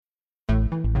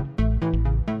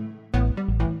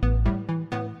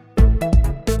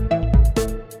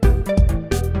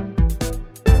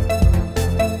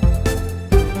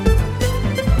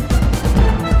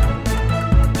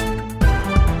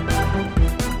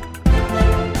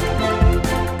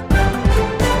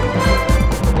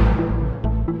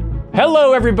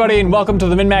Hello, everybody, and welcome to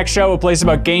the MinMax Show, a place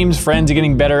about games, friends, and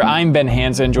getting better. I'm Ben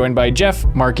Hansen, joined by Jeff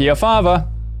Marchiafava.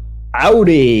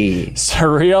 Howdy.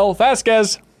 Surreal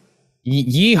Vasquez.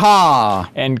 Yeehaw.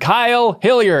 And Kyle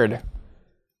Hilliard.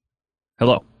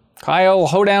 Hello. Kyle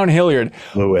Hoedown Hilliard.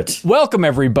 Lewitt. Welcome,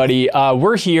 everybody.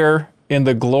 We're here in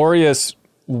the glorious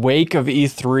wake of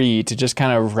E3 to just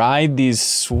kind of ride these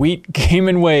sweet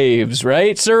gaming waves,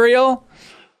 right, Surreal?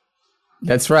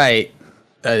 That's right.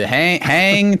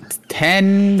 Hang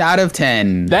 10 out of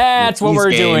 10. That's what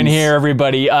we're doing here,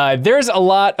 everybody. There's a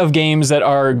lot of games that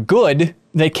are good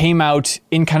that came out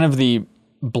in kind of the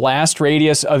blast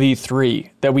radius of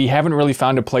E3 that we haven't really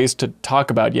found a place to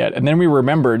talk about yet. And then we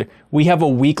remembered we have a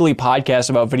weekly podcast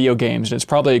about video games, and it's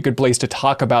probably a good place to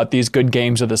talk about these good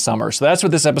games of the summer. So that's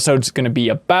what this episode's going to be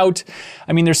about.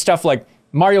 I mean, there's stuff like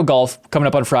Mario Golf coming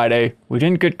up on Friday. We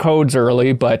didn't get codes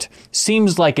early, but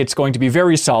seems like it's going to be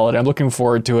very solid. I'm looking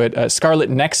forward to it. Scarlet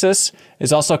Nexus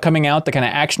is also coming out, the kind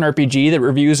of action RPG that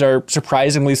reviews are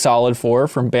surprisingly solid for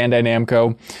from Bandai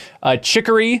Namco.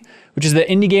 Chicory, which is the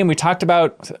indie game we talked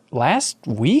about last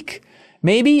week,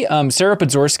 maybe? Sarah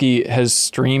Podzorsky has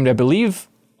streamed, I believe,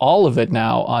 all of it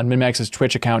now on MinMax's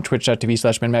Twitch account,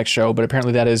 twitch.tv/MinMax Show, but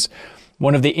apparently that is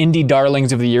one of the indie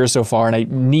darlings of the year so far, and I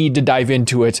need to dive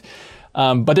into it.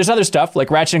 But there's other stuff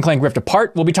like Ratchet & Clank Rift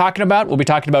Apart we'll be talking about. We'll be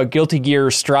talking about Guilty Gear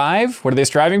Strive. What are they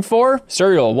striving for?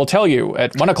 Serial will tell you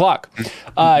at 1 o'clock.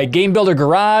 Game Builder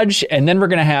Garage. And then we're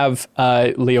going to have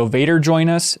Leo Vader join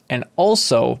us. And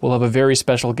also we'll have a very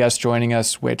special guest joining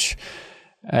us, which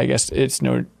I guess there's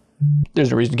no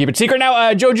reason to keep it secret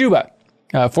now. Joe Juba.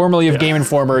 Formerly of Game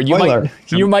Informer.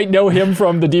 You might know him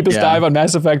from the Deepest Dive on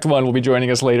Mass Effect 1. Will be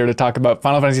joining us later to talk about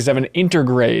Final Fantasy VII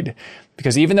Intergrade.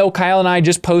 Because even though Kyle and I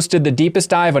just posted the Deepest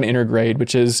Dive on Intergrade,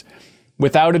 which is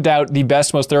without a doubt the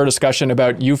best, most thorough discussion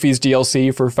about Yuffie's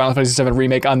DLC for Final Fantasy VII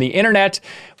Remake on the internet,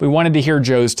 we wanted to hear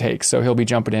Joe's take. So he'll be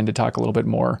jumping in to talk a little bit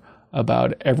more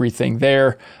about everything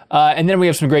there. And then we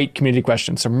have some great community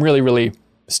questions, some really, really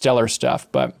stellar stuff.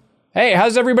 But hey,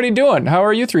 how's everybody doing? How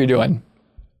are you three doing?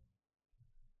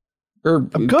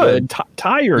 I'm good.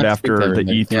 Tired after the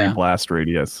E3 blast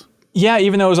radius. Yeah,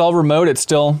 even though it was all remote, it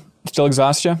still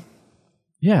exhausts you?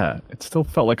 Yeah, it still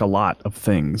felt like a lot of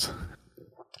things.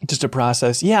 Just a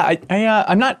process. Yeah,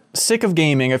 I'm not sick of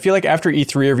gaming. I feel like after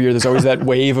E3 every year, there's always that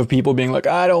wave of people being like,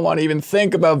 I don't want to even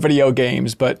think about video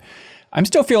games. But I'm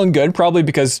still feeling good, probably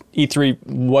because E3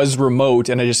 was remote.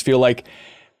 And I just feel like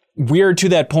we're to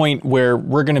that point where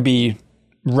we're going to be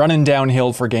running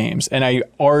downhill for games, and I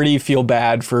already feel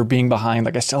bad for being behind.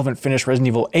 Like, I still haven't finished Resident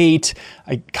Evil 8.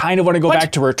 I kind of want to go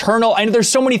back to Returnal. I know there's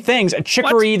so many things at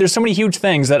Chicory. There's so many huge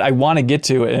things that I want to get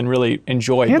to and really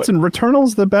enjoy. Hanson,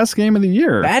 Returnal's the best game of the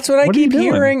year. That's what I keep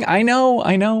hearing. I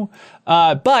know.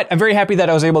 But I'm very happy that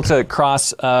I was able to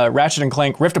cross Ratchet &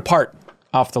 Clank Rift Apart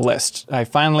off the list. I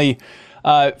finally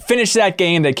finished that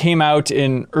game that came out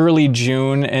in early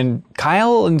June. And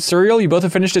Kyle and Surreal, you both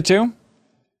have finished it too?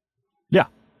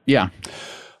 Yeah.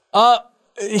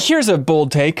 Here's a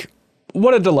bold take.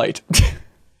 What a delight.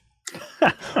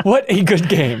 What a good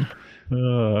game.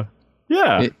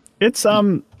 It's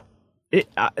the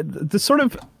sort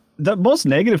of the most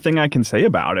negative thing I can say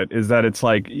about it is that it's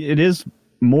like it is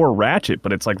more Ratchet,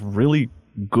 but it's like really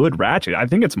good Ratchet. I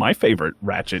think it's my favorite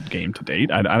Ratchet game to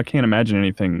date. I can't imagine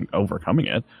anything overcoming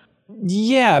it.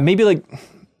 Yeah, maybe like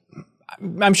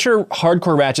I'm sure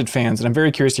hardcore Ratchet fans, and I'm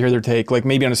very curious to hear their take, like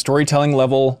maybe on a storytelling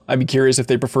level, I'd be curious if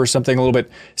they prefer something a little bit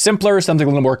simpler, something a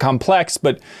little more complex,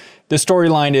 but the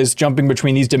storyline is jumping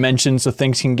between these dimensions, so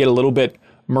things can get a little bit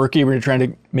murky when you're trying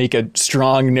to make a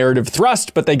strong narrative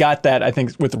thrust, but they got that, I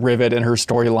think, with Rivet and her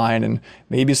storyline, and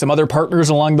maybe some other partners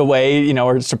along the way,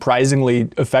 are surprisingly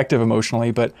effective emotionally,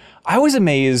 but I was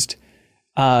amazed.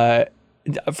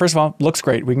 First of all, looks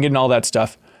great. We can get into all that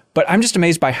stuff. But I'm just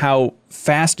amazed by how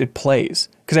fast it plays.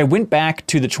 Because I went back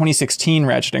to the 2016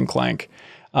 Ratchet & Clank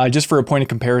just for a point of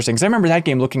comparison. Because I remember that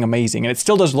game looking amazing. And it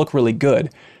still does look really good.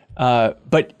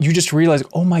 But you just realize,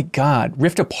 oh my God,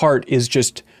 Rift Apart is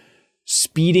just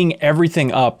speeding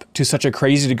everything up to such a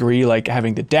crazy degree. Like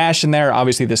having the dash in there,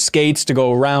 obviously the skates to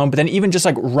go around. But then even just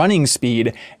like running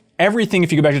speed. Everything,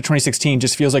 if you go back to 2016,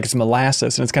 just feels like it's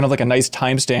molasses. And it's kind of like a nice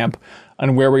timestamp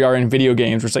on where we are in video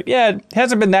games. Where it's like, yeah, it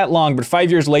hasn't been that long, but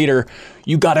 5 years later,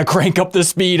 you got to crank up the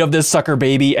speed of this sucker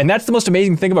baby. And that's the most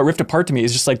amazing thing about Rift Apart to me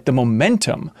is just like the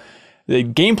momentum. The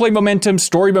gameplay momentum,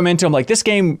 story momentum. Like this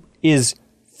game is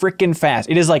freaking fast.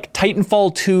 It is like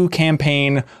Titanfall 2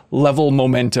 campaign level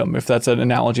momentum, if that's an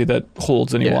analogy that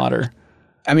holds any water.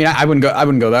 I mean, I wouldn't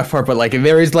go that far, but like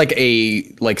there is like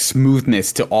a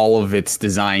smoothness to all of its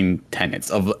design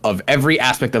tenets of every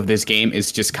aspect of this game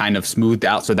is just kind of smoothed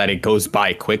out so that it goes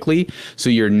by quickly. So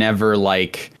you're never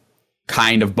like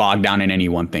kind of bogged down in any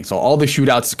one thing. So all the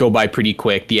shootouts go by pretty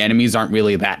quick. The enemies aren't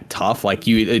really that tough. Like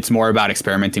it's more about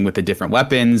experimenting with the different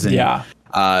weapons and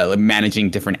managing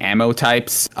different ammo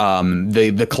types.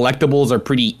 The collectibles are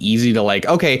pretty easy to like,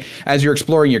 okay, as you're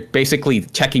exploring, you're basically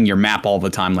checking your map all the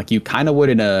time, like you kind of would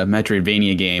in a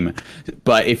Metroidvania game.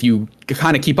 But if you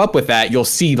kind of keep up with that, you'll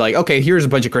see like, okay, here's a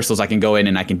bunch of crystals I can go in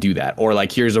and I can do that. Or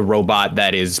like, here's a robot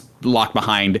that is locked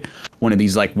behind one of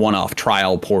these like one-off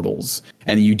trial portals.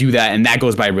 And you do that and that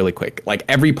goes by really quick. Like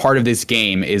every part of this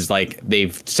game is like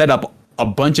they've set up a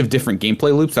bunch of different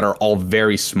gameplay loops that are all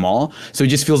very small. So it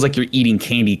just feels like you're eating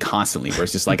candy constantly, where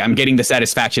it's just like, I'm getting the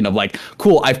satisfaction of like,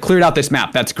 cool, I've cleared out this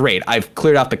map. That's great. I've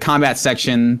cleared out the combat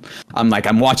section.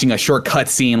 I'm watching a short cut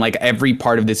scene. Like every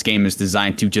part of this game is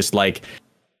designed to just like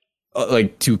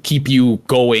to keep you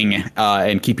going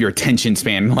and keep your attention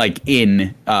span like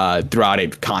in throughout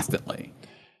it constantly.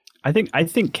 I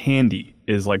think candy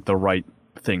is like the right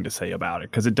thing to say about it,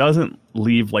 because it doesn't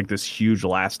leave like this huge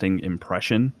lasting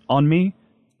impression on me,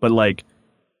 but like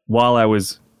while I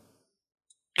was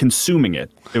consuming it,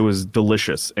 it was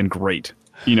delicious and great.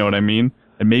 You know what I mean?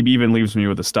 And maybe even leaves me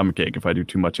with a stomachache if I do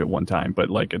too much at one time, but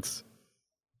like it's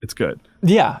good.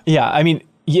 Yeah. I mean,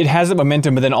 it has the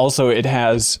momentum, but then also it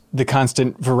has the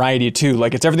constant variety too.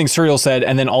 Like it's everything Surreal said,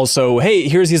 and then also, hey,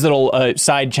 here's these little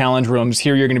side challenge rooms.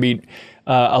 Here you're going to be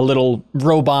a little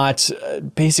robot,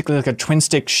 basically like a twin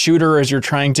stick shooter as you're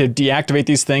trying to deactivate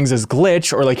these things as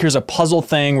glitch, or like here's a puzzle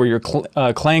thing where you're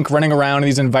Clank running around in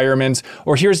these environments,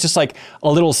 or here's just like a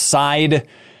little side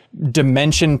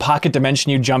pocket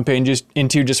dimension you jump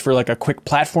into just for like a quick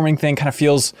platforming thing. Kind of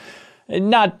feels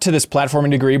not to this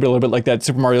platforming degree, but a little bit like that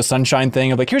Super Mario Sunshine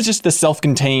thing of like, here's just the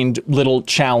self-contained little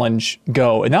challenge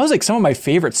go. And that was like some of my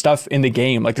favorite stuff in the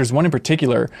game. Like there's one in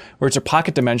particular where it's a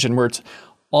pocket dimension where it's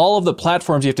all of the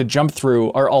platforms you have to jump through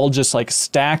are all just like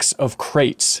stacks of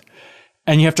crates.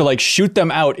 And you have to like shoot them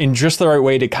out in just the right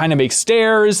way to kind of make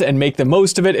stairs and make the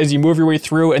most of it as you move your way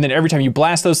through. And then every time you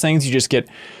blast those things, you just get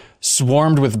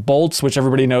swarmed with bolts, which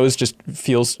everybody knows just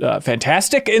feels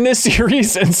fantastic in this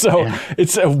series. And so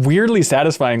it's a weirdly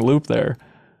satisfying loop there.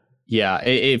 Yeah,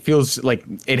 it feels like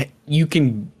you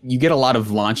get a lot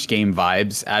of launch game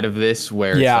vibes out of this,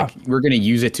 where it's like we're going to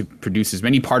use it to produce as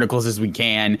many particles as we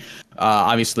can.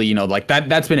 Obviously, you know, like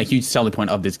that's been a huge selling point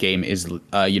of this game is,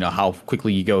 you know, how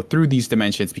quickly you go through these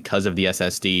dimensions because of the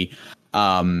SSD.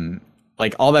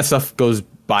 Like all that stuff goes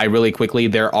by really quickly.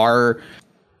 There are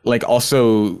like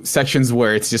also sections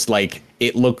where it's just like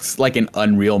it looks like an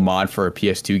Unreal mod for a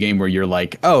PS2 game where you're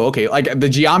like, oh, okay, like the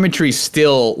geometry's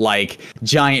still like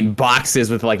giant boxes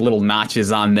with like little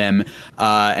notches on them,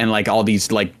 and like all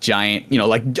these like giant, you know,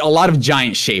 like a lot of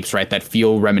giant shapes, right, that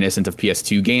feel reminiscent of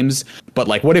PS2 games. But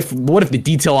like what if the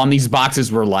detail on these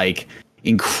boxes were like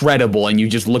incredible and you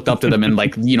just looked up to them and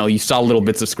like, you know, you saw little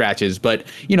bits of scratches. But,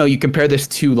 you know, you compare this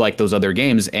to like those other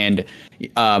games and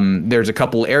there's a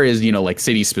couple areas, you know, like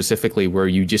cities specifically, where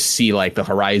you just see like the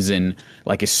horizon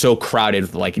like is so crowded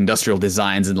with like industrial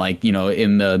designs, and like, you know,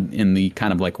 in the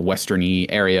kind of like westerny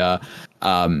area,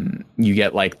 you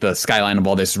get like the skyline of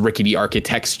all this rickety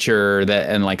architecture that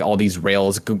and like all these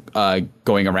rails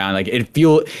going around. Like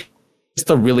it's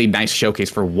a really nice showcase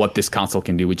for what this console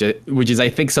can do, which is I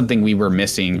think something we were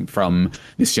missing from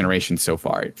this generation so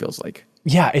far, it feels like.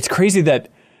 Yeah, it's crazy that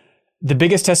the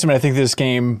biggest testament I think to this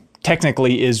game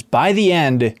technically is by the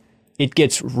end it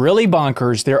gets really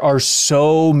bonkers. There are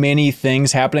so many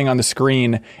things happening on the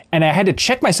screen, and I had to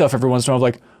check myself every once in a while,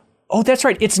 like, oh, that's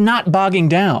right, it's not bogging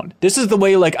down. This is the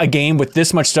way like a game with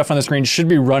this much stuff on the screen should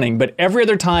be running. But every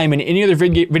other time in any other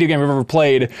video game I've ever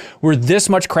played where this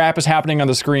much crap is happening on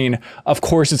the screen, of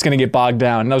course it's going to get bogged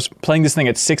down. And I was playing this thing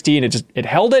at 60 and it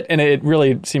held it, and it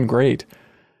really seemed great.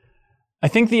 I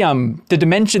think the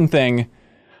dimension thing,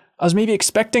 I was maybe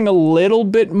expecting a little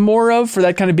bit more of, for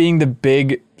that kind of being the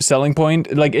big selling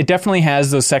point. Like it definitely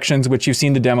has those sections which you've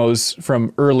seen the demos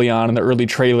from early on in the early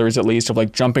trailers, at least, of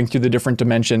like jumping through the different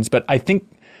dimensions. But I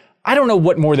don't know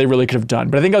what more they really could have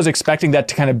done, but I think I was expecting that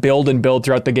to kind of build and build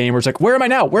throughout the game, where it's like, where am I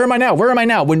now? Where am I now? Where am I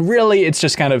now? When really it's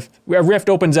just kind of a rift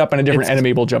opens up and a different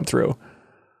enemy will jump through.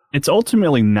 It's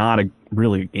ultimately not a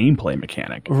really gameplay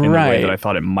mechanic in the way that I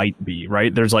thought it might be,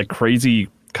 right? There's like crazy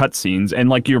cutscenes, and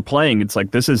like you're playing, it's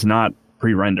like this is not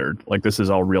pre-rendered, like this is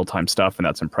all real-time stuff, and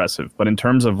that's impressive. But in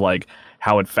terms of like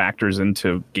how it factors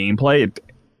into gameplay,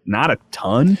 not a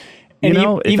ton, you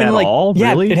know, if at all,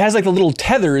 really. It has like the little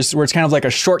tethers where it's kind of like a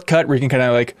shortcut where you can kind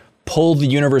of like pull the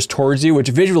universe towards you, which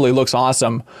visually looks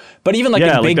awesome. But even like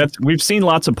we've seen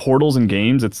lots of portals in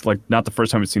games. It's like not the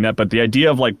first time we've seen that, but the idea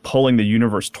of like pulling the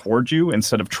universe towards you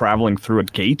instead of traveling through a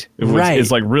gate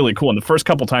is like really cool. And the first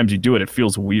couple times you do it, it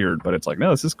feels weird, but it's like,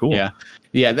 no, this is cool. Yeah.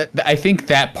 I think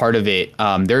that part of it,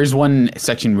 there's one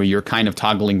section where you're kind of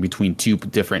toggling between two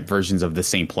different versions of the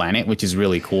same planet, which is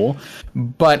really cool.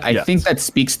 But I think that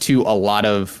speaks to a lot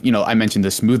of, I mentioned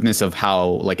the smoothness of how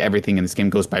like everything in this game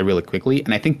goes by really quickly.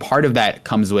 And I think part of that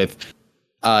comes with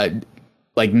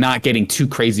like not getting too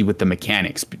crazy with the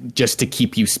mechanics just to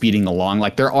keep you speeding along.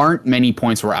 Like there aren't many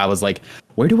points where I was like,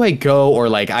 where do I go? Or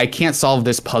like, I can't solve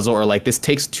this puzzle, or like this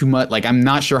takes too much. Like, I'm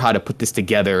not sure how to put this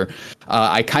together.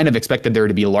 I kind of expected there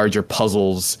to be larger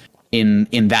puzzles in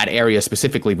that area,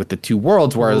 specifically with the two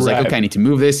worlds, where I was like, okay, I need to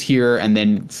move this here and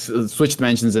then switch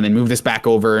dimensions and then move this back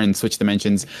over and switch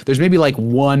dimensions. There's maybe like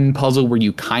one puzzle where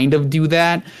you kind of do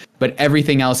that, but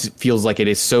everything else feels like it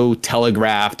is so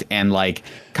telegraphed and like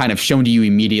kind of shown to you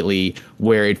immediately,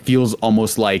 where it feels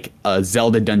almost like a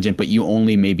Zelda dungeon, but you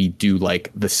only maybe do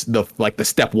like the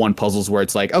step one puzzles where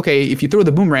it's like, okay, if you throw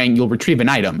the boomerang, you'll retrieve an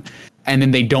item. And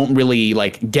then they don't really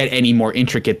like get any more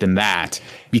intricate than that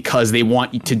because they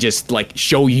want to just like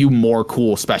show you more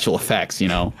cool special effects,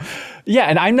 Yeah,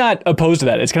 and I'm not opposed to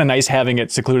that. It's kind of nice having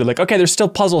it secluded. Like, okay, there's still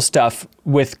puzzle stuff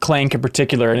with Clank in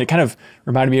particular, and it kind of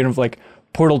reminded me of like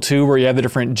Portal 2, where you have the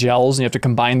different gels and you have to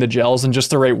combine the gels in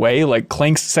just the right way. Like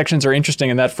Clank's sections are interesting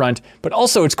in that front, but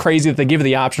also it's crazy that they give you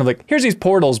the option of like, here's these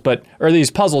portals, or these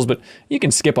puzzles, but you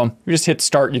can skip them. You just hit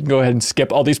start. You can go ahead and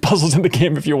skip all these puzzles in the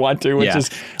game if you want to, which is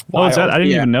wild. I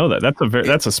didn't even know that.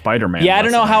 That's a Spider-Man. Yeah, I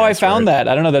don't know how I found that.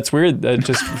 I don't know. That's weird. That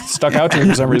just stuck out to me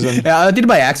for some reason. Yeah, I did it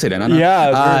by accident. I don't know.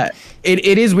 Yeah.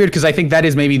 It is weird because I think that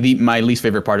is maybe my least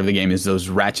favorite part of the game is those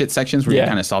ratchet sections where you're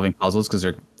kind of solving puzzles because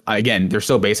they're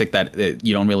so basic that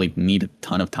you don't really need a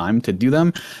ton of time to do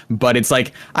them. But it's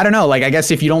like, I don't know, like I guess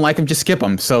if you don't like them, just skip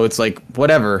them. So it's like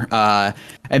whatever.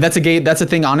 And that's a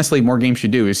thing. Honestly, more games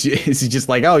should do is just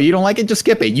like, oh, you don't like it, just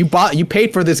skip it. You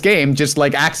paid for this game, just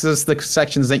like access the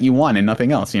sections that you want and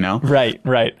nothing else. Right.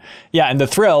 Yeah, and the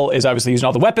thrill is obviously using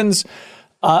all the weapons,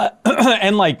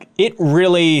 and like it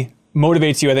really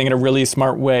motivates you, I think, in a really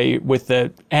smart way with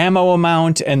the ammo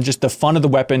amount and just the fun of the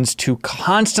weapons to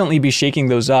constantly be shaking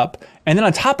those up. And then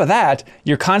on top of that,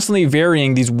 you're constantly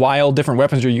varying these wild different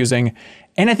weapons you're using.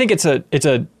 And I think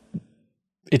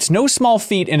it's no small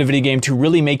feat in a video game to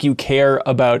really make you care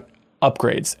about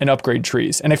upgrades and upgrade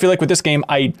trees. And I feel like with this game,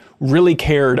 I really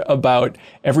cared about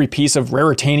every piece of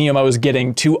raritanium I was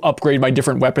getting to upgrade my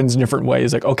different weapons in different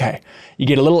ways. Like, okay, you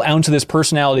get a little ounce of this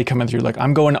personality coming through. Like,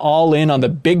 I'm going all in on the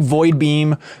big void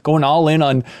beam, going all in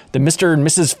on the Mr. and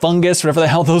Mrs. Fungus, whatever the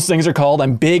hell those things are called.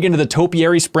 I'm big into the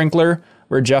topiary sprinkler.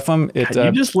 Where Jeffem,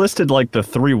 you just listed like the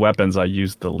 3 weapons I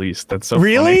used the least. That's so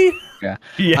really funny.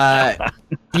 Yeah.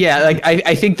 Like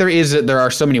I think there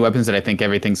are so many weapons that I think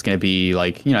everything's going to be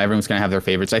like, everyone's going to have their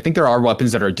favorites. I think there are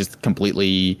weapons that are just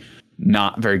completely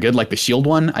not very good. Like the shield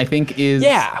one, I think is.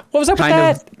 Yeah. What was up with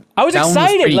that? I was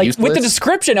excited. Like useless. With the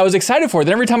description, I was excited for it.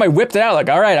 Then every time I whipped it out, like,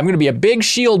 all right, I'm going to be a big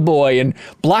shield boy and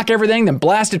block everything, then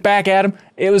blast it back at him.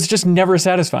 It was just never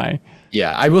satisfying.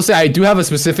 Yeah, I will say I do have a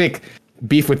specific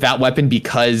beef with that weapon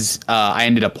because I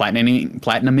ended up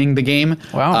platinuming the game.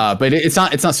 Wow. But it's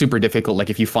not super difficult. Like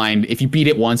if you beat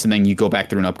it once and then you go back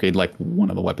through and upgrade like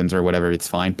one of the weapons or whatever, it's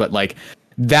fine. But like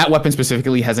that weapon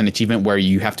specifically has an achievement where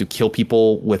you have to kill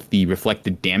people with the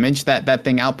reflected damage that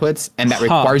thing outputs, and that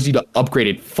requires you to upgrade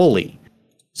it fully.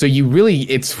 So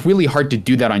it's really hard to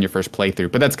do that on your first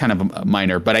playthrough, but that's kind of a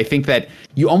minor. But I think that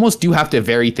you almost do have to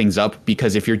vary things up,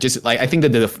 because if you're just like, I think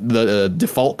that the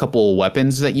default couple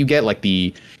weapons that you get, like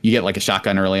you get like a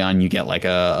shotgun early on, you get like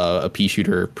a pea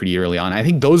shooter pretty early on. I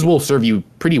think those will serve you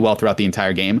pretty well throughout the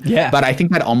entire game. Yeah. But I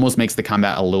think that almost makes the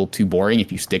combat a little too boring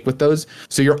if you stick with those.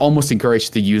 So you're almost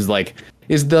encouraged to use like,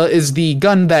 is the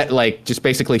gun that like just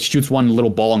basically shoots one little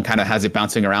ball and kind of has it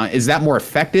bouncing around, is that more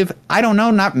effective? I don't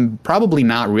know, probably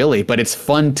not really, but it's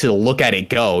fun to look at it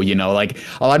go, like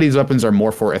a lot of these weapons are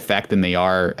more for effect than they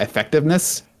are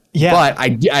effectiveness. Yeah. But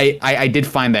I did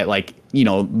find that like,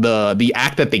 the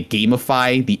act that they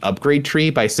gamify the upgrade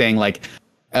tree by saying like,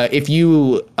 if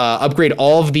you upgrade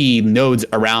all of the nodes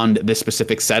around this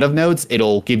specific set of nodes,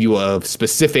 it'll give you a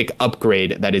specific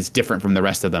upgrade that is different from the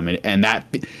rest of them. And that,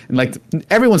 like,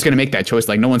 everyone's going to make that choice.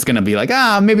 Like, no one's going to be like,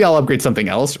 maybe I'll upgrade something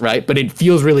else, right? But it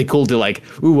feels really cool to like,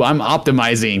 ooh, I'm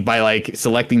optimizing by like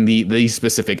selecting these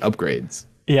specific upgrades.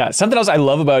 Yeah, something else I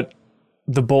love about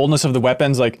the boldness of the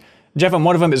weapons, like, Jeff,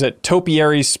 one of them is a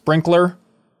topiary sprinkler.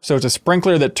 So it's a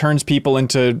sprinkler that turns people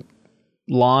into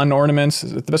lawn ornaments.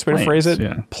 Is it the best way to phrase it?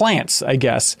 Yeah. Plants, I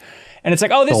guess. And it's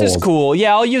like, oh, this is cool.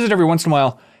 Yeah, I'll use it every once in a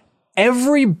while.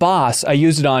 Every boss I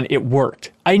used it on, it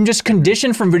worked. I'm just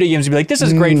conditioned from video games to be like, this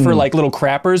is great for like little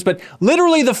crappers, but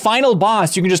literally the final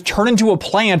boss, you can just turn into a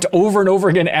plant over and over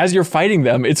again as you're fighting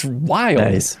them. It's wild.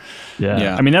 Nice.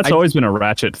 Yeah. I mean, that's always been a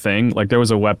Ratchet thing. Like there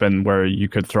was a weapon where you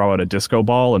could throw out a disco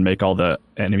ball and make all the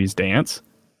enemies dance.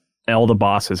 All the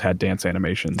bosses had dance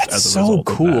animations. That's as a so result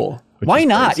cool. Of that, why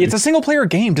not? Crazy. It's a single player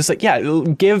game. Just like, yeah,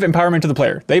 give empowerment to the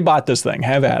player. They bought this thing.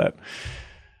 Have at it.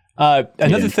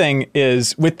 Another thing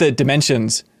is with the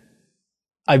dimensions,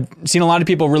 I've seen a lot of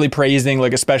people really praising,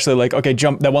 like, especially like, okay,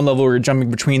 that one level where you're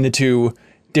jumping between the two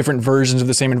different versions of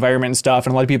the same environment and stuff.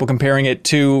 And a lot of people comparing it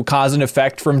to Cause and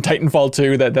Effect from Titanfall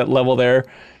 2, that level there.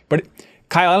 But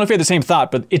Kyle, I don't know if you had the same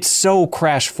thought, but it's so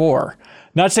Crash 4.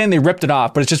 Not saying they ripped it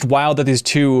off, but it's just wild that these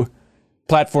two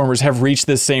platformers have reached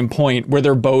this same point where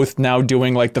they're both now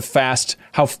doing like the fast,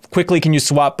 how quickly can you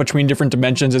swap between different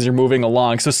dimensions as you're moving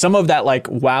along. So some of that like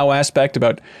wow aspect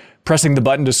about pressing the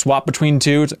button to swap between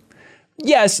two,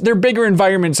 yes, they're bigger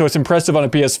environments, so it's impressive on a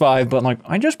PS5, but like,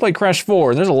 I just played Crash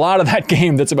 4. There's a lot of that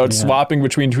game that's about swapping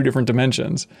between two different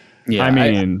dimensions. Yeah, I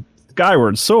mean,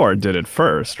 Skyward Sword did it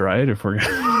first, right? If we're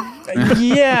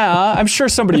yeah, I'm sure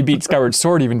somebody beat Skyward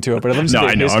Sword even to it, but I'm just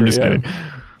I'm just kidding.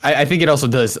 I think it also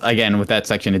does, again, with that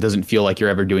section, it doesn't feel like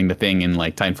you're ever doing the thing in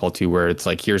like Titanfall 2 where it's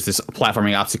like, here's this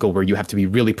platforming obstacle where you have to be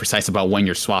really precise about when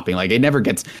you're swapping. Like, it never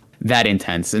gets that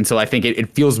intense. And so I think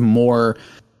it feels more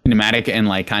cinematic and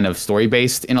like kind of story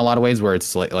based in a lot of ways, where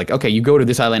it's like okay, you go to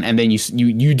this island and then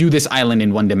you do this island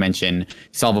in one dimension,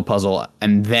 solve a puzzle,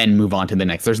 and then move on to the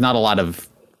next. There's not a lot of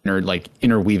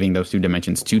interweaving those two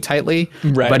dimensions too tightly,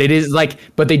 right? But it is like,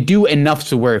 but they do enough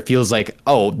to where it feels like,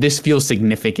 oh, this feels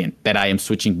significant that I am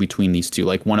switching between these two.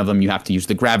 Like one of them you have to use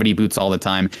the gravity boots all the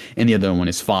time, and the other one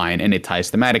is fine, and it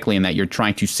ties thematically in that you're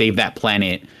trying to save that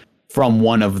planet from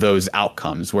one of those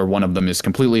outcomes, where one of them is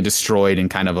completely destroyed in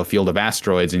kind of a field of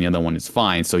asteroids and the other one is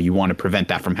fine. So you want to prevent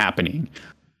that from happening.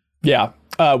 Yeah.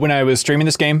 When I was streaming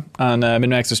this game on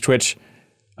MinMax's Twitch,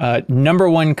 number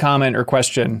one comment or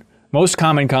question, most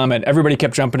common comment, everybody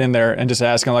kept jumping in there and just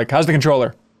asking like, how's the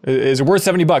controller? Is it worth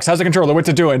 $70? How's the controller? What's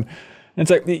it doing? And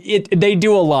it's like, they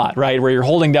do a lot, right? Where you're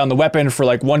holding down the weapon for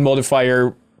like one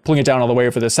modifier, pulling it down all the way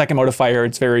for the second modifier.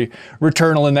 It's very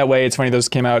Returnal in that way. It's funny those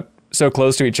came out so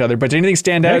close to each other, but did anything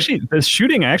stand out? Actually, the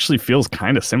shooting actually feels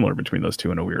kind of similar between those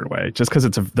two in a weird way, just because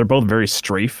they're both very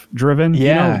strafe driven.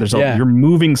 Yeah, you know? You're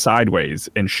moving sideways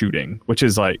and shooting, which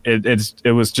is like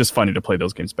it was just funny to play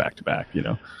those games back to back. You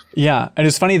know? Yeah, and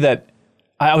it's funny that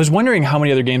I was wondering how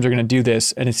many other games are going to do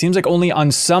this, and it seems like only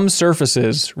on some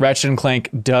surfaces Ratchet & Clank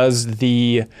does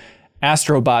the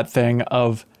Astrobot thing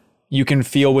of you can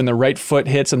feel when the right foot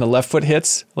hits and the left foot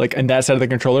hits, like on that side of the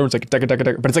controller. It's like, but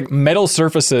it's like metal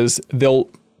surfaces. They'll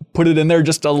put it in there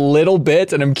just a little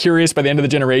bit. And I'm curious by the end of the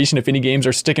generation, if any games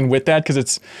are sticking with that, because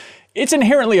it's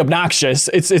inherently obnoxious.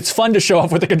 It's fun to show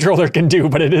off what the controller can do,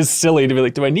 but it is silly to be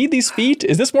like, do I need these feet?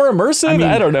 Is this more immersive?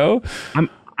 I don't know.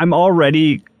 I'm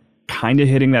already kind of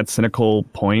hitting that cynical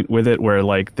point with it where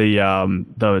like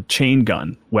the chain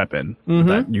gun weapon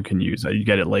that you can use, you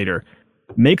get it later,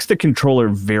 makes the controller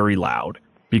very loud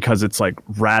because it's like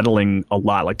rattling a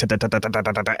lot, like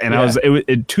and I was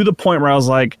to the point where I was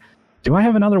like, do I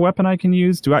have another weapon I can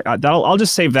use? I'll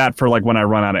just save that for like when I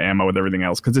run out of ammo with everything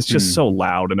else, because it's just so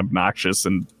loud and obnoxious,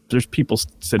 and there's people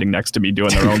sitting next to me doing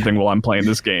their own thing while I'm playing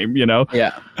this game, you know?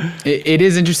 Yeah. It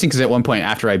is interesting because at one point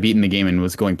after I beaten the game and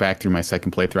was going back through my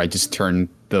second playthrough, I just turned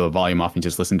the volume off and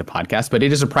just listened to podcasts. But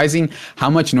it is surprising how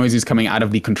much noise is coming out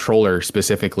of the controller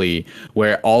specifically,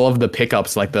 where all of the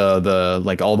pickups, like the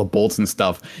like all the bolts and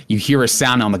stuff, you hear a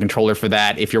sound on the controller for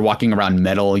that. If you're walking around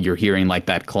metal, you're hearing like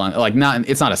that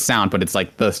it's not a sound, but it's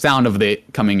like the sound of the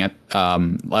coming at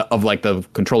of like the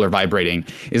controller vibrating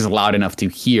is loud enough to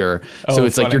hear. So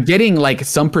it's funny. Like you're getting like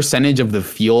some percentage of the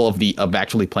feel of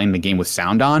actually playing the game with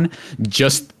sound on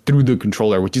just through the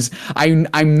controller, which is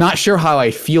I'm not sure how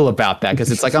I feel about that, because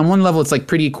it's like on one level it's like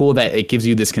pretty cool that it gives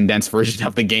you this condensed version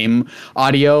of the game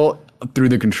audio through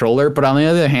the controller, but on the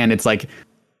other hand it's like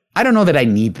I don't know that I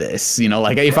need this, you know,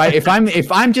 like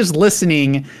if I'm just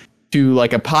listening to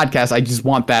like a podcast, I just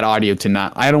want that audio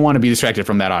to I don't want to be distracted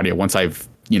from that audio once I've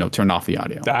turned off the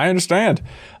audio. I understand.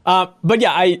 But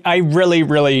yeah, I really,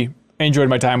 really enjoyed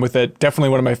my time with it. Definitely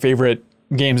one of my favorite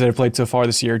games that I've played so far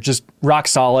this year. Just rock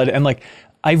solid. And like,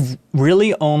 I've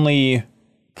really only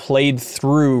played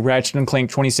through Ratchet & Clank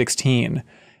 2016.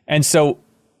 And so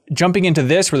jumping into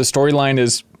this where the storyline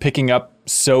is picking up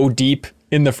so deep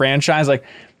in the franchise, like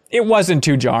it wasn't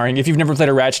too jarring. If you've never played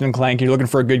a Ratchet & Clank, you're looking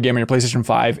for a good game on your PlayStation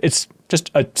 5, it's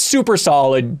just a super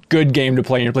solid, good game to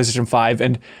play on your PlayStation 5.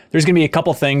 And there's going to be a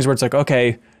couple things where it's like,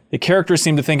 okay, The characters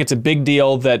seem to think it's a big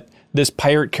deal that this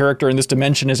pirate character in this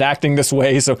dimension is acting this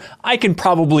way. So I can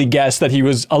probably guess that he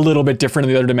was a little bit different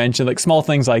in the other dimension, like small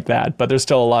things like that. But there's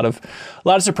still a lot of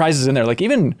surprises in there. Like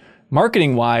even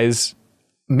marketing wise,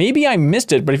 maybe I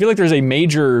missed it, but I feel like there's a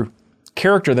major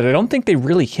character that I don't think they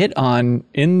really hit on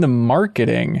in the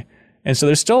marketing. And so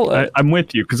there's still I'm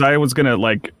with you, because I was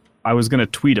gonna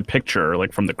tweet a picture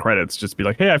like from the credits, just be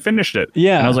like, hey, I finished it.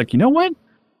 Yeah. And I was like, you know what?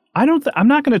 I'm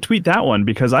not going to tweet that one,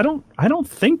 because I don't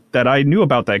think that I knew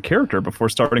about that character before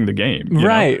starting the game.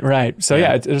 Right. So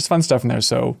yeah, there's fun stuff in there.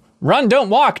 So run, don't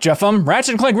walk, Jeffem.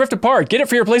 Ratchet & Clank Rift Apart. Get it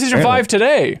for your PlayStation 5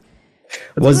 today.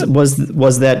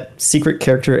 Was that secret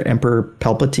character Emperor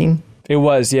Palpatine? It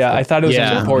was, yeah. I thought it was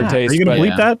in poor taste. Are you going to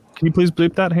bleep that? Can you please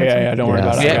bleep that, Hanson? Yeah, don't worry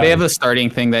about it. Yeah, they have a starting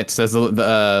thing that says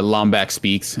the Lombax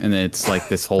speaks, and it's like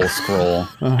this whole scroll.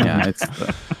 Yeah, it's...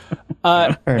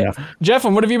 Fair enough.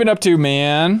 Jeffem, what have you been up to,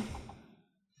 man?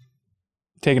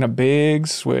 Taking a big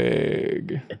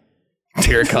swig.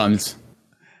 Here it comes.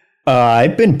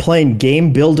 I've been playing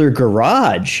Game Builder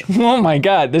Garage. Oh my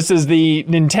God. This is the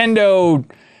Nintendo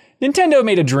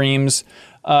made a Dreams.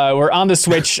 We're on the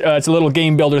Switch. It's a little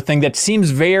game builder thing that seems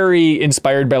very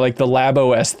inspired by like the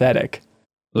Labo aesthetic.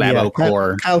 Labo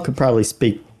core. Kyle could probably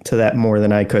speak to that more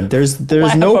than I could. There's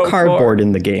no cardboard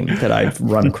in the game that I've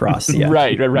run across yet.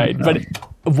 Right. But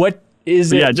what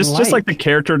is it? Yeah, just like the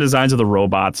character designs of the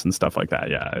robots and stuff like that.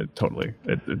 Yeah, totally.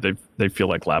 They feel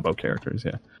like Labo characters.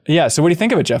 Yeah. Yeah. So what do you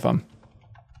think of it, Jeffem?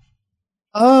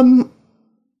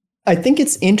 I think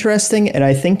it's interesting, and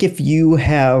I think if you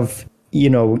have,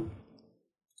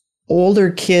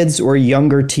 older kids or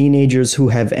younger teenagers who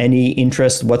have any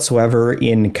interest whatsoever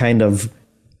in kind of,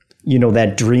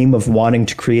 that dream of wanting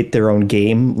to create their own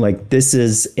game, like this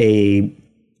is a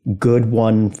good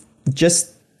one.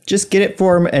 Just get it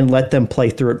for them and let them play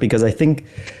through it, because I think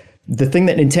the thing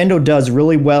that Nintendo does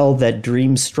really well that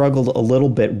Dreams struggled a little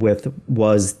bit with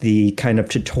was the kind of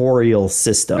tutorial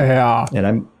system. Yeah.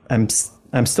 And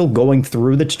I'm still going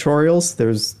through the tutorials.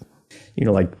 There's,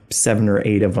 like 7 or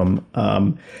 8 of them.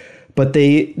 But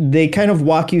they kind of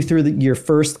walk you through your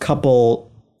first couple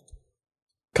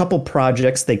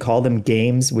projects. They call them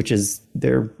games, which is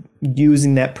they're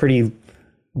using that pretty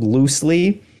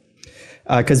loosely,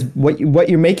 because what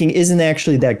you're making isn't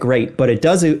actually that great, but it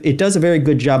does a very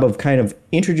good job of kind of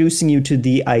introducing you to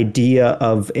the idea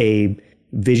of a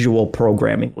visual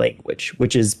programming language,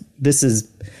 this is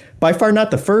by far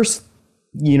not the first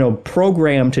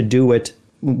program to do it.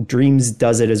 Dreams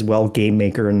does it as well. Game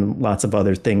Maker and lots of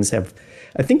other things have.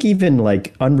 I think even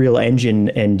like Unreal Engine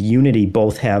and Unity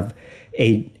both have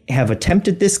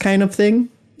attempted this kind of thing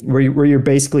where you're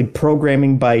basically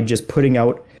programming by just putting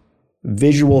out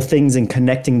visual things and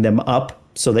connecting them up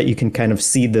so that you can kind of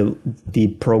see the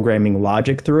programming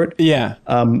logic through it. Yeah.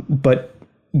 But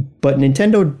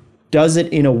Nintendo does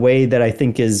it in a way that I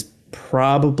think is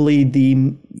probably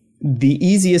the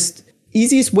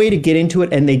easiest way to get into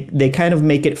it, and they kind of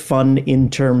make it fun in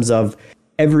terms of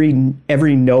every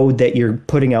node that you're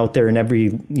putting out there and every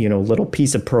little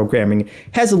piece of programming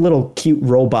has a little cute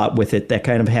robot with it that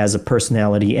kind of has a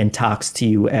personality and talks to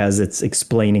you as it's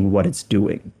explaining what it's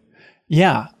doing.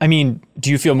 Yeah, I mean, do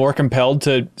you feel more compelled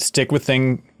to stick with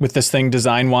this thing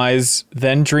design wise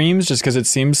than Dreams just because it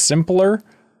seems simpler?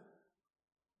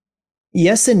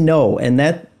 Yes and no, and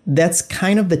that's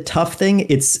kind of the tough thing.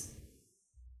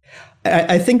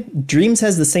 I think Dreams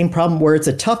has the same problem where it's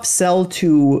a tough sell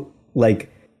to like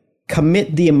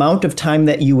commit the amount of time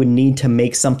that you would need to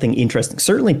make something interesting.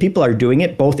 Certainly people are doing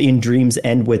it both in Dreams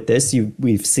and with this.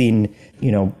 We've seen,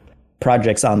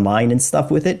 projects online and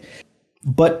stuff with it.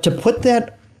 But to put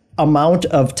that amount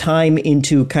of time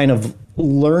into kind of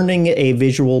learning a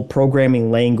visual programming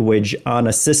language on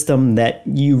a system that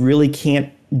you really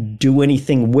can't do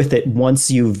anything with it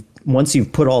once you've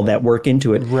put all that work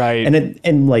into it. Right.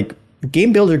 And like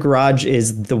Game Builder Garage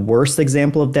is the worst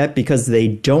example of that, because they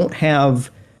don't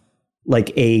have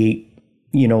like a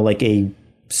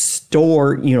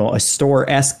store, a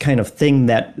store-esque kind of thing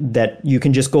that you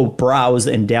can just go browse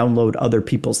and download other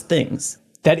people's things.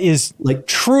 That is like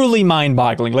truly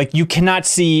mind-boggling. Like you cannot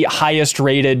see highest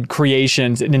rated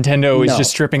creations. Nintendo is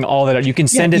just stripping all that out. You can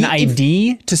send an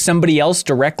ID to somebody else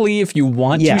directly if you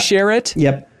want to share it.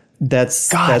 Yep. That's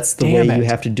the way you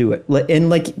have to do it. And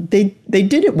like they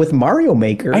did it with Mario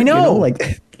Maker. I know.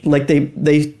 Like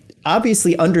they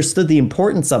obviously understood the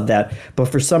importance of that, but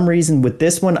for some reason with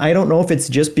this one, I don't know if it's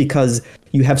just because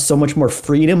you have so much more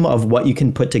freedom of what you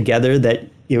can put together that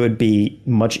it would be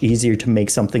much easier to make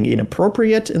something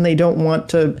inappropriate, and they don't want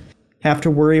to have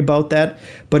to worry about that.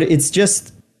 But it's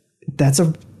just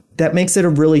that makes it a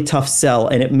really tough sell,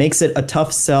 and it makes it a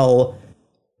tough sell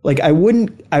like I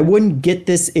wouldn't get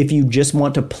this if you just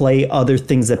want to play other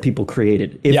things that people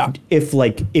created.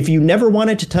 If you never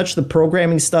wanted to touch the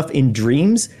programming stuff in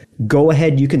Dreams, go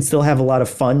ahead. You can still have a lot of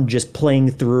fun just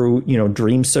playing through,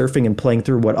 dream surfing and playing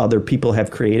through what other people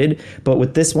have created. But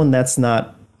with this one, that's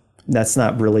not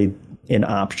really an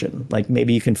option. Like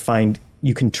maybe you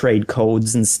can trade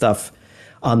codes and stuff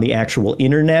on the actual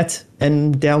internet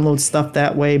and download stuff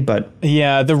that way. But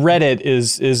yeah, the Reddit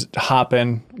is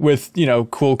hopping with,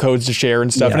 cool codes to share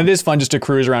and stuff. Yeah. And it is fun just to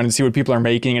cruise around and see what people are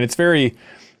making. And it's very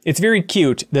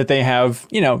cute that they have,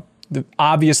 the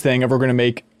obvious thing of we're going to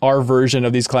make our version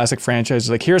of these classic franchises.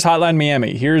 Like here's Hotline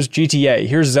Miami, here's GTA,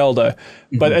 here's Zelda.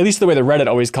 Mm-hmm. But at least the way the Reddit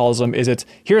always calls them is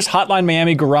here's Hotline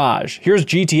Miami Garage, here's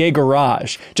GTA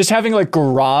Garage. Just having like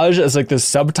Garage as like the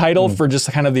subtitle for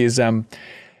just kind of these,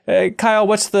 Kyle,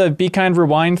 what's the Be Kind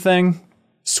Rewind thing?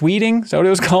 Sweeting? Is that what it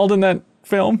was called in that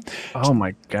film? Oh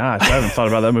my gosh, I haven't thought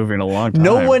about that movie in a long time.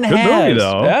 No one has. Good movie,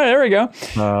 though. Yeah, there we go.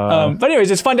 But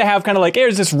anyways, it's fun to have kind of like,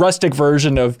 here's this rustic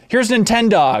version of, here's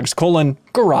Nintendogs,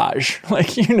 Garage.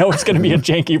 Like, it's going to be a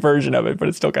janky version of it, but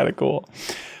it's still kind of cool.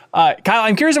 Kyle,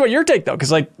 I'm curious about your take, though,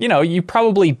 because you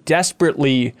probably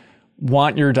desperately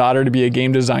want your daughter to be a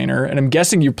game designer, and I'm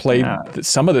guessing you played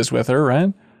some of this with her,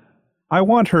 right? I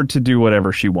want her to do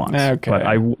whatever she wants, but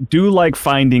I do like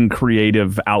finding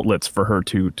creative outlets for her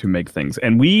to make things.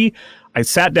 And I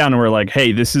sat down and we're like,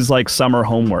 hey, this is like summer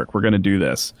homework. We're going to do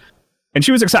this. And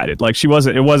she was excited. Like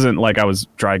it wasn't like I was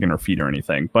dragging her feet or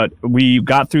anything, but we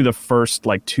got through the first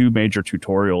like 2 major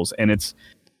tutorials, and it's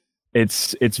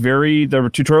very, the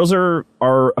tutorials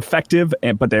are effective,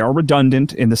 but they are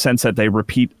redundant in the sense that they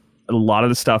repeat a lot of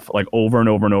the stuff like over and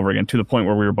over and over again, to the point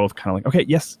where we were both kind of like, okay,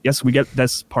 yes, we get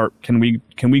this part. Can we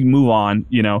move on?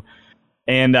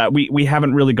 And we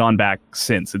haven't really gone back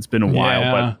since. It's been a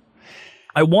while, but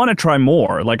I want to try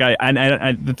more. Like I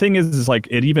the thing is like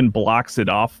it even blocks it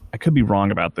off. I could be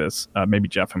wrong about this. Maybe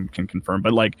Jeff can confirm,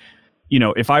 but like,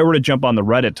 if I were to jump on the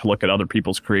Reddit to look at other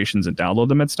people's creations and download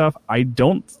them and stuff, I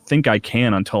don't think I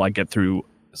can until I get through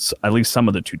at least some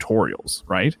of the tutorials,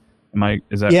 right?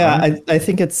 Is that right? I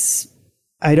think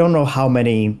I don't know how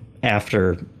many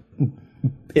after.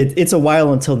 It's a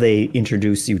while until they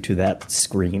introduce you to that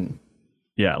screen.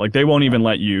 Yeah, like they won't even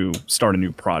let you start a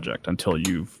new project until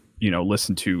you've,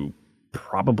 listened to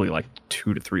probably like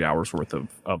 2 to 3 hours worth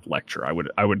of lecture. I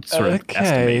would sort of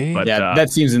estimate. But yeah, that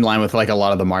seems in line with like a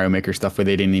lot of the Mario Maker stuff where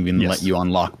they didn't even let you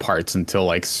unlock parts until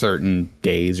like certain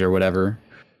days or whatever.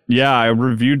 Yeah, I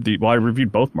reviewed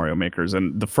both Mario Makers,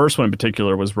 and the first one in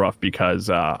particular was rough because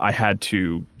I had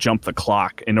to jump the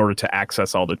clock in order to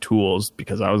access all the tools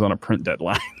because I was on a print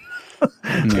deadline.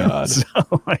 God. So,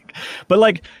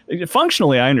 but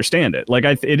functionally, I understand it. Like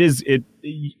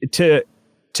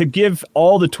to give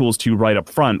all the tools to you right up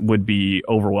front would be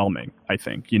overwhelming, I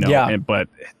think. Yeah. But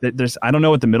I don't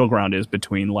know what the middle ground is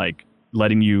between like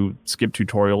letting you skip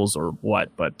tutorials or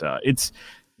what, but it's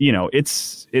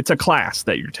a class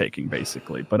that you're taking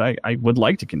basically, but I would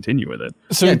like to continue with it.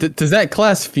 So yeah, does that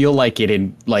class feel like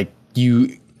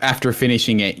you, after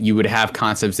finishing it, you would have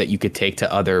concepts that you could take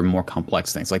to other more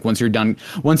complex things? Like once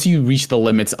you reach the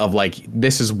limits of like,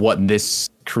 this is what this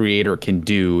creator can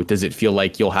do, does it feel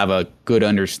like you'll have a good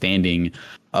understanding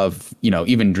of,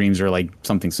 even Dreams are like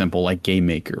something simple like Game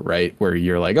Maker, right? Where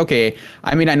you're like, okay,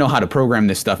 I know how to program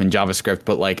this stuff in JavaScript,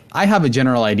 but like I have a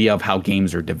general idea of how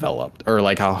games are developed or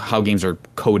like how games are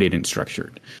coded and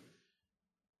structured.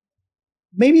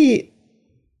 Maybe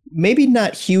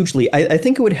not hugely. I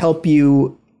think it would help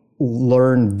you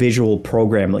learn visual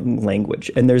programming language.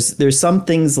 And there's some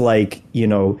things like,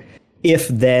 if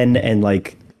then and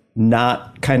like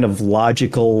not kind of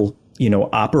logical,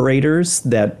 operators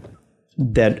that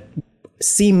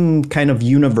seem kind of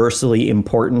universally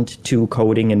important to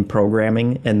coding and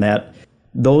programming, and that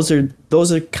those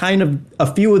are kind of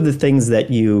a few of the things that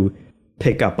you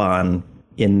pick up on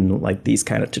in like these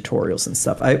kind of tutorials and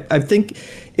stuff. I think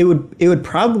it would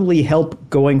probably help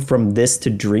going from this to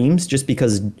Dreams, just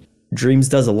because Dreams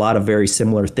does a lot of very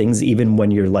similar things, even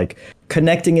when you're like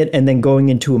connecting it and then going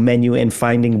into a menu and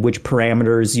finding which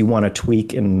parameters you want to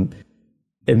tweak, and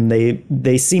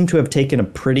they seem to have taken a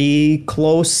pretty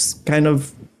close kind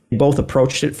of, both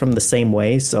approached it from the same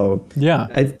way. So yeah,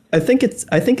 I think it's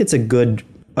a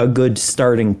good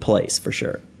starting place for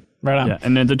sure. Right on. Yeah,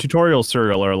 and then the tutorial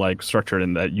serial are like structured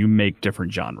in that you make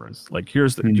different genres. Like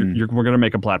here's we're going to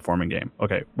make a platforming game.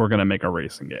 Okay, we're going to make a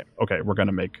racing game. Okay, we're going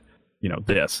to make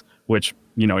this, which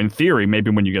in theory,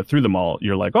 maybe when you get through them all,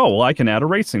 you're like, oh well, I can add a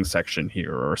racing section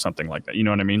here or something like that. You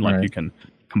know what I mean? Like you can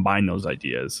combine those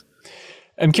ideas.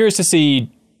 I'm curious to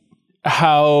see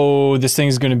how this thing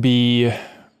is going to be,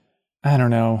 I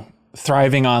don't know,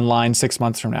 thriving online 6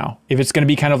 months from now. If it's going to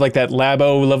be kind of like that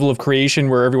Labo level of creation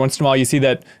where every once in a while you see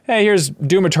that, hey, here's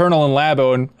Doom Eternal in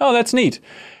Labo, and oh, that's neat.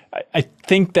 I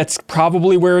think that's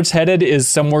probably where it's headed, is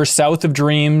somewhere south of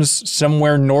Dreams,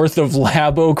 somewhere north of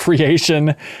Labo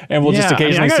creation, and we'll just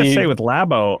occasionally see. I gotta say, with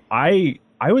Labo, I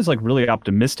was like really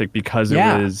optimistic because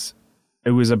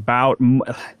it was about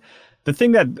the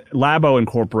thing that Labo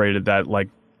incorporated that like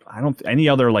any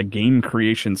other like game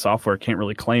creation software can't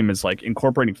really claim is like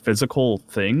incorporating physical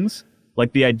things.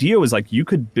 Like the idea was like you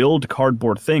could build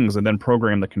cardboard things and then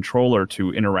program the controller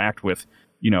to interact with,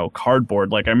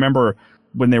 cardboard. Like I remember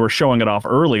when they were showing it off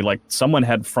early, like someone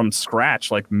had from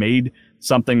scratch like made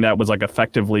something that was like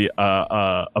effectively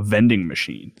a vending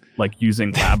machine, like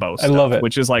using Labo stuff. I love it.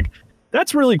 Which is like,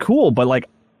 that's really cool. But like,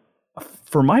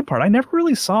 for my part, I never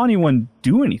really saw anyone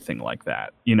do anything like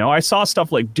that. I saw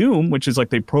stuff like Doom, which is like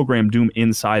they programmed Doom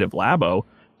inside of Labo,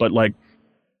 but like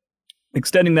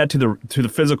extending that to the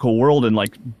physical world and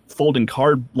like folding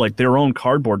their own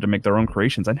cardboard to make their own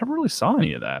creations. I never really saw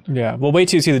any of that. Yeah, well, wait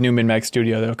till you see the new MinMax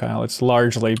Studio though, Kyle. It's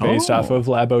largely based off of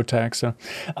Labo tech. So,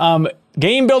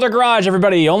 Game Builder Garage,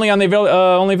 everybody, only available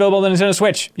on the Nintendo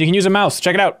Switch. You can use a mouse.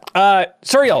 Check it out.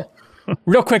 Surreal.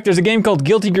 Real quick, there's a game called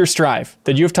Guilty Gear Strive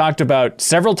that you've talked about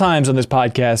several times on this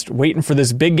podcast, waiting for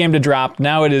this big game to drop.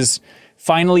 Now it is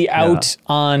finally out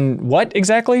on what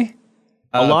exactly?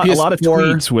 A lot of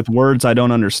tweets with words I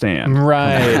don't understand.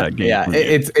 Right.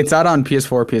 It's out on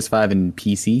PS4, PS5, and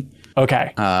PC.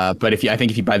 Okay. But I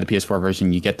think if you buy the PS4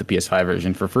 version, you get the PS5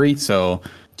 version for free. So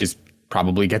just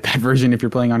probably get that version if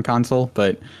you're playing on console.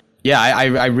 But yeah,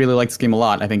 I really like this game a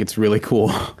lot. I think it's really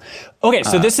cool. Okay,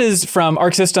 so this is from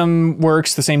Arc System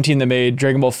Works, the same team that made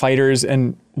Dragon Ball FighterZ.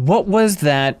 And what was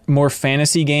that more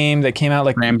fantasy game that came out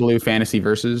like Granblue Fantasy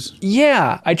Versus?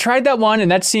 Yeah, I tried that one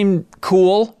and that seemed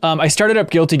cool. I started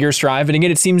up Guilty Gear Strive, and again,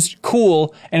 it seems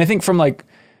cool. And I think from like,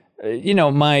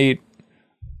 my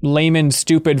layman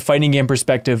stupid fighting game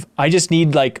perspective, I just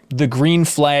need like the green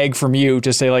flag from you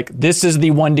to say like, this is the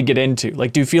one to get into.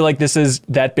 Like, do you feel like this is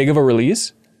that big of a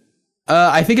release?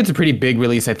 I think it's a pretty big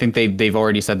release. I think they've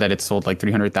already said that it's sold like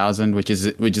 300,000, which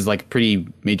is like a pretty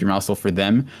major milestone for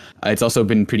them. It's also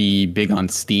been pretty big on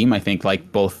Steam. I think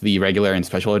like both the regular and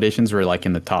special editions were like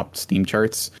in the top Steam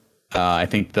charts. I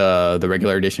think the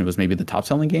regular edition was maybe the top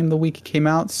selling game the week it came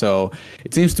out. So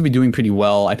it seems to be doing pretty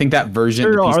well. I think that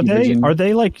version. Are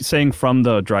they like saying from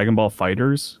the Dragon Ball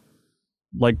FighterZ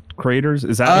like creators?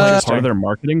 Is that like part of their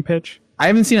marketing pitch? I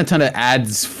haven't seen a ton of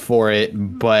ads for it,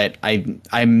 but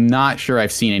I'm not sure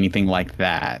I've seen anything like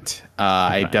that. Okay.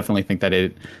 I definitely think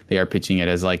that they are pitching it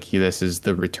as like, this is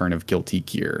the return of Guilty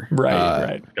Gear.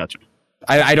 Right. Gotcha.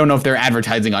 I don't know if they're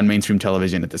advertising on mainstream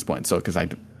television at this point. So because I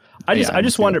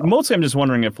just wonder. Mostly, I'm just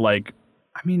wondering if like,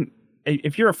 I mean,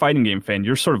 if you're a fighting game fan,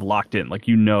 you're sort of locked in. Like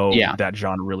that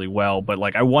genre really well. But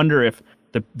like, I wonder if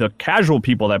the casual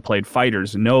people that played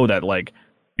Fighters know that like,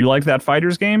 you like that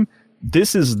Fighters game.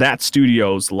 This is that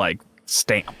studio's like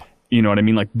stamp. You know what I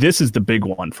mean? Like this is the big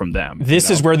one from them. This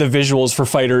is where the visuals for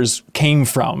Fighters came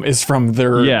from, is from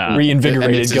their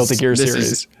reinvigorated Guilty Gear series.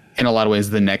 This is, in a lot of ways,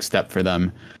 the next step for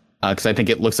them. Because I think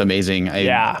it looks amazing.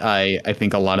 I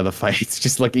think a lot of the fights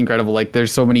just look incredible. Like there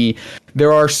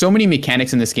are so many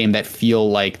mechanics in this game that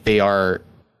feel like they are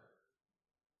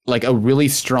like a really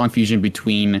strong fusion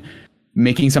between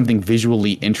making something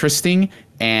visually interesting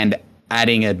and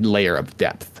adding a layer of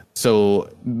depth. So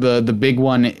the big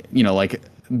one, like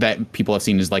that people have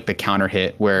seen is like the counter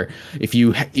hit, where if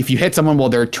you hit someone while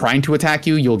they're trying to attack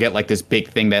you, you'll get like this big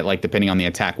thing that like depending on the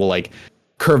attack will like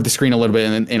curve the screen a little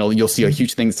bit, and you'll see a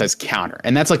huge thing that says counter,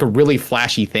 and that's like a really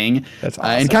flashy thing. That's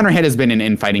awesome. And counter hit has been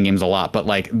in fighting games a lot, but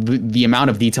like the amount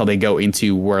of detail they go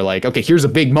into, where like, okay, here's a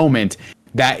big moment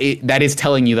that is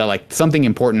telling you that like something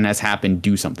important has happened,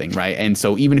 do something, right? And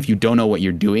so even if you don't know what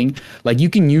you're doing, like you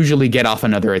can usually get off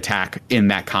another attack in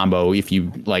that combo. If you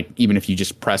like, even if you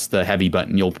just press the heavy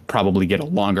button, you'll probably get a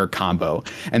longer combo,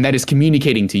 and that is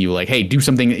communicating to you like, hey, do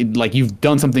something, like you've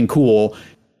done something cool,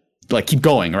 like keep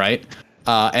going, right?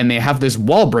 And they have this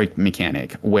wall break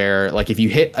mechanic where like if you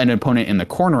hit an opponent in the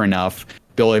corner enough,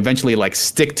 they'll eventually like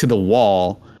stick to the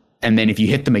wall. And then if you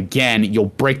hit them again, you'll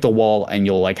break the wall and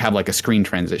you'll like have like a screen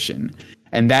transition.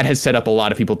 And that has set up a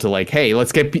lot of people to like, hey,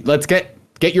 let's get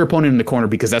your opponent in the corner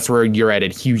because that's where you're at a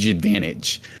huge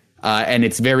advantage. And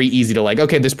it's very easy to like,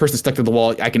 okay, this person stuck to the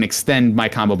wall. I can extend my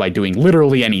combo by doing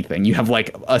literally anything. You have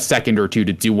like a second or two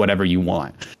to do whatever you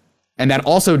want. And that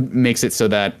also makes it so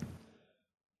that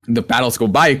the battles go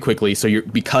by quickly. So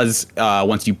because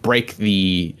once you break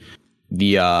the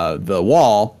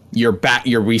wall,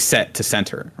 you're reset to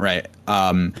center, right?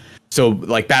 So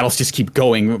like battles just keep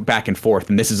going back and forth,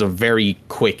 and this is a very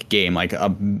quick game. Like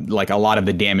a lot of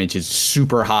the damage is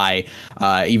super high,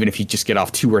 even if you just get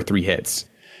off 2 or 3 hits.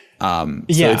 So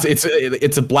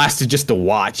it's a blast to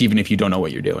watch, even if you don't know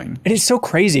what you're doing. It is so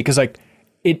crazy because like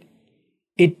it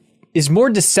is more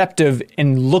deceptive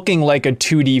in looking like a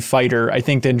 2D fighter, I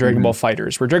think, than Dragon Ball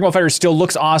FighterZ, where Dragon Ball FighterZ still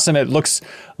looks awesome. It looks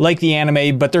like the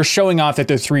anime, but they're showing off that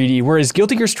they're 3D. Whereas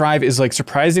Guilty Gear Strive is like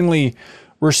surprisingly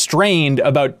restrained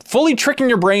about fully tricking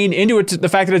your brain into it, the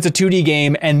fact that it's a 2D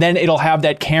game, and then it'll have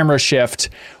that camera shift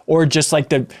or just like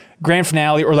the grand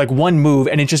finale or like one move,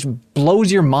 and it just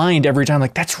blows your mind every time.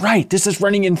 Like, that's right, this is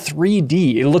running in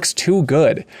 3D. It looks too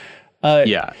good.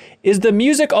 Is the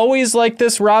music always like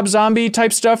this Rob Zombie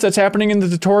type stuff that's happening in the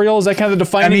tutorial? Is that kind of the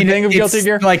defining thing of Guilty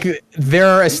Gear? Like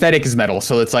their aesthetic is metal,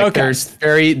 so it's like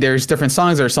there's different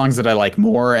songs. There are songs that I like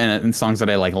more and songs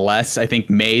that I like less. I think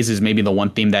Maze is maybe the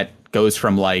one theme that goes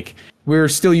from like, we're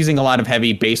still using a lot of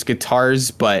heavy bass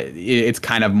guitars, but it's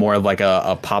kind of more of like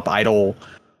a pop idol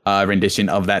rendition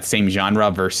of that same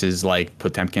genre versus like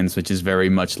Potemkin's, which is very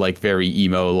much like very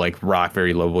emo, like rock,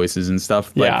 very low voices and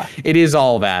stuff. But it is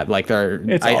all that. Like I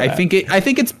don't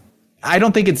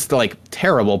think it's like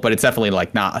terrible, but it's definitely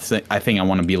like not a thing I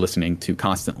want to be listening to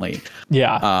constantly.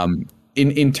 Yeah.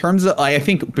 In terms of, I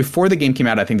think before the game came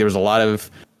out, I think there was a lot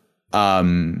of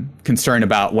concern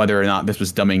about whether or not this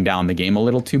was dumbing down the game a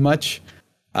little too much,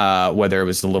 whether it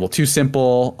was a little too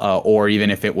simple, or even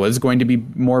if it was going to be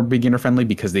more beginner friendly,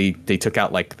 because they took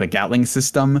out like the Gatling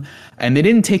system, and they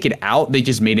didn't take it out. They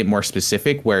just made it more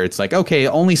specific, where it's like, okay,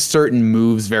 only certain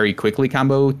moves very quickly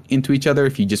combo into each other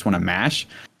if you just want to mash.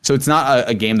 So it's not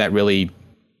a game that really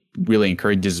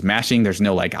encourages mashing. There's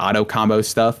no like auto combo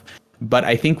stuff. But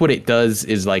I think what it does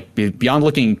is like beyond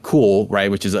looking cool, right,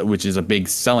 which is a big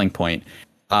selling point.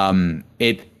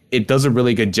 It does a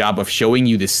really good job of showing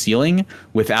you the ceiling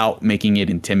without making it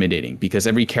intimidating, because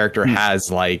every character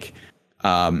has like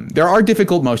there are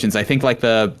difficult motions. I think like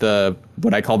the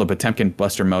what I call the Potemkin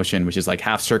Buster motion, which is like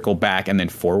half circle back and then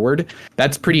forward.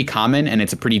 That's pretty common, and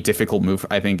it's a pretty difficult move,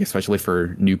 I think, especially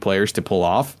for new players to pull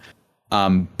off.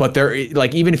 But there,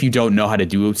 like, even if you don't know how to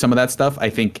do some of that stuff,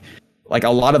 I think like a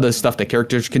lot of the stuff that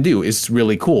characters can do is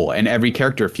really cool, and every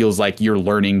character feels like you're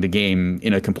learning the game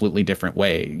in a completely different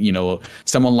way. You know,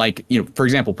 someone like, you know, for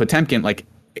example, Potemkin, like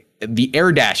the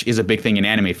air dash is a big thing in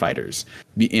anime fighters,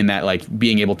 in that like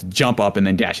being able to jump up and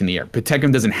then dash in the air.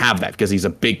 Potemkin doesn't have that because he's a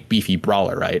big beefy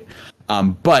brawler, right?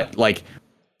 But like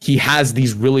he has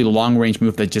these really long range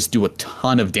moves that just do a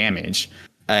ton of damage.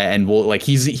 And we'll like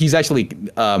he's actually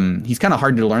he's kind of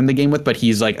hard to learn the game with, but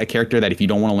he's like a character that if you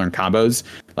don't want to learn combos,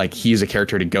 like he's a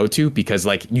character to go to, because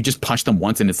like you just punch them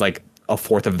once and it's like a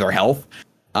fourth of their health,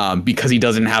 because he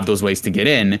doesn't have those ways to get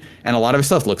in, and a lot of his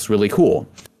stuff looks really cool.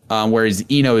 Whereas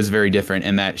Ino is very different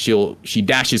in that she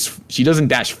doesn't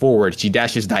dash forward, she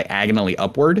dashes diagonally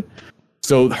upward.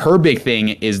 So her big thing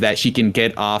is that she can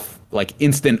get off like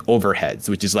instant overheads,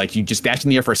 which is like you just dash in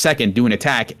the air for a second, do an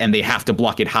attack, and they have to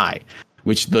block it high,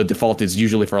 which the default is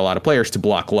usually for a lot of players to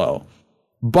block low.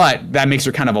 But that makes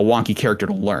her kind of a wonky character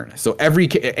to learn. So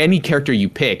any character you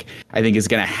pick, I think, is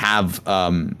going to have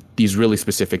these really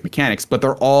specific mechanics, but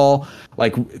they're all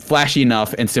like flashy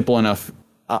enough and simple enough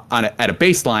at a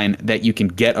baseline that you can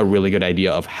get a really good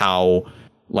idea of how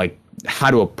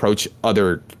to approach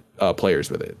other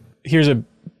players with it. Here's a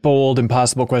bold,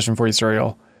 impossible question for you,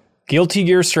 Suriel. Guilty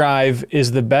Gear Strive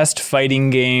is the best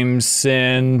fighting game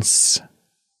since...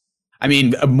 I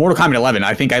mean, Mortal Kombat 11.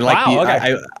 I think I like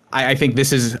I think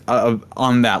this is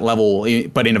on that level,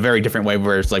 but in a very different way,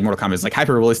 where it's like Mortal Kombat is like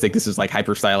hyper realistic. This is like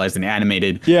hyper stylized and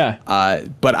animated. Yeah.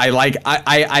 But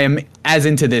I am as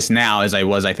into this now as I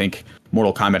was, I think,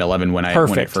 Mortal Kombat 11 when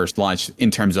it first launched,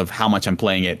 in terms of how much I'm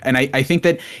playing it. And I think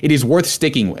that it is worth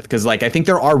sticking with, because like I think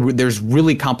there's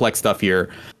really complex stuff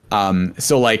here.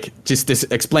 So like just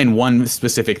to explain one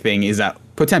specific thing is that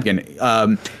Potemkin,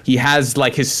 he has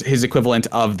like his equivalent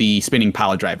of the spinning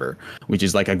pile driver, which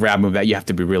is like a grab move that you have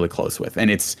to be really close with, and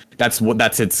it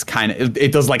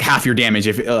does like half your damage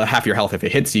half your health if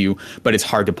it hits you, but it's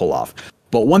hard to pull off.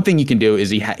 But one thing you can do is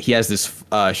he has this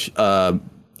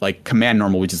like command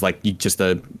normal, which is like just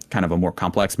a kind of a more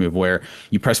complex move where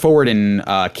you press forward and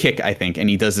kick, I think, and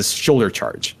he does this shoulder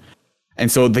charge. And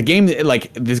so the game,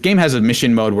 like this game has a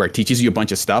mission mode where it teaches you a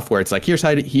bunch of stuff, where it's like, here's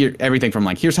how to everything from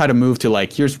like, here's how to move to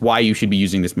like, here's why you should be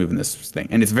using this move in this thing.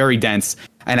 And it's very dense.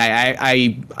 And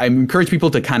I encourage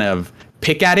people to kind of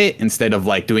pick at it instead of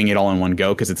like doing it all in one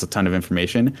go, because it's a ton of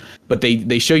information. But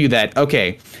they show you that,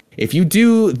 okay, if you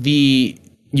do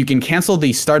you can cancel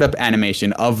the startup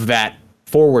animation of that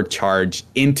forward charge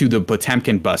into the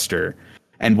Potemkin Buster.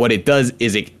 And what it does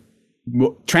is it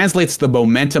translates the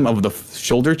momentum of the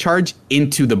shoulder charge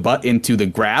into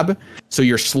the grab, so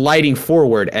you're sliding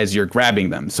forward as you're grabbing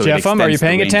them. So Jeff, are you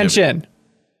paying attention?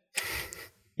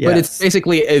 Yes. But it's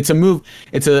basically a move.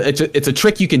 It's a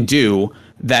trick you can do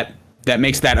that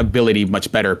makes that ability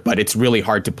much better, but it's really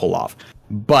hard to pull off.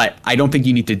 But I don't think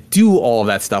you need to do all of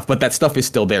that stuff, but that stuff is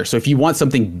still there. So if you want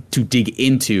something to dig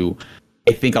into,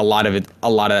 I think a lot of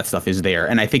that stuff is there.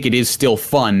 And I think it is still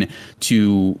fun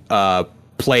to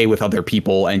play with other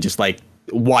people and just like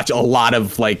watch a lot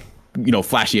of like,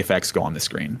 flashy effects go on the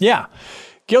screen. Yeah.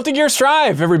 Guilty Gear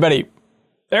Strive, everybody.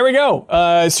 There we go.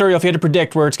 Sorry, if you had to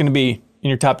predict where it's going to be in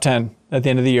your top 10 at the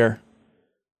end of the year.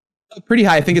 Pretty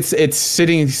high. I think it's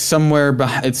sitting somewhere.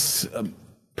 It's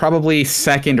probably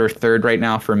second or third right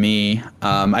now for me.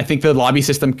 I think the lobby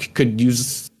system could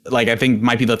use, I think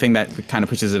might be the thing that kind of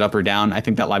pushes it up or down. I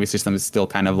think that lobby system is still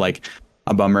kind of like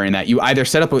a bummer in that you either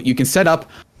you can set up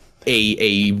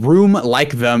a room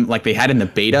like they had in the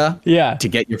beta to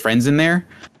get your friends in there.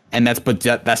 And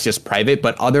that's just private.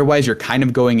 But otherwise, you're kind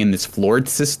of going in this floored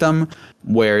system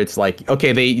where it's like,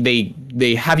 okay,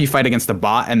 they have you fight against a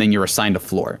bot and then you're assigned a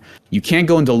floor. You can't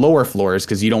go into lower floors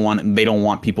because they don't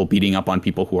want people beating up on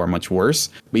people who are much worse.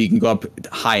 But you can go up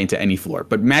high into any floor.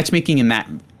 But matchmaking in that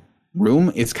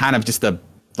room is kind of just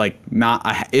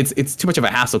it's too much of a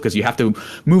hassle because you have to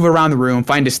move around the room,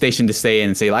 find a station to stay in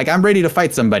and say like, I'm ready to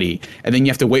fight somebody. And then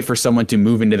you have to wait for someone to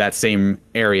move into that same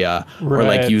area or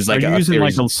use Are you using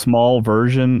a small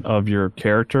version of your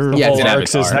character? Yeah, it's an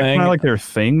avatar. Is that kind of like their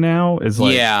thing now?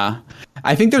 Yeah.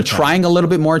 I think they're trying a little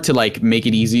bit more to like make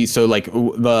it easy. So like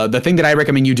the thing that I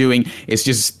recommend you doing is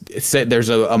just there's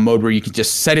a mode where you can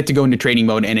just set it to go into training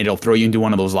mode and it'll throw you into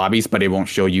one of those lobbies, but it won't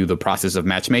show you the process of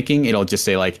matchmaking. It'll just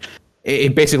say like,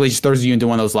 it basically just throws you into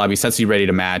one of those lobbies, sets you ready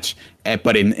to match,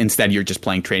 but instead you're just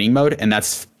playing training mode, and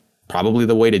that's probably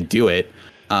the way to do it.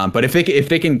 But if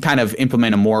they can kind of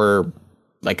implement a more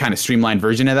like kind of streamlined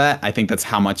version of that, I think that's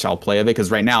how much I'll play of it. Because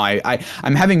right now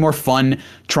I'm having more fun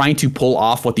trying to pull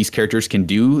off what these characters can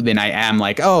do than I am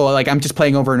I'm just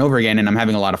playing over and over again and I'm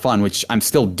having a lot of fun, which I'm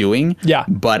still doing. Yeah.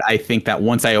 But I think that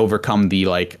once I overcome the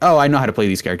I know how to play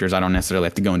these characters, I don't necessarily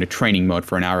have to go into training mode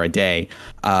for an hour a day.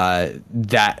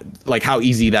 That like how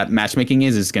easy that matchmaking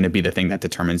is going to be the thing that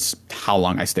determines how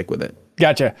long I stick with it.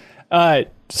 Gotcha.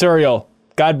 Suriel,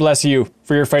 God bless you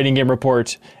for your fighting game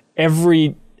report.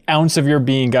 Every ounce of your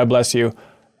being, God bless you.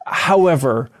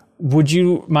 However, would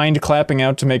you mind clapping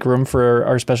out to make room for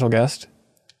our special guest?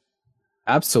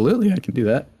 Absolutely, I can do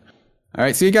that. All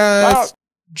right, see you guys.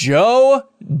 Joe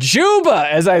Juba,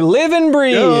 as I live and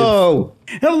breathe. Oh,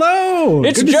 hello.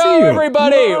 It's Joe,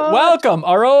 everybody. What? Welcome,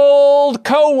 our old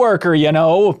co-worker,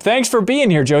 Thanks for being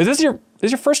here, Joe. Is this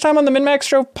your first time on the MinnMax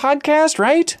Show podcast,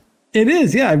 right? It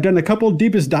is, yeah. I've done a couple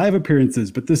Deepest Dive appearances,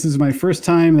 but this is my first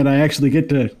time that I actually get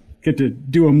to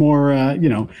do a more,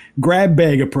 grab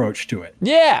bag approach to it.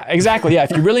 Yeah, exactly. Yeah,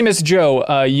 if you really miss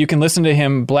Joe, you can listen to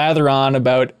him blather on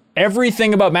about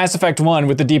everything about Mass Effect 1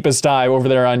 with the Deepest Dive over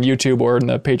there on YouTube or in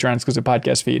the Patreon exclusive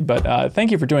podcast feed. But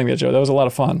thank you for doing that, Joe. That was a lot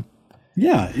of fun.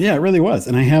 Yeah, it really was.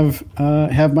 And I have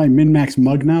my MinnMax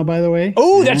mug now, by the way.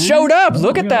 Oh, that showed up.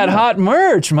 Look at that hot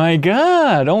merch. My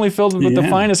God. Only filled with the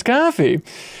finest coffee.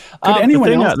 Could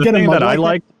anyone else get a mug that I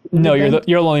like? No, you're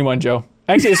the only one, Joe.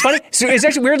 Actually, it's funny. So it's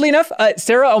actually weirdly enough,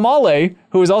 Sarah O'Malley,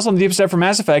 who is also on the Deepest Dive for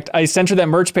Mass Effect, I sent her that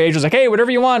merch page. I was like, hey,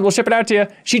 whatever you want, we'll ship it out to you.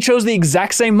 She chose the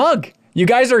exact same mug. You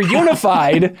guys are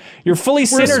unified. You're fully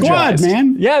synergized. We're a squad,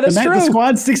 man. Yeah, that's true. The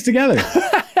squad sticks together.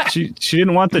 She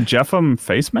didn't want the Jeffem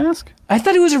face mask? I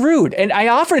thought it was rude, and I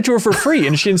offered it to her for free,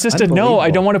 and she insisted, no,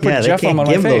 I don't want to put Jeffem on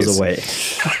my face. They can't give those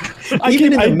away.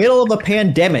 Even in the middle of a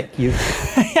pandemic,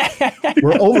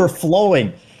 we're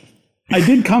overflowing. I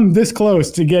did come this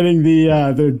close to getting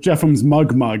the Jeffem's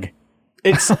mug.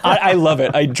 I love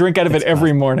it. I drink out of it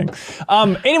every morning.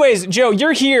 Anyways, Joe,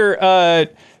 you're here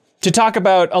to talk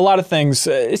about a lot of things.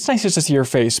 It's nice just to see your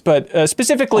face, but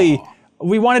specifically,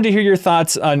 we wanted to hear your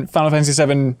thoughts on Final Fantasy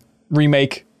VII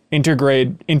Remake,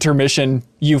 Intergrade, Intermission,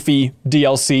 Yuffie,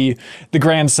 DLC, the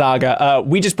Grand Saga.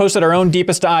 We just posted our own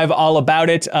Deepest Dive all about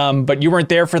it, but you weren't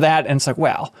there for that, and it's like,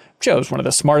 well, Joe's one of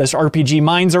the smartest RPG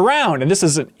minds around, and this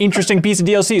is an interesting piece of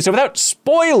DLC. So without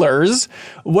spoilers,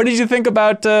 what did you think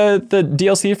about the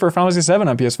DLC for Final Fantasy VII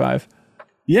on PS5?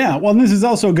 Yeah, well, this is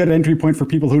also a good entry point for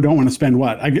people who don't want to spend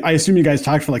I assume you guys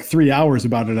talked for like 3 hours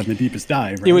about it on the Deepest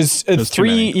Dive, right? It was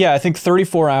I think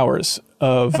 34 hours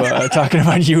of talking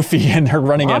about Yuffie and her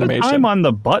running animation. I'm on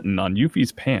the button on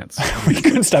Yuffie's pants. We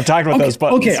couldn't stop talking about those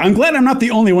buttons. Okay, I'm glad I'm not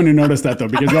the only one who noticed that, though,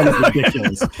 because that is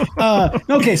ridiculous.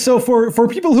 Okay, so for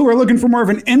people who are looking for more of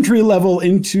an entry level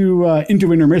into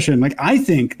Intermission, I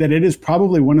think that it is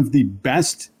probably one of the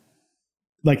best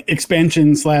like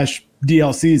expansion /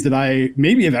 DLCs that I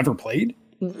maybe have ever played.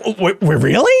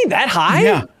 Really? That high?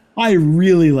 Yeah, I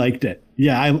really liked it.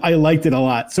 Yeah, I liked it a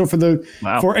lot. So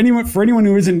for anyone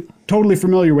who isn't totally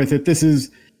familiar with it, this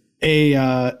is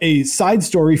a side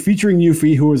story featuring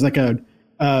Yuffie, who was like an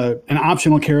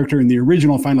optional character in the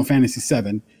original Final Fantasy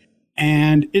VII,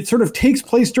 and it sort of takes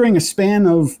place during a span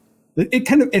of it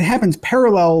happens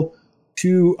parallel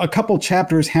to a couple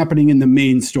chapters happening in the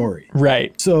main story.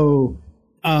 Right. So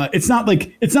it's not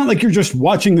like you're just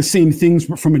watching the same things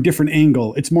but from a different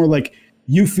angle. It's more like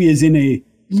Yuffie is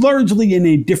largely in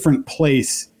a different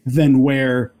place than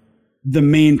where the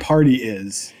main party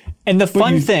is. And the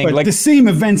fun thing, like the same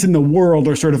events in the world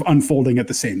are sort of unfolding at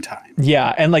the same time.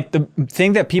 Yeah, and like the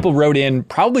thing that people wrote in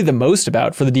probably the most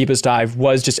about for the deepest dive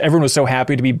was just everyone was so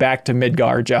happy to be back to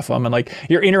Midgar, Jeffem, and like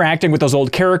you're interacting with those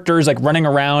old characters, like running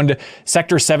around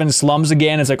Sector 7 slums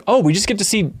again. It's like, oh, we just get to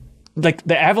see like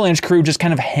the Avalanche crew just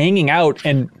kind of hanging out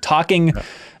and talking,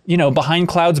 behind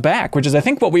Cloud's back, which is I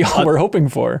think what we all were hoping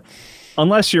for.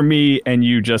 Unless you're me and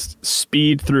you just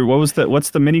speed through, what's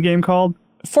the mini game called?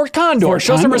 Fort Condor,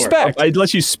 show some respect. I'd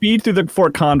let you speed through the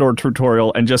Fort Condor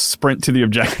tutorial and just sprint to the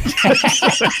objective.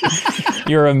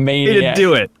 You're a maniac. He didn't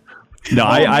do it. No,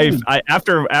 I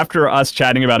after us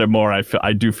chatting about it more,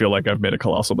 I do feel like I've made a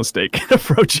colossal mistake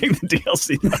approaching the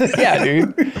DLC. Yeah,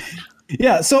 dude.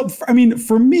 Yeah, so I mean,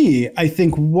 for me, I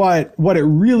think what it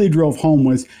really drove home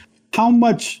was how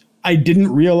much I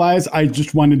didn't realize I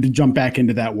just wanted to jump back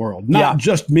into that world. Not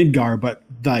just Midgar, but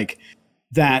like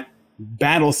that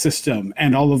battle system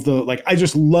and all of the I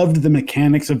just loved the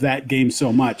mechanics of that game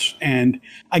so much. And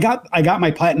I got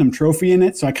my platinum trophy in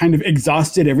it, so I kind of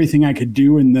exhausted everything I could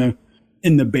do in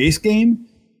the base game.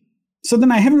 So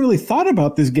then I haven't really thought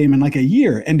about this game in like a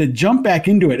year, and to jump back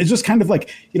into it, it's just kind of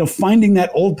like, finding that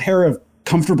old pair of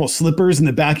comfortable slippers in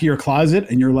the back of your closet,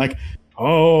 and you're like,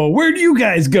 oh, where do you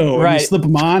guys go? Right. And you slip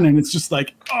them on, and it's just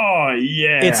like, oh,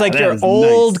 yeah. It's like your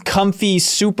old, comfy,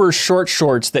 super short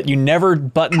shorts that you never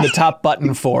button the top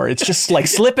button for. It's just like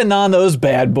slipping on those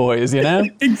bad boys,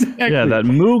 Exactly. Yeah, that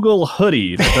Moogle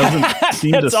hoodie that doesn't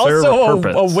seem to serve a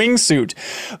purpose. A wingsuit.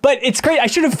 But it's great. I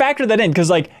should have factored that in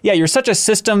because, you're such a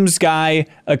systems guy,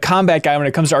 a combat guy when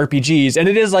it comes to RPGs, and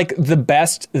it is like the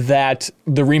best that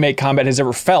the remake combat has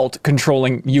ever felt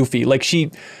controlling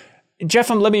Yuffie.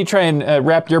 Jeff, let me try and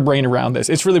wrap your brain around this.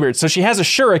 It's really weird. So she has a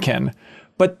shuriken,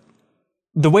 but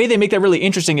the way they make that really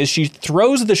interesting is she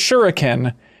throws the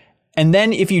shuriken, and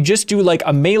then if you just do like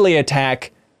a melee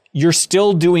attack, you're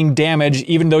still doing damage,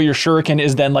 even though your shuriken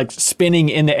is then like spinning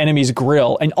in the enemy's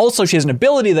grill. And also she has an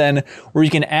ability then where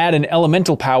you can add an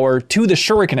elemental power to the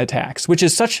shuriken attacks, which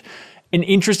is such an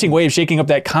interesting way of shaking up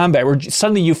that combat where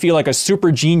suddenly you feel like a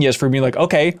super genius for being like,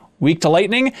 okay, weak to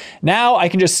lightning. Now I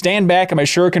can just stand back and my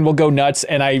shuriken will go nuts,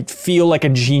 and I feel like a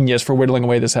genius for whittling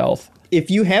away this health.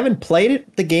 If you haven't played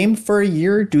the game for a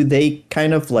year, do they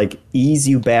kind of ease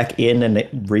you back in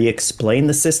and re-explain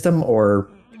the system, or?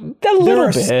 A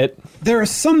little bit. There are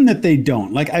some that they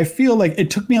don't. I feel like it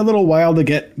took me a little while to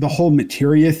get the whole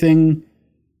materia thing,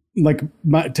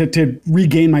 to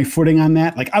regain my footing on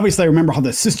that. Obviously I remember how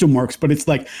the system works, but it's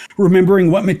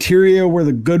remembering what materia were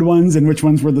the good ones and which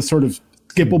ones were the sort of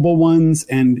skippable ones.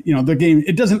 And, the game,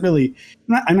 it doesn't really,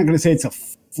 I'm not going to say it's a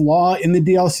flaw in the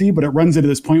DLC, but it runs into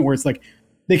this point where it's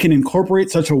they can incorporate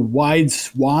such a wide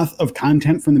swath of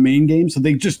content from the main game. So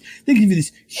they give you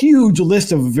this huge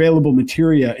list of available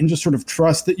materia and just sort of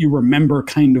trust that you remember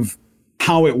kind of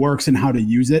how it works and how to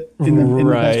use it in the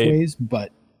best ways.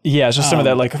 But yeah, it's just some of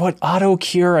that, what auto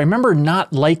cure. I remember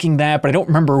not liking that, but I don't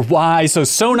remember why. So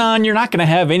Sonon, you're not going to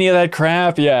have any of that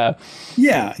crap. Yeah.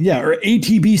 Yeah. Or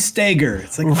ATB stagger.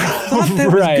 It's I thought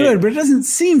that was good, but it doesn't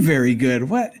seem very good.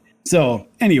 What? So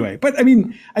anyway, but I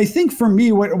mean, I think for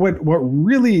me, what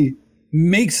really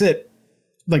makes it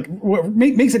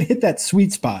makes it hit that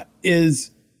sweet spot is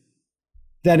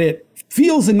that it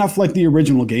feels enough like the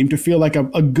original game to feel like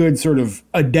a good sort of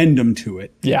addendum to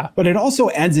it. Yeah. But it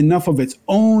also adds enough of its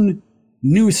own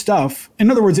new stuff. In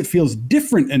other words, it feels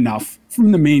different enough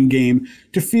from the main game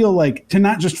to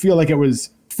not just feel like it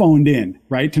was phoned in,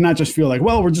 right? To not just feel like,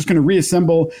 well, we're just going to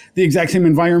reassemble the exact same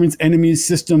environments, enemies,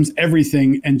 systems,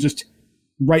 everything, and just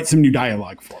write some new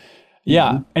dialogue for it.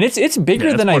 Yeah. And it's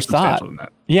bigger than I thought.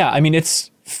 Yeah. I mean, it's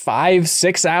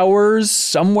 5-6 hours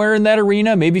somewhere in that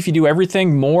arena. Maybe if you do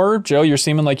everything more. Joe, you're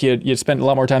seeming like you spent a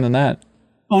lot more time than that.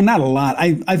 Oh, not a lot.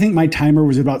 I think my timer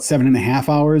was about 7.5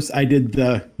 hours. I did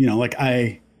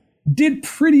I did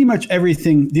pretty much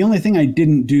everything. The only thing I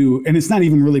didn't do, and it's not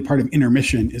even really part of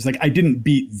intermission, is I didn't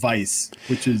beat Vice,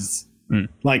 which is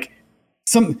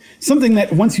something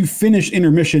that once you finish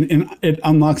intermission, it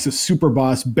unlocks a super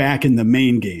boss back in the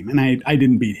main game, and I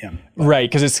didn't beat him. Right,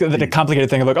 because it's the complicated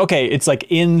thing of like, okay, it's like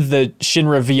in the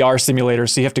Shinra VR simulator,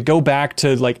 so you have to go back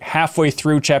to like halfway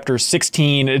through chapter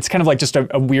 16. It's kind of like just a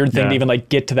weird thing to even like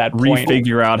get to that point.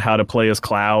 Refigure out how to play as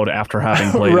Cloud after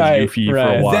having played as Yuffie for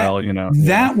a while,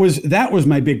 That was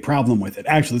my big problem with it,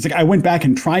 actually. It's like I went back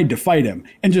and tried to fight him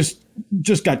and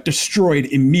just got destroyed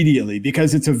immediately,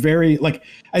 because it's a very, like,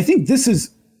 I think this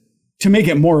is, to make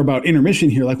it more about intermission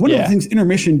here, like one of the things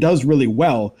intermission does really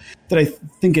well that I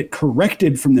think it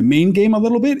corrected from the main game a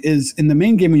little bit is, in the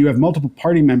main game when you have multiple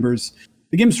party members,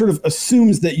 the game sort of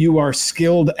assumes that you are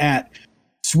skilled at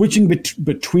switching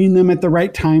between them at the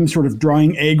right time, sort of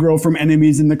drawing aggro from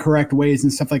enemies in the correct ways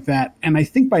and stuff like that. And I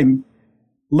think by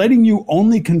letting you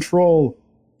only control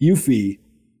Yuffie,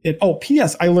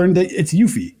 P.S. I learned that it's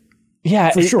Yuffie.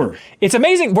 Yeah, for sure. It's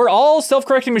amazing. We're all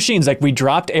self-correcting machines. Like, we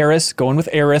dropped Aerith, going with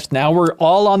Aerith. Now we're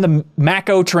all on the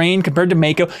Mako train compared to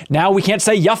Mako. Now we can't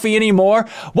say Yuffie anymore.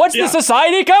 What's the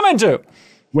society coming to?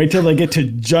 Wait till they get to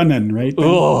Junon, right?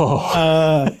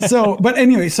 But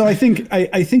anyway, so I think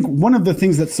one of the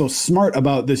things that's so smart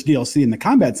about this DLC and the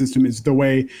combat system is the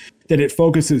way that it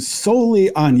focuses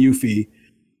solely on Yuffie,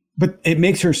 but it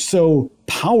makes her so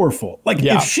powerful. Like,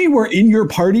 if she were in your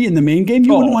party in the main game,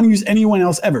 you wouldn't want to use anyone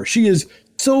else ever. She is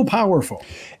so powerful.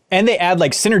 And they add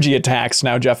like synergy attacks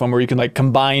now, Jeff, where you can like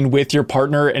combine with your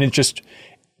partner, and it just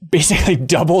basically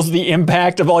doubles the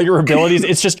impact of all your abilities.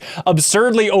 It's just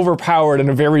absurdly overpowered in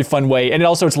a very fun way. And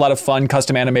it's a lot of fun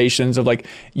custom animations of like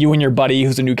you and your buddy,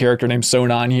 who's a new character named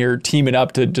Sonon here, teaming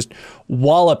up to just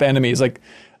wallop enemies. Like,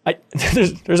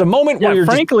 there's a moment where you're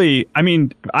frankly, I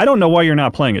mean, I don't know why you're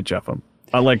not playing it, Jeff.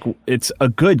 Like, it's a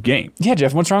good game. Yeah,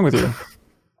 Jeff, what's wrong with you?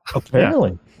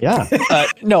 Apparently, yeah.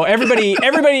 No, everybody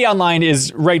online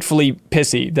is rightfully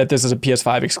pissy that this is a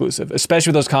PS5 exclusive,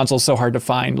 especially with those consoles so hard to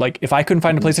find. Like, if I couldn't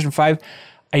find a PlayStation 5,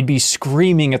 I'd be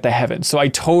screaming at the heavens. So I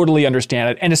totally understand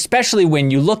it. And especially when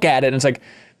you look at it and it's like,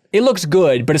 it looks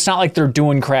good, but it's not like they're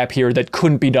doing crap here that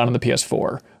couldn't be done on the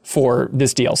PS4 for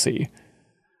this DLC.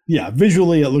 Yeah,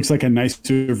 visually it looks like a nicer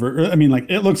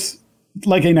it looks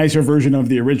like a nicer version of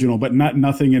the original, but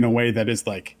nothing in a way that is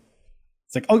like,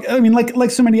 it's like, oh, I mean,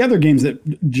 like so many other games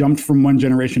that jumped from one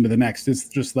generation to the next. It's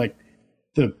just like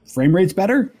the frame rate's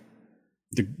better,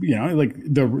 like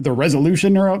the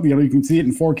resolution, or you can see it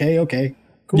in 4K. Okay,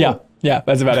 cool. Yeah,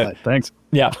 that's about it. Thanks.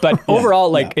 Yeah, but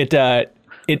overall,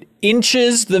 it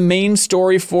inches the main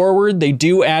story forward. They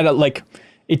do add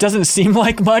it doesn't seem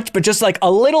like much, but just like a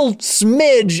little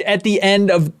smidge at the end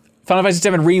of Final Fantasy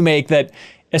VII Remake that,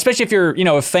 especially if you're,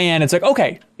 a fan, it's like,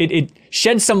 okay, it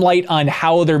sheds some light on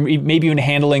how they're maybe even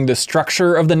handling the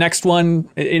structure of the next one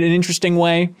in an interesting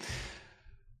way.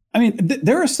 I mean,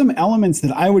 there are some elements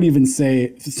that I would even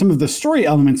say some of the story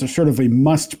elements are sort of a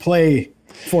must play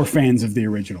for fans of the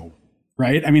original,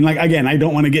 right? I mean, like, again, I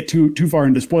don't want to get too far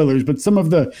into spoilers, but some of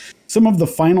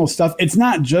the final stuff, it's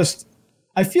not just,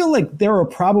 I feel like there are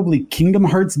probably Kingdom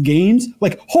Hearts games,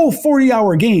 like whole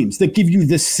 40-hour games that give you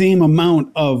the same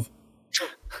amount of,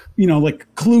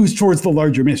 like clues towards the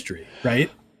larger mystery, right?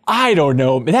 I don't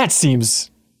know. That seems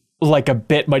like a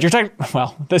bit much. You're talking,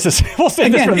 well, this is, we'll say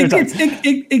again, this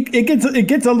it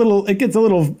gets a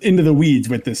little into the weeds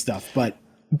with this stuff,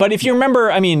 But if you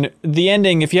remember, I mean, the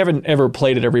ending, if you haven't ever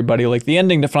played it, everybody, like the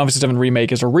ending to Final Fantasy VII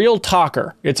Remake is a real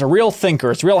talker. It's a real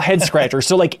thinker. It's a real head scratcher.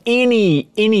 So like any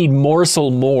morsel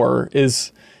more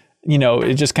is,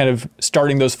 it's just kind of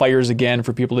starting those fires again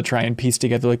for people to try and piece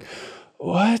together like,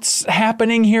 what's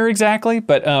happening here exactly?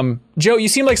 But Joe, you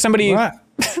seem like somebody... What?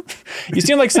 You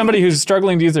seem like somebody who's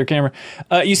struggling to use their camera.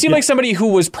 You seem like somebody who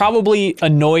was probably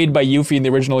annoyed by Yuffie in the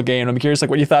original game. I'm curious, like,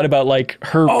 what you thought about like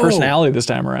her personality this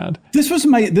time around. This is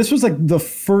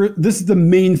the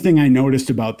main thing I noticed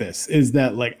about this is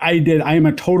that like I am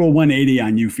a total 180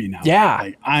 on Yuffie now. Yeah,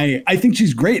 like, I think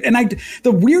she's great, and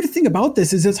the weird thing about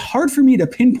this is it's hard for me to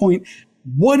pinpoint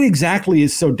what exactly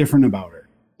is so different about her,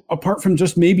 apart from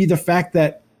just maybe the fact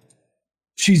that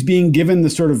she's being given the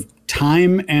sort of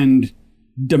time and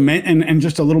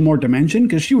just a little more dimension,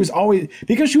 because she was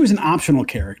an optional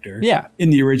character in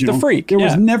the original. The freak. There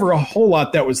was never a whole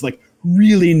lot that was like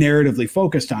really narratively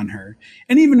focused on her.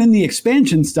 And even in the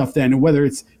expansion stuff then, whether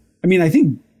it's, I mean, I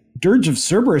think Dirge of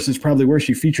Cerberus is probably where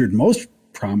she featured most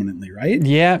prominently, right?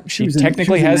 Yeah, she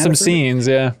technically has some scenes,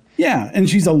 yeah. Yeah, and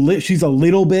she's a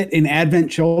little bit in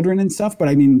Advent Children and stuff, but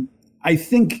I mean, I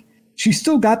think she's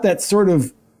still got that sort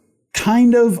of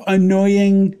kind of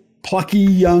annoying, plucky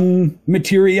young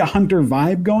materia hunter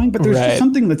vibe going, but there's just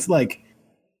something that's like,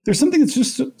 there's something that's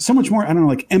just so much more, I don't know,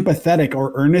 like empathetic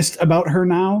or earnest about her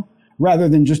now, rather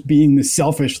than just being the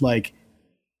selfish, like,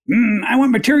 I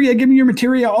want materia. Give me your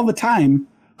materia all the time.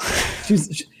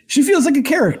 She feels like a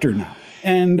character now.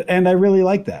 And I really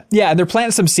like that. Yeah, and they're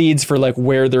planting some seeds for like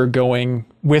where they're going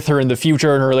with her in the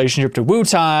future and her relationship to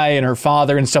Wu-Tai and her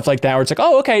father and stuff like that, where it's like,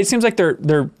 oh, okay, it seems like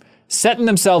they're setting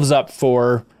themselves up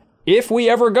for if we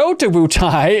ever go to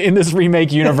Wu-Tai in this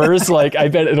remake universe, like I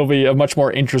bet it'll be a much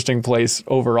more interesting place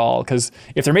overall. Because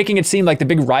if they're making it seem like the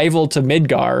big rival to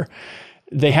Midgar,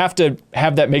 they have to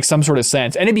have that make some sort of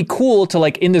sense. And it'd be cool to,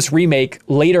 like, in this remake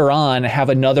later on, have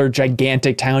another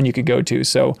gigantic town you could go to.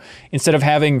 So instead of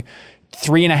having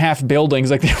 3.5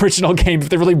 buildings like the original game, if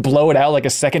they really blow it out like a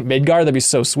second Midgar, that'd be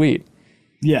so sweet.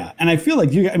 Yeah. And I feel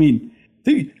like you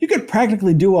could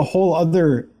practically do a whole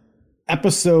other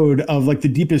episode of like the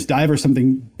Deepest Dive or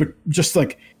something, but just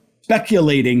like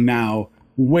speculating now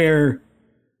where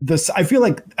I feel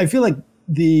like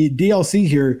the DLC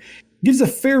here gives a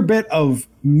fair bit of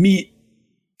meat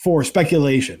for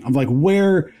speculation of like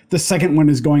where the second one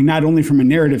is going, not only from a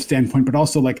narrative standpoint, but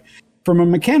also like from a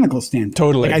mechanical standpoint.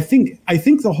 Totally. Like, I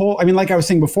think the whole, like I was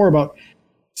saying before about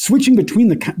switching between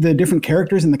the different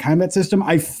characters in the combat system,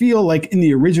 I feel like in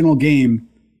the original game,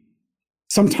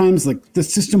 sometimes like the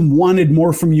system wanted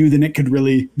more from you than it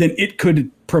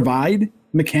could provide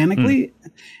mechanically.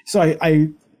 So I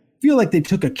feel like they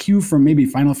took a cue from maybe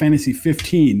Final Fantasy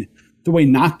 15, the way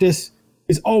Noctis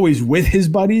is always with his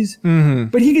buddies,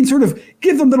 but he can sort of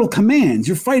give them little commands.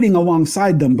 You're fighting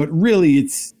alongside them, but really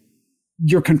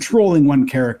you're controlling one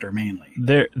character mainly.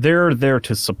 They're there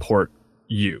to support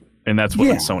you. And that's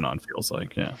what Sonon feels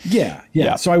like.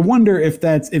 Yeah. So I wonder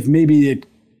if maybe it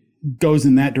goes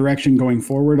in that direction going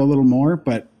forward a little more,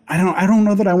 but I don't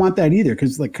know that I want that either,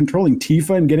 because like controlling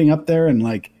Tifa and getting up there and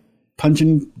like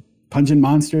punching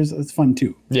monsters, that's fun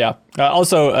too. Yeah.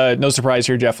 Also, no surprise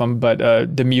here, Jeff, but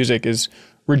the music is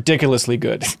ridiculously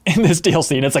good in this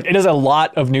DLC, and it's like it is a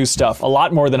lot of new stuff, a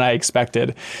lot more than I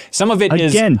expected. Some of it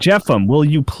is again, Jeffem, will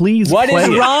you please? What is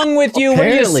wrong with you?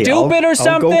 Apparently, are you stupid or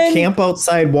something? I'll go camp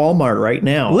outside Walmart right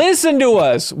now. Listen to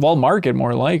us, Walmart,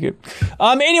 more like it.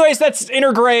 Anyways, that's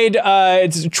Intergrade.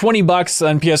 It's $20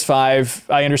 on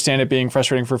PS5. I understand it being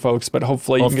frustrating for folks, but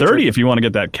hopefully, you can $30 if you want to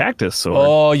get that cactus sword.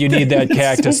 Oh, you need that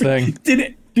cactus thing.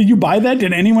 Did you buy that?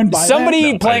 Did anyone buy Somebody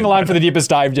that? No, playing along for the Deepest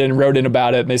Dive did and wrote in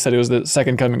about it, and they said it was the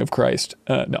second coming of Christ.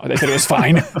 No, they said it was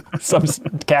fine. Some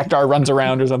cactar runs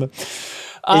around or something.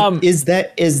 Is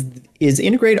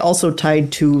Intergrade also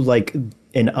tied to like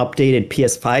an updated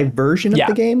PS5 version of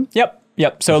the game?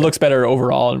 Yep. So it looks better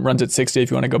overall and runs at 60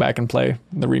 if you want to go back and play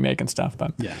the remake and stuff.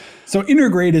 But yeah. So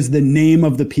Intergrade is the name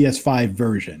of the PS5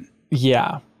 version.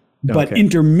 Yeah. But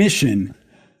Intermission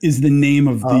is the name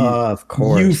of the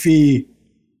Yuffie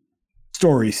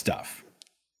story stuff.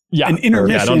 Yeah. And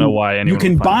Intermission, I don't know why anyone you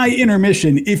can buy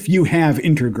Intermission if you have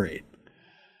Intergrade.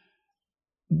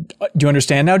 Do you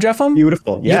understand now, Jeffem?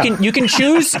 Beautiful. Yeah. You can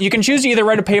choose to either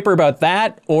write a paper about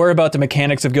that or about the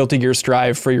mechanics of Guilty Gear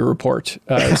Strive for your report.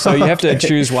 So you have to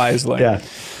choose wisely. Yeah.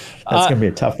 That's gonna be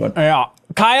a tough one. Yeah.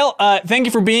 Kyle, thank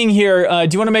you for being here.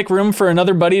 Do you want to make room for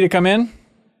another buddy to come in?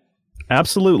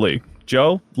 Absolutely.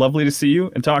 Joe, lovely to see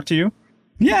you and talk to you.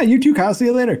 Yeah, you too, Kyle. See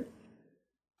you later.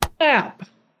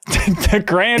 The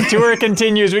grand tour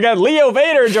continues. We got Leo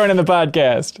Vader joining the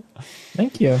podcast.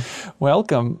 Thank you.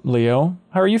 Welcome, Leo.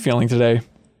 How are you feeling today?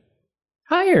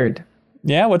 Tired.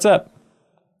 Yeah, what's up?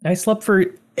 I slept for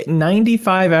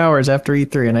 95 hours after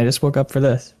E3, and I just woke up for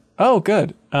this. Oh,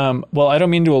 good. Well, I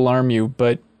don't mean to alarm you,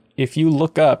 but if you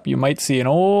look up, you might see an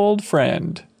old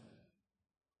friend.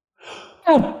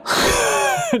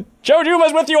 Joe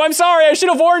Duma's with you. I'm sorry. I should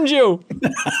have warned you.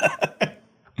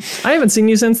 I haven't seen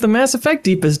you since the Mass Effect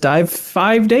Deepest Dive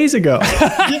 5 days ago.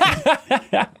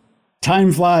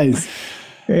 Time flies.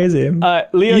 Crazy.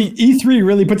 Leo, E3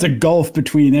 really puts a gulf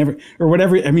between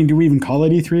whatever. I mean, do we even call it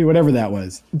E3? Whatever that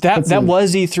was. That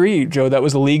was E3, Joe. That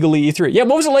was illegally E3. Yeah.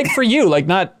 What was it like for you? Like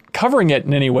not covering it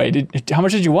in any way? How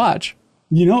much did you watch?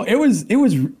 You know, it was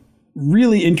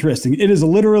really interesting. It has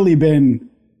literally been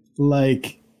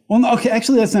like. Well, okay,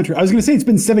 actually, that's not true. I was going to say it's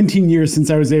been 17 years since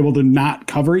I was able to not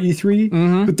cover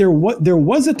E3, but there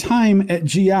was a time at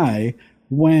GI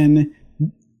when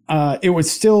it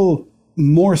was still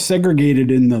more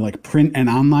segregated in the like print and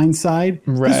online side.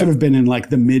 Right. This would have been in like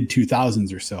the mid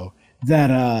 2000s or so.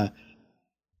 That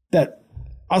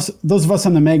those of us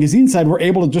on the magazine side were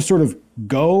able to just sort of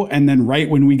go and then right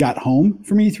when we got home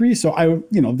from E3. So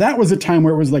that was a time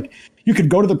where it was like you could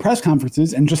go to the press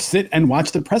conferences and just sit and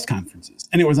watch the press conferences,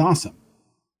 and it was awesome.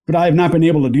 But I have not been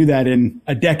able to do that in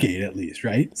a decade at least,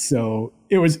 right? So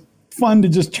it was fun to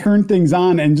just turn things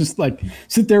on and just like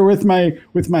sit there with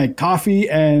my coffee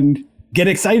and get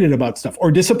excited about stuff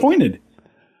or disappointed.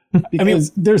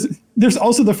 Because there's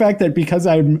also the fact that because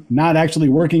I'm not actually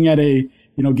working at a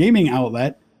gaming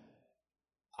outlet,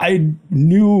 I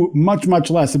knew much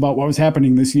less about what was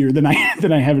happening this year than I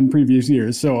have in previous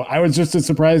years. So I was just as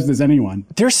surprised as anyone.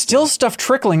 There's still stuff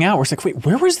trickling out. Where it's like, wait,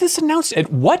 where was this announced?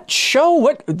 At what show?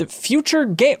 What the future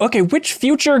game? Okay, which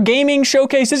future gaming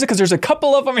showcase is it? Because there's a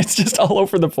couple of them. It's just all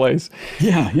over the place.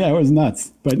 Yeah, it was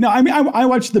nuts. But no, I mean, I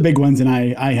watched the big ones and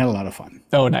I had a lot of fun.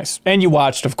 Oh, nice. And you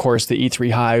watched, of course, the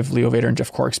E3 Hive, Leo Vader and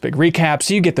Jeff Cork's big recap,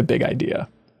 so you get the big idea.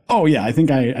 Oh yeah, I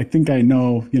think I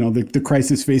know the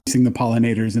crisis facing the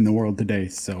pollinators in the world today.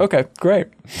 So okay, great.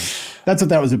 That's what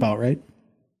that was about, right?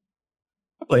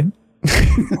 Probably.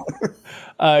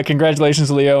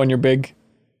 Congratulations, Leo, on your big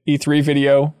E3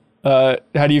 video.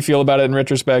 How do you feel about it in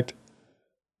retrospect?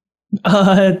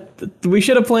 We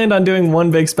should have planned on doing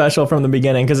one big special from the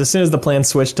beginning, because as soon as the plan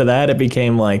switched to that, it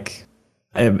became like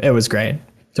it was great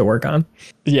to work on.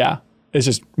 Yeah, it's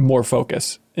just more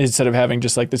focus. Instead of having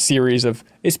just like the series of,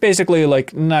 it's basically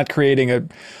like not creating a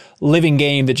living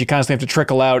game that you constantly have to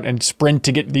trickle out and sprint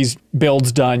to get these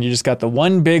builds done. You just got the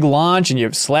one big launch and you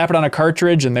slap it on a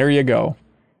cartridge and there you go.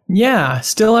 Yeah,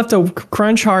 still have to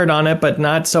crunch hard on it, but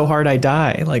not so hard I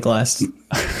die like last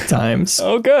times.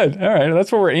 Oh, good. All right.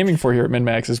 That's what we're aiming for here at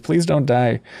MinnMax is please don't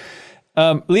die.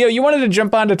 Leo, you wanted to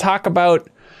jump on to talk about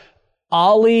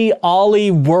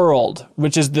OlliOlli World,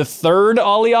 which is the third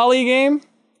OlliOlli game?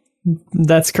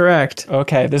 That's correct.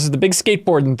 Okay, this is the big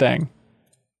skateboarding thing.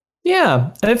 Yeah,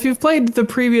 if you've played the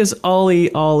previous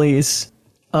OlliOllis,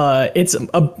 it's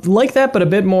like that, but a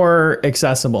bit more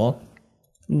accessible.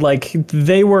 Like,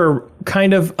 they were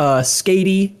kind of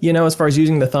skatey, as far as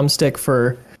using the thumbstick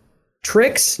for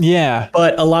tricks. Yeah.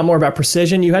 But a lot more about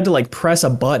precision. You had to, press a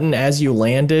button as you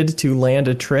landed to land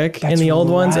a trick in the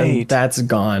old ones, and that's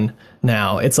gone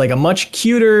now. It's like a much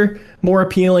cuter, more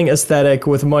appealing aesthetic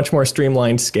with much more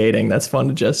streamlined skating. That's fun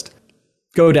to just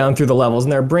go down through the levels.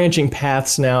 And there are branching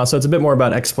paths now, so it's a bit more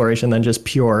about exploration than just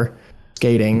pure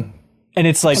skating. And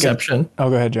it's like perception. Oh,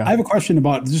 go ahead, John. I have a question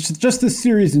about just this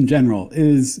series in general.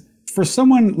 Is for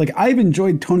someone like I've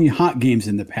enjoyed Tony Hawk games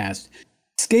in the past.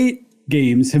 Skate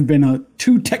games have been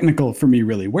too technical for me,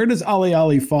 really. Where does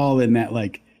OlliOlli fall in that?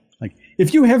 Like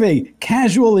if you have a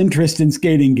casual interest in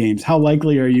skating games, how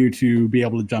likely are you to be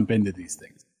able to jump into these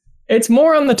things? It's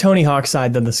more on the Tony Hawk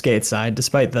side than the skate side,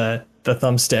 despite the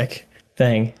thumbstick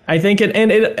thing. I think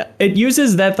it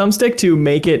uses that thumbstick to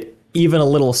make it even a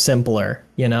little simpler,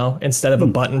 instead of a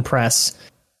button press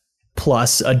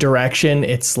plus a direction,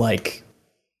 it's like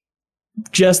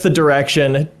just the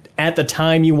direction at the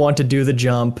time you want to do the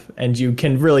jump, and you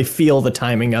can really feel the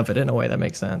timing of it in a way that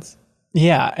makes sense.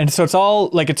 Yeah, and so it's all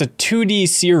like it's a 2D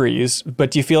series,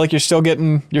 but do you feel like you're still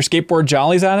getting your skateboard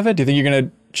jollies out of it? Do you think you're going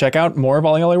to check out more of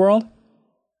OlliOlli World?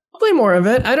 I'll play more of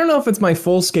it. I don't know if it's my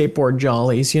full skateboard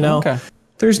jollies, Okay.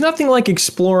 There's nothing like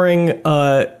exploring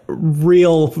a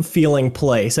real feeling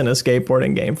place in a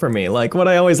skateboarding game for me. Like, what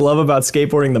I always love about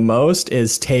skateboarding the most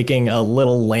is taking a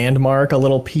little landmark, a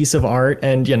little piece of art,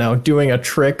 and, doing a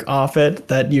trick off it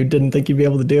that you didn't think you'd be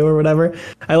able to do or whatever.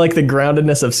 I like the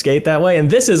groundedness of skate that way. And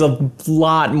this is a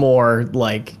lot more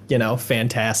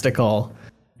fantastical.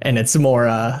 And it's more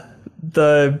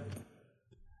the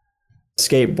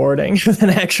skateboarding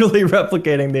than actually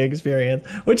replicating the experience,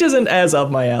 which isn't as up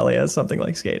my alley as something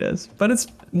like Skate is, but it's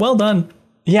well done.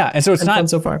 Yeah, and so it's not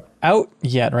so far out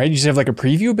yet, right? You just have like a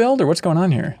preview build, or what's going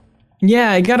on here? Yeah,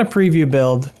 I got a preview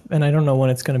build, and I don't know when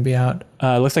it's going to be out.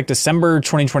 It looks like December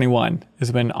 2021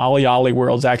 is when OlliOlli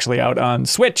World's actually out on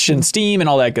Switch and Steam and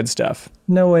all that good stuff.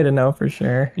 No way to know for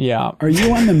sure. Yeah. Are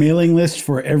you on the mailing list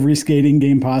for every skating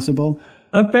game possible?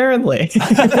 Apparently.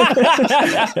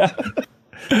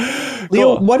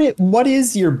 Leo, what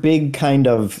is your big kind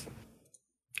of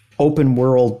open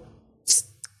world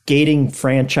skating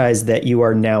franchise that you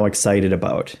are now excited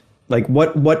about? Like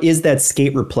what is that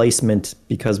skate replacement,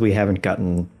 because we haven't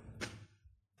gotten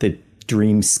the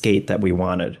dream skate that we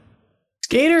wanted?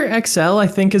 Skater XL, I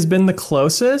think, has been the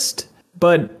closest,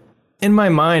 but in my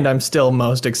mind, I'm still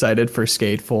most excited for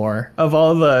Skate 4. Of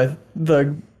all the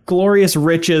glorious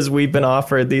riches we've been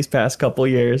offered these past couple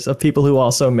years of people who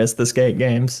also miss the skate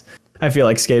games, I feel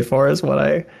like Skate 4 is what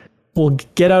I will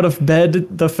get out of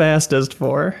bed the fastest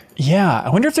for. Yeah, I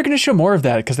wonder if they're going to show more of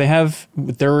that, because they have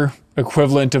their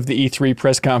equivalent of the E3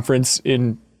 press conference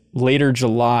in later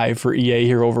July for EA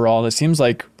here overall. It seems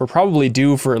like we're probably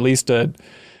due for at least a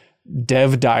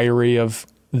dev diary of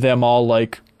them all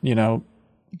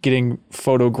getting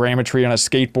photogrammetry on a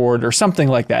skateboard or something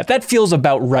like that. That feels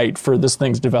about right for this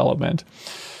thing's development.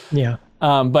 Yeah.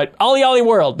 But OlliOlli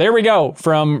World, there we go,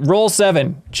 from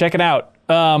Roll7. Check it out.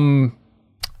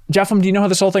 Jeffem, do you know how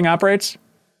this whole thing operates?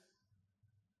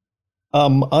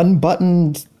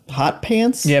 Unbuttoned hot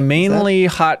pants? Yeah, mainly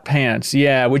hot pants.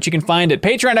 Yeah, which you can find at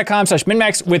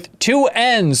patreon.com/minmax with 2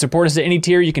 N's. Support us at any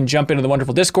tier. You can jump into the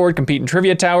wonderful Discord, compete in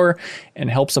Trivia Tower,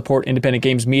 and help support independent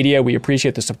games media. We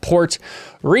appreciate the support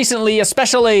recently,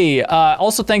 especially.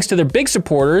 Also, thanks to their big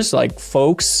supporters, like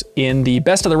folks in the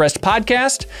Best of the Rest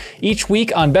podcast. Each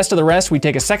week on Best of the Rest, we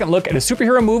take a second look at a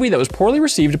superhero movie that was poorly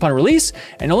received upon release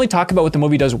and only talk about what the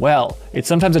movie does well. It's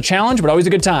sometimes a challenge, but always a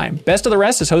good time. Best of the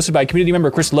Rest is hosted by community member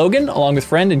Chris Logan, along with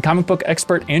friend and comic book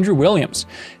expert Andrew Williams.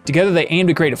 Together, they aim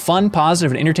to create a fun,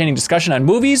 positive, and entertaining discussion on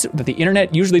movies that the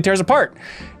internet usually tears apart.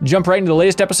 Jump right into the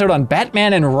latest episode on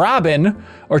Batman and Robin,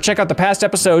 or check out the past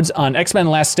episodes on X-Men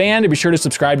Last Stand, and be sure to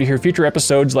subscribe to hear future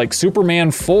episodes like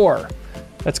Superman 4.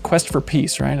 That's Quest for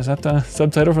Peace, right? Is that the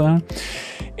subtitle for that one?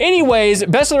 Anyways,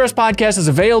 Best of the Rest podcast is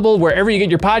available wherever you get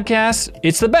your podcasts.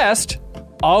 It's the best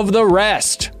of the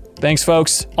rest. Thanks,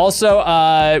 folks. Also,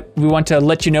 we want to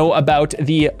let you know about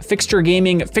the Fixture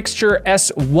Gaming Fixture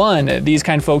S1. These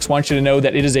kind of folks want you to know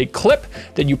that it is a clip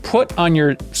that you put on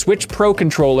your Switch Pro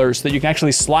controller so that you can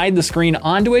actually slide the screen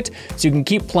onto it so you can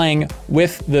keep playing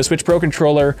with the Switch Pro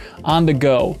controller on the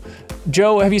go.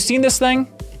 Joe, have you seen this thing?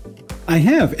 I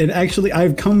have.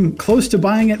 I've come close to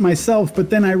buying it myself, but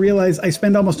then I realized I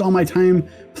spend almost all my time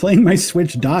playing my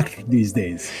Switch docked these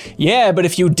days. Yeah, but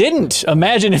if you didn't,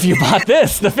 imagine if you bought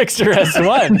this, the Fixture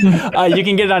S1. You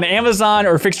can get it on Amazon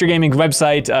or Fixture Gaming's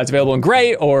website. It's available in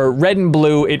gray or red and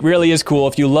blue. It really is cool.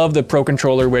 If you love the Pro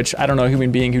Controller, which I don't know a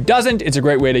human being who doesn't, it's a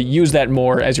great way to use that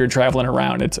more as you're traveling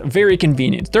around. It's very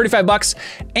convenient. $35.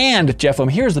 And, Jeff,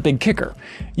 here's the big kicker.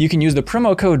 You can use the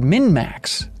promo code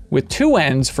MINMAX with 2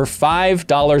 N's for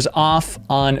 $5 off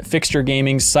on Fixture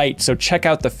Gaming's site. So check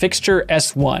out the Fixture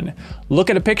S1. Look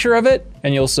at a picture of it,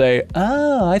 and you'll say,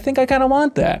 oh, I think I kind of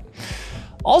want that.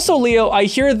 Also, Leo, I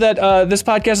hear that this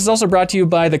podcast is also brought to you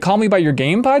by the Call Me By Your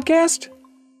Game podcast.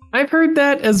 I've heard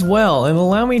that as well, and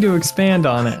allow me to expand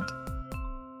on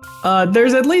it.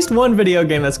 There's at least one video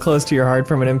game that's close to your heart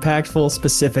from an impactful,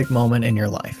 specific moment in your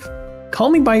life. Call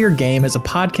Me By Your Game is a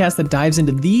podcast that dives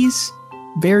into these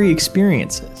very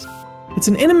experiences. It's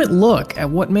an intimate look at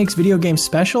what makes video games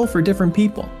special for different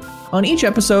people. On each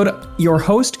episode, your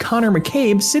host Connor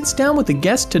McCabe sits down with the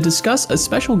guest to discuss a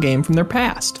special game from their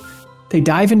past. They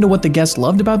dive into what the guest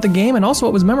loved about the game and also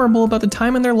what was memorable about the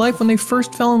time in their life when they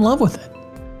first fell in love with it.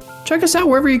 Check us out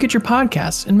wherever you get your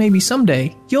podcasts, and maybe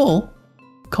someday you'll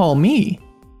call me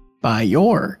by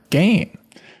your game.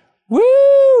 Woo!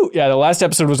 Yeah, the last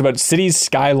episode was about Cities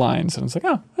Skylines. And I was like,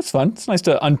 oh, that's fun. It's nice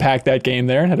to unpack that game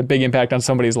there. It had a big impact on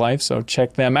somebody's life, so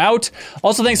check them out.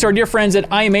 Also, thanks to our dear friends at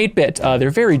iam8bit. They're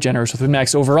very generous with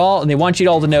MinMax overall, and they want you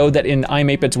all to know that in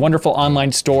iam8bit's wonderful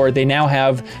online store, they now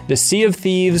have the Sea of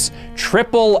Thieves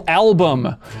triple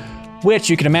album,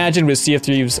 which you can imagine with Sea of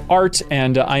Thieves art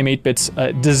and iam8bit's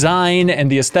design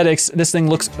and the aesthetics. This thing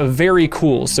looks very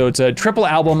cool. So it's a triple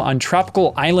album on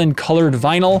tropical island colored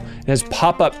vinyl. It has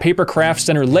pop-up papercraft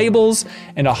center labels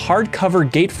and a hardcover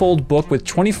gatefold book with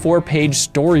 24-page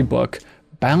storybook.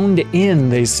 Bound in,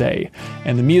 they say.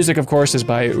 And the music, of course, is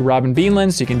by Robin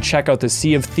Beanland, so you can check out the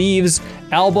Sea of Thieves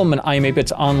album on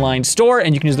iam8bit's online store,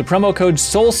 and you can use the promo code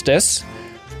SOLSTICE,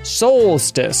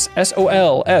 SOLSTICE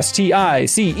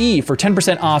for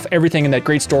 10% off everything in that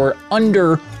great store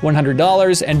under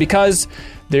 $100. And because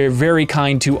they're very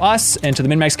kind to us and to the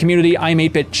MinMax community,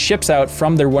 iam8bit ships out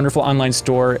from their wonderful online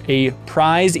store a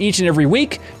prize each and every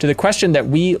week to the question that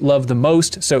we love the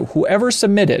most. So whoever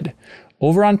submitted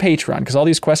over on Patreon, because all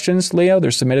these questions, Leo,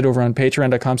 they're submitted over on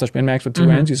patreon.com/minmax with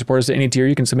 2 N's. You support us at any tier,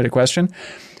 you can submit a question.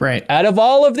 Right. Out of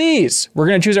all of these, we're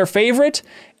going to choose our favorite,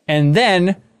 and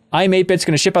then iam8bit's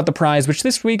going to ship out the prize, which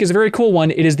this week is a very cool one.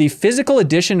 It is the physical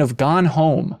edition of Gone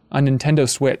Home on Nintendo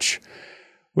Switch,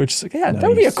 which, yeah, nice. That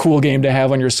would be a cool game to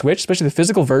have on your Switch, especially the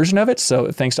physical version of it. So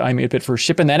thanks to iam8bit for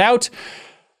shipping that out.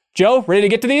 Joe, ready to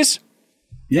get to these?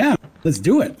 Yeah, let's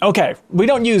do it. Okay, we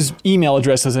don't use email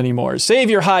addresses anymore. Save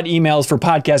your hot emails for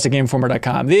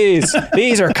podcast@gameinformer.com.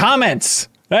 These are comments.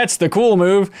 That's the cool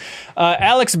move.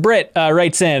 Alex Britt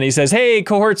writes in. He says, hey,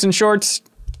 cohorts and shorts.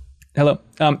 Hello.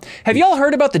 Have y'all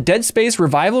heard about the Dead Space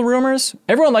revival rumors?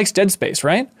 Everyone likes Dead Space,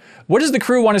 right? What does the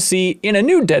crew want to see in a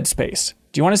new Dead Space?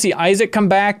 Do you want to see Isaac come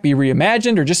back, be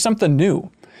reimagined, or just something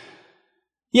new?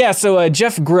 Yeah, so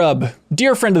Jeff Grubb,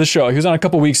 dear friend of the show, he was on a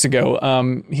couple weeks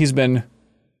ago. He's been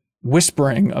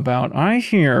whispering about, I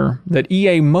hear that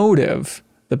EA Motive,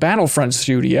 the Battlefront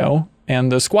studio,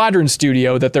 and the Squadron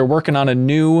studio, that they're working on a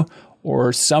new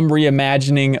or some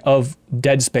reimagining of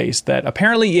Dead Space that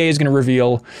apparently EA is going to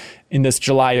reveal in this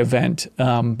July event.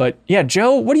 But yeah,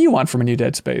 Joe, what do you want from a new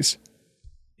Dead Space?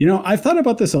 You know, I've thought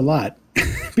about this a lot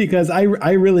because I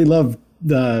really love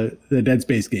the Dead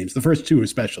Space games, the first 2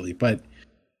 especially. But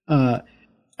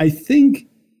I think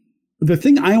the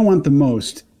thing I want the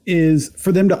most is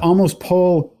for them to almost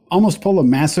pull a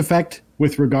Mass Effect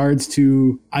with regards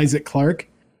to Isaac Clarke.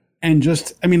 And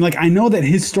just, I mean, like, I know that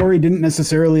his story didn't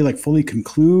necessarily like fully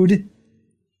conclude,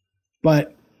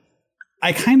 but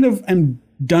I kind of am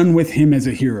done with him as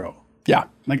a hero. Yeah.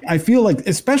 Like, I feel like,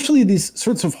 especially these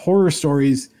sorts of horror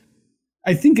stories,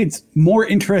 I think it's more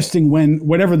interesting when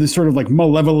whatever this sort of like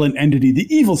malevolent entity, the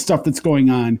evil stuff that's going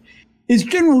on, is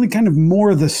generally kind of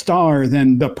more the star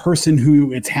than the person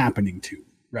who it's happening to,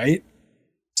 right?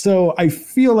 So I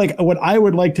feel like what I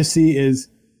would like to see is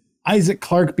Isaac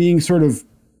Clarke being sort of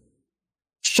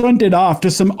shunted off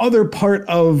to some other part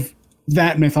of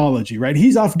that mythology, right?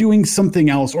 He's off doing something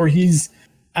else, or he's,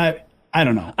 I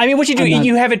don't know. I mean, what you do,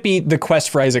 you have it be the quest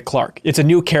for Isaac Clarke. It's a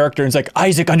new character, and it's like,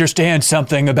 Isaac understands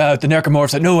something about the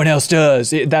necromorphs that no one else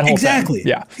does. That whole exactly.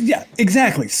 thing. Yeah,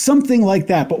 exactly. Something like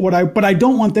that. But I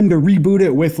don't want them to reboot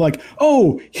it with like,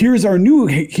 oh, here's our new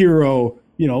hero,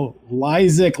 you know,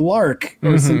 Isaac Lark,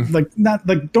 or some, like, not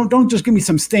like, don't just give me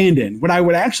some stand-in. What I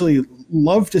would actually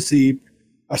love to see,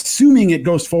 assuming it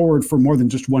goes forward for more than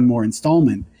just one more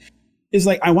installment, is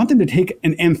like, I want them to take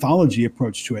an anthology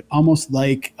approach to it, almost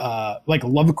like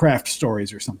Lovecraft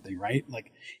stories or something, right?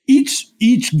 Like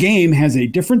each game has a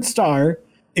different star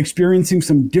experiencing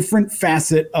some different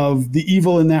facet of the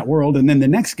evil in that world, and then the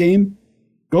next game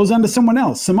goes on to someone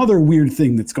else, some other weird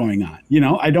thing that's going on. You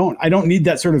know, I don't need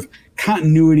that sort of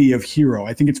continuity of hero.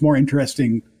 I think it's more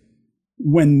interesting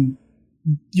when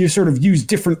you sort of use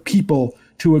different people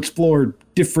to explore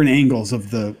different angles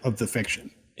of the fiction.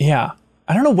 Yeah.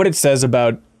 I don't know what it says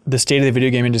about the state of the video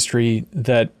game industry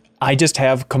that I just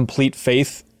have complete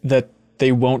faith that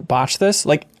they won't botch this.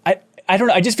 Like, I don't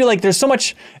know. I just feel like there's so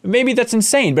much, maybe that's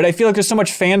insane, but I feel like there's so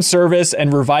much fan service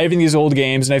and reviving these old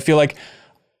games. And I feel like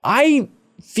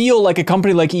a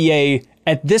company like EA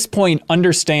at this point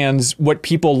understands what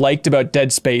people liked about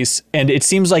Dead Space, and it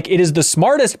seems like it is the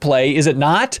smartest play, is it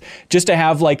not? Just to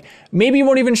have, like, maybe you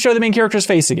won't even show the main character's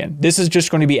face again. This is just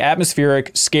going to be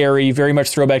atmospheric, scary, very much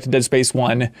throwback to Dead Space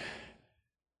 1.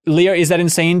 Leo, is that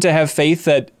insane to have faith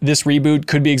that this reboot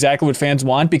could be exactly what fans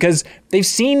want? Because they've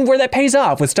seen where that pays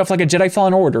off with stuff like a Jedi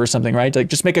Fallen Order or something, right? Like,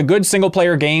 just make a good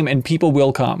single-player game and people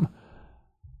will come.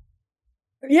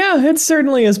 Yeah, it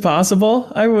certainly is possible.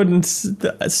 I wouldn't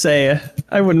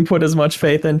put as much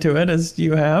faith into it as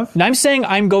you have. And I'm saying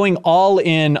I'm going all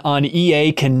in on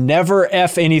EA can never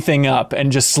F anything up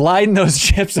and just sliding those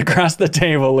chips across the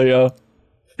table, Leo.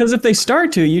 Because if they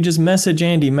start to, you just message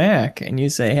Andy Mack and you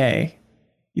say, hey,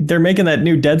 they're making that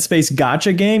new Dead Space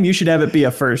gotcha game. You should have it be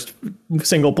a first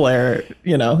single player,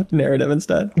 narrative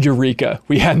instead. Eureka.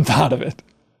 We hadn't thought of it.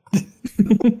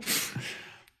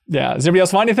 Yeah. Does anybody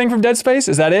else want anything from Dead Space?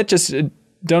 Is that it? Just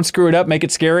don't screw it up. Make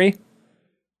it scary.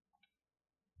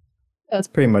 That's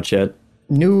pretty much it.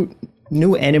 New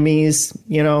enemies,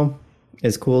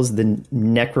 as cool as the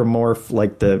necromorph,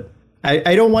 like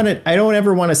I don't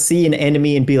ever want to see an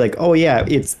enemy and be like, oh yeah,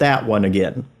 it's that one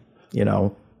again.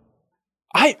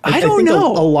 I don't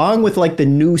know. Along with like the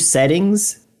new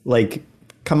settings, like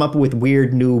come up with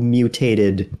weird new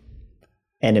mutated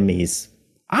enemies.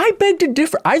 I beg to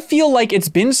differ. I feel like it's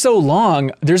been so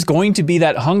long, there's going to be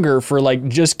that hunger for like,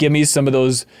 just give me some of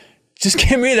those, just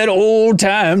give me that old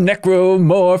time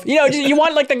necromorph. You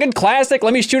want like the good classic,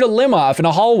 let me shoot a limb off in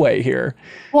a hallway here.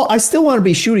 Well, I still want to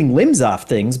be shooting limbs off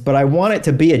things, but I want it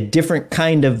to be a different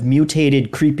kind of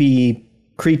mutated, creepy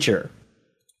creature.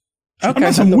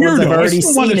 Okay, some weird. I've already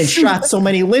seen and shot so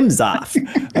many limbs off.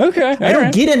 Okay, I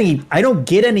don't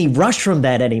get any rush from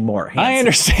that anymore. Hanson. I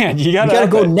understand. You gotta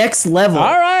go next level.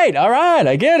 All right,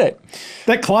 I get it.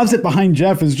 That closet behind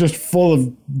Jeff is just full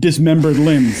of dismembered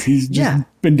limbs. He's just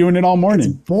been doing it all morning.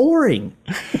 It's boring.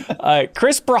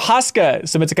 Chris Prohaska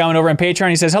submits a comment over on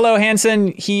Patreon. He says, "Hello,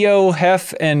 Hanson, Hio,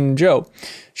 Hef, and Joe.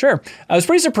 Sure. I was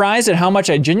pretty surprised at how much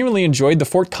I genuinely enjoyed the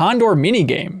Fort Condor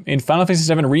minigame in Final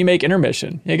Fantasy VII Remake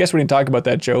Intermission." Yeah, I guess we didn't talk about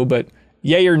that, Joe, but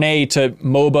yay or nay to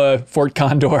MOBA Fort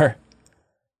Condor?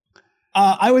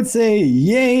 I would say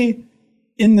yay,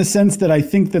 in the sense that I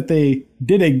think that they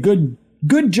did a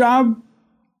good job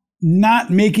not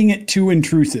making it too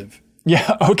intrusive.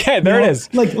 Yeah, okay, there it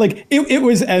is. Like it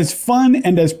was as fun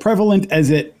and as prevalent as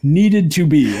it needed to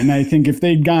be. And I think if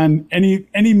they'd gone any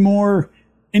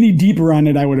deeper on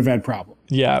it, I would have had problems.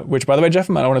 Yeah, which, by the way, Jeff,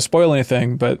 I don't want to spoil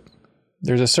anything, but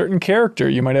there's a certain character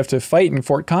you might have to fight in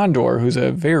Fort Condor who's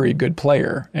a very good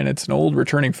player, and it's an old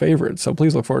returning favorite, so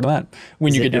please look forward to that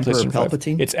when you get your PlayStation 5.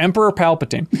 Palpatine? It's Emperor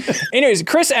Palpatine. Anyways,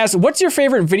 Chris asks, what's your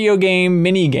favorite video game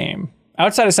mini game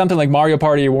outside of something like Mario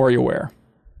Party or WarioWare?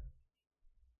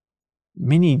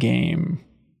 mini game.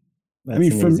 That's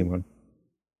an easy one.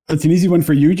 That's an easy one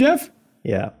for you, Jeff?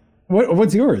 Yeah.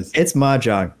 What's yours? It's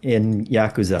Mahjong in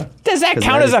Yakuza. Does that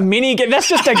count as a mini game? That's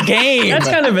just a game. That's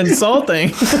kind of insulting.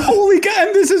 Holy God.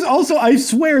 And this is also, I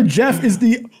swear, Jeff is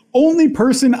the only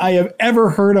person I have ever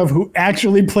heard of who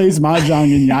actually plays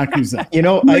Mahjong in Yakuza. You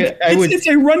know, it's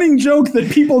a running joke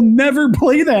that people never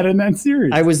play that in that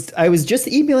series. I was just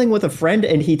emailing with a friend,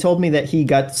 and he told me that he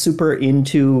got super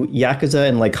into Yakuza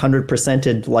and like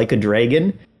 100%ed Like a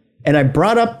Dragon. And I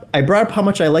brought up how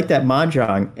much I like that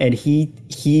Mahjong, and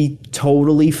he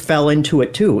totally fell into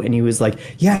it too. And he was like,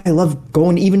 "Yeah, I love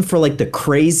going even for like the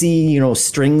crazy,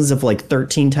 strings of like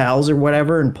 13 tiles or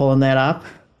whatever, and pulling that off."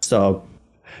 So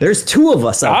there's two of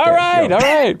us out there. All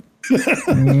right.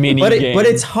 Mini game. But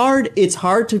it's hard. It's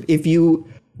hard to, if you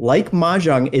like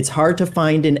Mahjong, it's hard to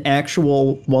find an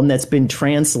actual one that's been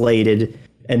translated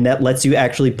and that lets you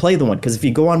actually play the one. Because if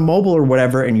you go on mobile or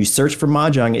whatever and you search for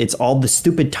Mahjong, it's all the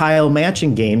stupid tile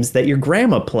matching games that your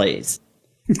grandma plays.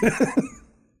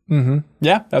 Mm-hmm.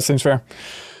 Yeah, that seems fair.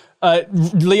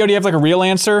 Leo, do you have like a real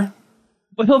answer?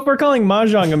 Well, if we're calling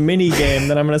Mahjong a mini game,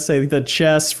 then I'm going to say the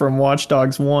chess from Watch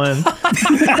Dogs 1.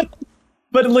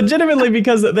 But legitimately,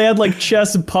 because they had like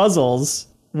chess puzzles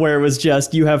where it was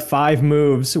just you have 5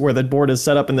 moves where the board is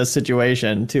set up in this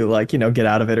situation to like, get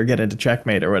out of it or get into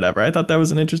checkmate or whatever. I thought that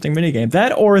was an interesting mini game.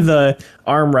 That or the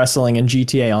arm wrestling in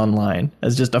GTA Online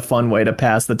as just a fun way to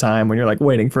pass the time when you're like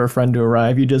waiting for a friend to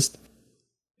arrive. You just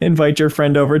invite your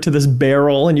friend over to this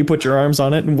barrel and you put your arms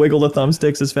on it and wiggle the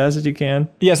thumbsticks as fast as you can.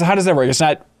 Yeah, so how does that work? It's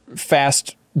not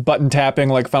fast button tapping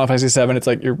like Final Fantasy VII. It's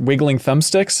like you're wiggling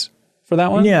thumbsticks for that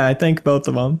one? Yeah, I think both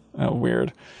of them. Oh,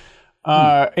 weird.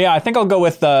 Yeah, I think I'll go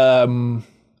with in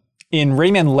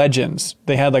Rayman Legends,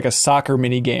 they had like a soccer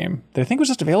mini game that I think was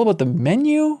just available at the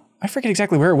menu. I forget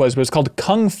exactly where it was, but it was called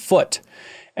Kung Foot.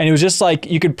 And it was just like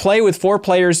you could play with 4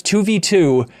 players,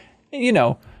 2v2.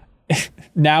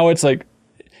 Now it's like,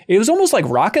 it was almost like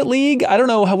Rocket League. I don't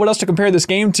know what else to compare this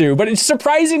game to, but it's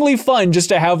surprisingly fun just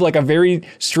to have like a very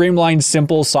streamlined,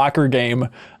 simple soccer game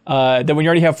that when you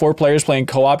already have 4 players playing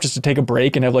co-op just to take a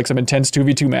break and have like some intense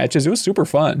 2v2 matches. It was super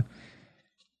fun.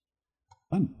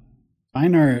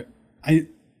 Mine are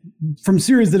from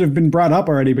series that have been brought up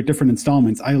already, but different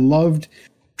installments. I loved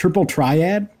Triple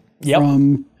Triad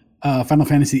from Final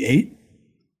Fantasy VIII,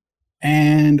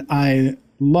 and I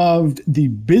loved the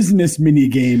business mini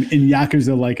game in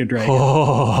Yakuza Like a Dragon.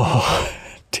 Oh,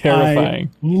 terrifying!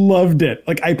 I loved it.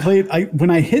 Like when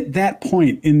I hit that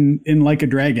point in Like a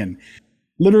Dragon,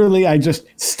 literally I just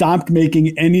stopped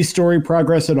making any story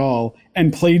progress at all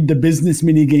and played the business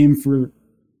mini game for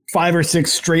 5 or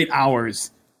 6 straight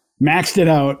hours, maxed it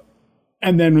out,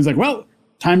 and then was like, well,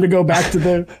 time to go back to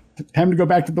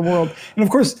the world. And of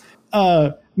course,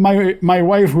 my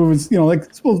wife, who was,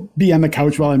 will be on the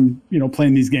couch while I'm,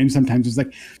 playing these games sometimes, was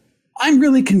like, I'm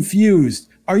really confused.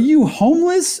 Are you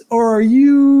homeless or are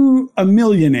you a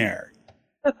millionaire?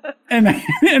 and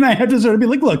I had to sort of be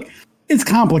like, look, it's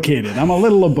complicated. I'm a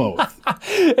little of both.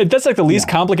 That's like the least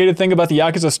complicated thing about the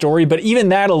Yakuza story, but even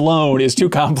that alone is too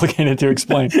complicated to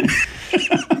explain.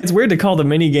 It's weird to call the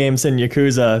mini games in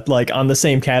Yakuza like on the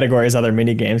same category as other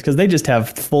mini games because they just have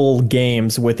full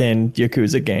games within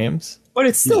Yakuza games. But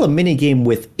it's still a mini game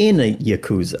within a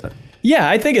Yakuza. Yeah,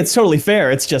 I think it's totally fair.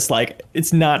 It's just like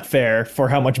it's not fair for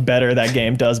how much better that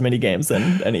game does mini games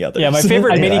than any other. Yeah, my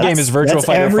favorite mini game is Virtua Fighter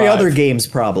 5. Every other game's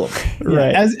problem.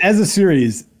 Right. As a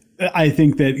series, I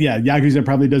think that, Yakuza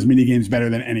probably does mini games better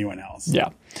than anyone else. Yeah.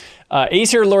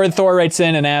 Acer Lord Thor writes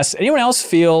in and asks, anyone else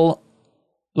feel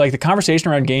like the conversation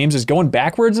around games is going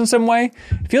backwards in some way?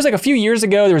 It feels like a few years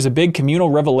ago, there was a big communal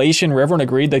revelation where everyone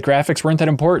agreed that graphics weren't that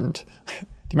important.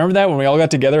 Do you remember that when we all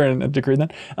got together and agreed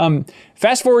that?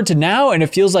 Fast forward to now, and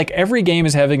it feels like every game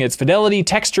is having its fidelity,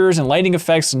 textures, and lighting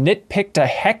effects nitpicked to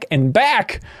heck and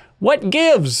back. What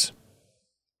gives?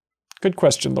 Good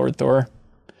question, Lord Thor.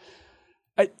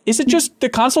 Is it just the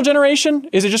console generation?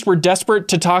 Is it just we're desperate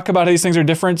to talk about how these things are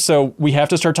different, so we have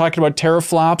to start talking about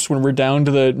teraflops when we're down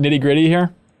to the nitty gritty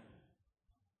here?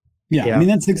 Yeah, I mean,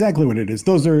 that's exactly what it is.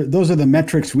 Those are the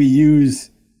metrics we use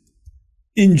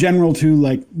in general to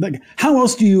like how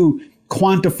else do you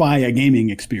quantify a gaming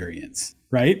experience,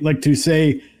 right? Like to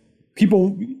say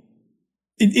people,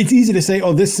 it's easy to say,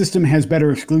 oh, this system has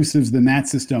better exclusives than that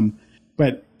system,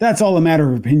 but that's all a matter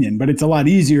of opinion. But it's a lot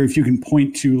easier if you can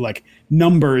point to like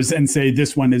numbers and say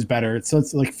this one is better. So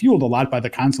it's like fueled a lot by the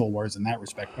console wars in that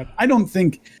respect. But I don't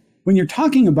think when you're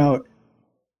talking about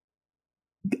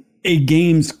a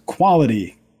game's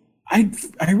quality, I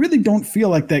really don't feel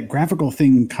like that graphical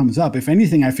thing comes up. If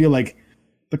anything, I feel like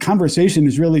the conversation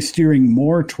is really steering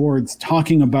more towards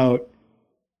talking about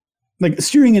like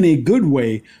steering in a good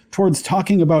way towards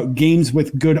talking about games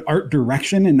with good art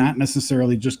direction and not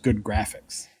necessarily just good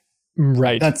graphics.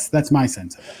 Right. That's my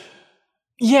sense of it.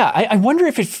 Yeah, I wonder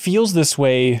if it feels this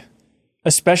way,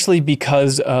 especially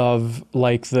because of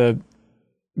like the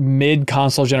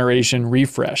mid-console generation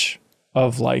refresh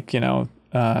of like,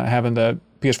 having the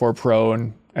PS4 Pro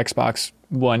and Xbox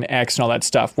One X and all that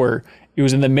stuff, where it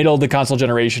was in the middle of the console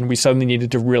generation. We suddenly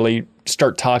needed to really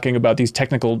start talking about these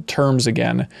technical terms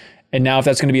again. And now if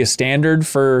that's going to be a standard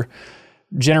for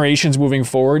generations moving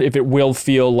forward, if it will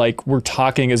feel like we're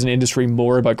talking as an industry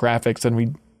more about graphics than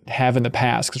we have in the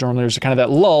past, because normally there's kind of that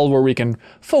lull where we can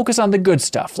focus on the good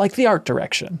stuff, like the art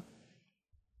direction.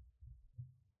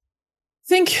 I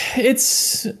think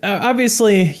it's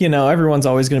obviously, everyone's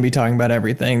always going to be talking about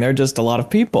everything. There are just a lot of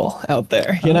people out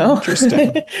there,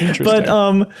 Interesting.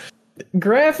 But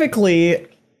graphically,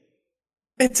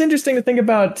 it's interesting to think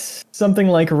about something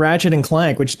like Ratchet and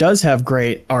Clank, which does have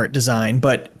great art design,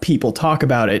 but people talk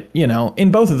about it,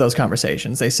 in both of those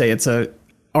conversations. They say it's a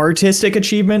artistic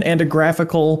achievement and a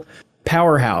graphical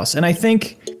powerhouse. And I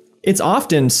think it's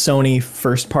often Sony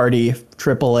first-party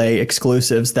AAA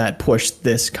exclusives that push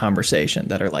this conversation,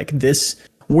 that are like,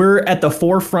 we're at the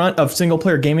forefront of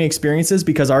single-player gaming experiences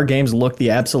because our games look the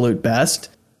absolute best.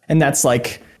 And that's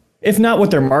like, if not what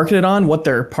they're marketed on, what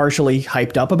they're partially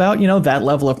hyped up about, that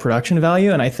level of production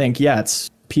value. And I think, it's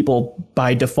people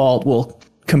by default will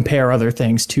compare other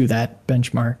things to that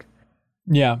benchmark.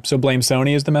 Yeah, so blame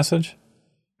Sony is the message?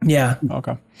 Yeah.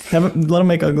 Okay. Let them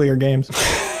make uglier games.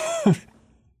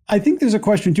 I think there's a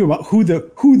question too about who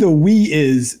the we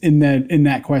is in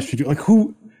that question too. Like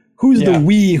who's the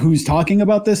we who's talking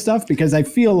about this stuff? Because I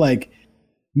feel like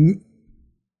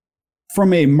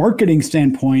from a marketing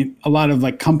standpoint, a lot of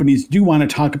like companies do want to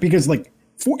talk, because like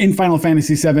in Final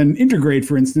Fantasy VII Intergrade,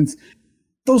 for instance,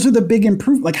 those are the big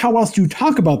improvements. Like how else do you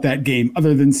talk about that game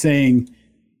other than saying,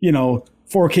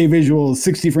 4K visuals,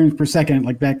 60 frames per second,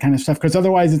 like that kind of stuff? Because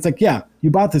otherwise it's like, you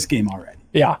bought this game already.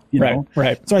 Yeah,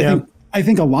 right. So I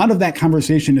think a lot of that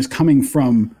conversation is coming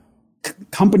from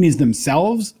companies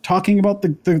themselves talking about the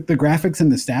graphics and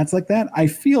the stats like that. I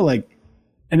feel like,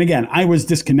 and again, I was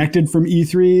disconnected from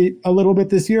E3 a little bit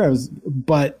this year.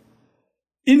 But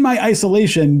in my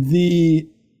isolation,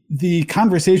 the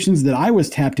conversations that I was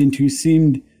tapped into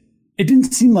it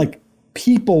didn't seem like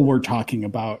people were talking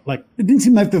about, like, it didn't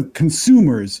seem like the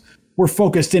consumers were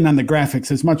focused in on the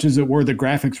graphics as much as it were the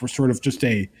graphics were sort of just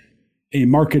a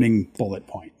marketing bullet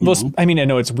point. Well, I mean, I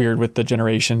know it's weird with the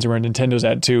generations where Nintendo's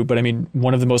at too, but I mean,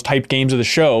 one of the most hyped games of the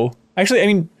show, actually, I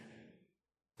mean,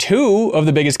 two of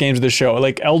the biggest games of the show,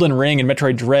 like Elden Ring and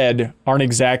Metroid Dread, aren't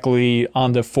exactly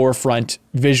on the forefront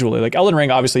visually. Like Elden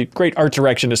Ring, obviously, great art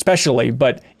direction especially,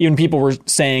 but even people were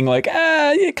saying like,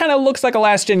 it kind of looks like a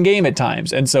last-gen game at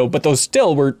times. And so, but those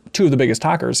still were two of the biggest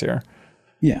talkers here.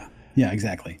 Yeah,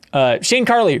 exactly. Shane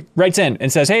Carley writes in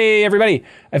and says, hey, everybody,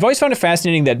 I've always found it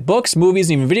fascinating that books, movies,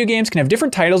 and even video games can have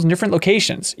different titles in different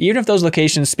locations, even if those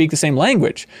locations speak the same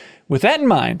language. With that in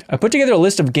mind, I put together a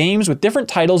list of games with different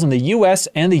titles in the US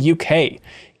and the UK.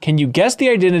 Can you guess the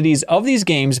identities of these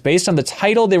games based on the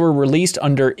title they were released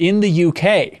under in the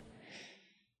UK?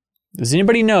 Does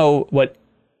anybody know what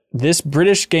this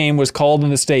British game was called in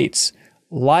the States?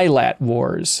 Lylat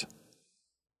Wars.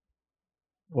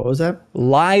 What was that?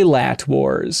 Lylat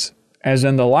Wars, as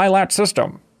in the Lylat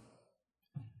system.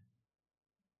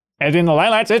 As in the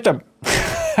Lylat system.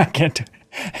 I can't do.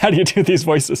 How do you do these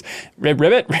voices?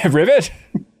 Ribbit?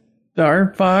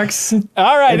 Star Fox.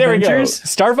 All right, Adventures. there we go.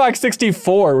 Star Fox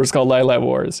 64 was called Lylat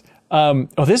Wars.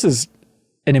 This is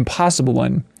an impossible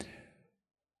one.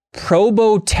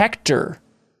 Probotector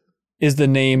is the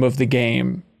name of the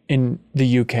game in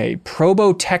the UK.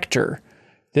 Probotector.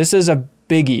 This is a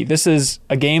biggie. This is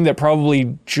a game that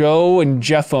probably Joe and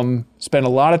Jeffem spent a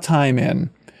lot of time in.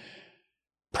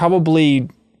 Probably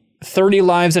 30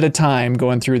 lives at a time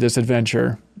going through this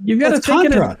adventure. You've got to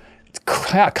think Contra. It's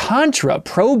Contra.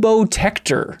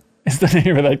 Probotector is the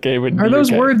name of that game. Are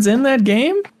those words in that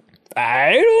game?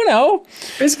 I don't know.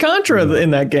 Is Contra in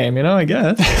that game? I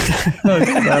guess.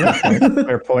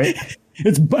 Fair point.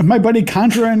 It's my buddy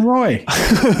Contra and Roy.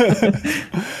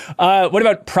 What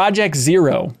about Project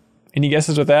Zero? Any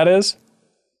guesses what that is?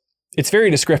 It's very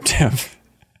descriptive.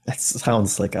 That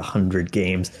sounds like 100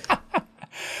 games.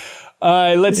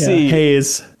 Let's see.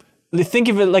 Haze. Think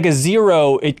of it like a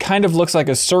zero. It kind of looks like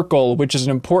a circle, which is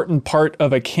an important part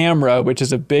of a camera, which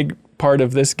is a big part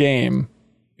of this game.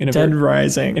 Dead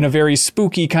Rising. In a very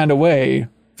spooky kind of way.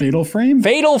 Fatal Frame?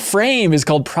 Fatal Frame is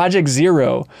called Project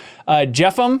Zero.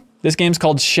 Jeffem, this game's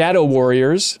called Shadow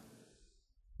Warriors.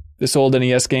 This old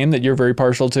NES game that you're very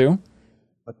partial to.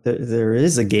 But there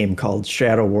is a game called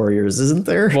Shadow Warriors, isn't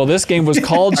there? Well, this game was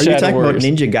called Are Shadow you Warriors.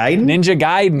 talking about Ninja Gaiden? Ninja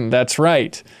Gaiden, that's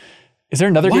right. Is there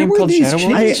another game called Shadow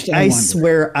Warriors? I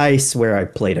swear I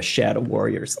played a Shadow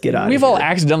Warriors. Get out of here. We've all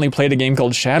accidentally played a game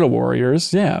called Shadow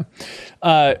Warriors. Yeah.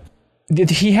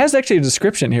 He has actually a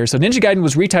description here. So Ninja Gaiden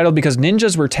was retitled because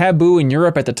ninjas were taboo in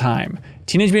Europe at the time.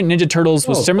 Teenage Mutant Ninja Turtles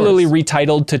was similarly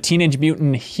retitled to Teenage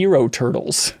Mutant Hero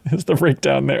Turtles. Is the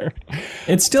breakdown there.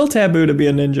 It's still taboo to be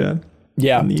a ninja.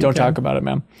 Yeah, don't talk about it,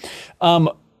 man.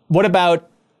 What about,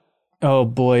 oh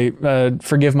boy,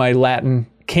 forgive my Latin,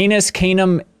 Canis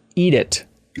Canum Edit.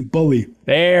 Bully.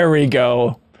 There we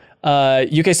go.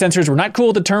 UK censors were not cool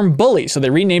with the term bully, so they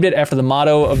renamed it after the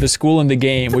motto of the school in the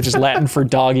game, which is Latin for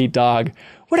dog eat dog.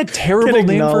 What a terrible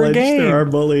name for a game. There are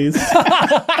bullies.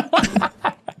 Yeah,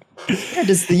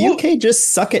 does the UK just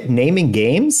suck at naming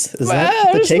games? Is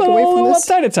that the just takeaway from little this?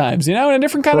 uptight at times, in a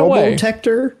different kind of way.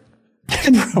 Probotector?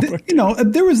 And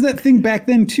there was that thing back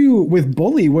then too with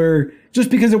bully, where just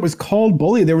because it was called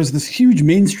bully, there was this huge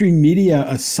mainstream media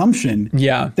assumption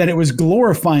that it was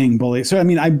glorifying bully. So, I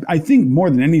mean, I think more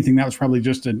than anything, that was probably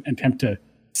just an attempt to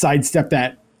sidestep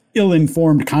that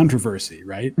ill-informed controversy,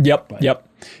 right? Yep.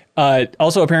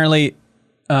 Also, apparently,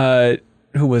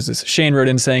 who was this? Shane wrote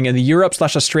in saying, in the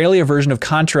Europe/Australia version of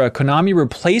Contra, Konami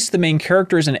replaced the main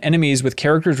characters and enemies with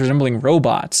characters resembling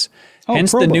robots.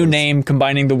 Hence the new name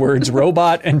combining the words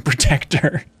robot and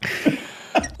protector.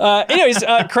 Anyways,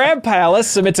 Crab Palace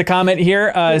submits a comment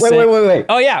here. Wait.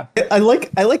 Oh yeah. I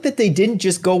like that they didn't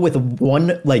just go with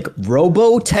one like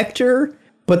Robotector,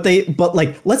 but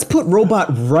let's put robot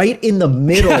right in the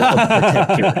middle of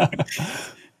Protector.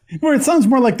 Where it sounds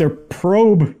more like they're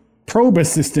probe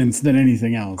assistants than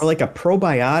anything else. Or like a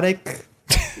probiotic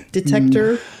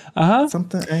detector.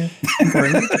 Something.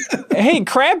 Hey,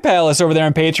 Crab Palace over there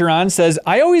on Patreon says,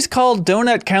 I always call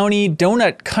Donut County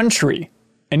Donut Country.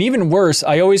 And even worse,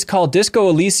 I always call Disco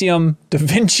Elysium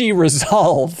DaVinci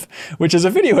Resolve, which is a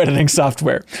video editing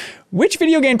software. Which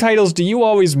video game titles do you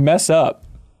always mess up?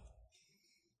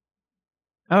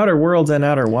 Outer Worlds and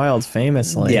Outer Wilds,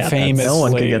 famously. Yeah, famously. No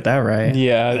one could get that right.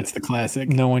 Yeah, That's the classic.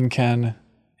 no one can.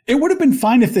 It would have been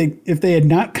fine if they had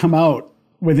not come out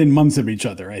within months of each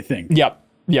other, I think. Yep.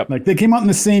 Like they came out in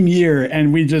the same year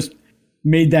and we just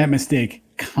made that mistake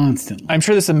constantly. I'm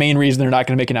sure that's the main reason they're not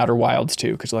going to make an Outer Wilds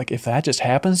 2, because like if that just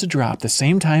happens to drop the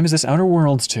same time as this Outer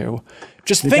Worlds 2,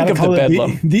 just think of the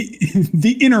bedlam.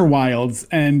 The Inner Wilds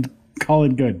and call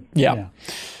it good. Yeah.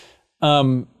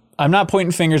 I'm not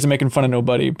pointing fingers and making fun of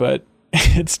nobody, but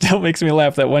it still makes me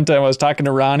laugh that one time I was talking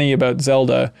to Ronnie about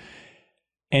Zelda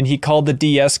and he called the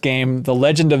DS game The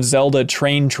Legend of Zelda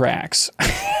Train Tracks.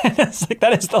 It's like,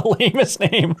 that is the lamest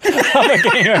name of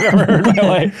a game I've ever heard in my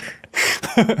life.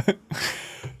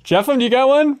 Jeffem, do you got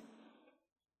one?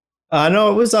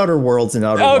 No, it was Outer Worlds and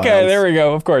Outer Wilds. Okay, there we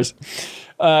go, of course.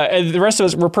 And the rest of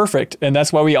us were perfect, and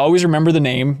that's why we always remember the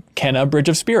name Kenna Bridge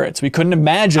of Spirits. We couldn't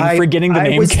imagine forgetting the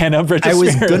name Kenna Bridge of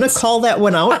Spirits. I was gonna call that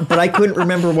one out, but I couldn't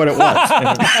remember what it was.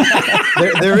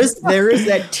 there is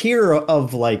that tier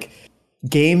of like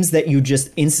games that you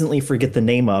just instantly forget the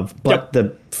name of, but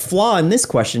the flaw in this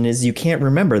question is you can't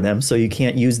remember them, so you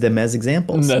can't use them as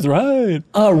examples. That's right.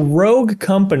 Rogue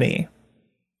Company,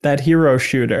 that hero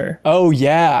shooter. Oh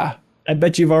yeah. I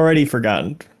bet you've already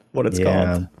forgotten what it's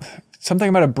called. Something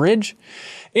about a bridge?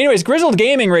 Anyways, Grizzled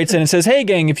Gaming writes in and says, hey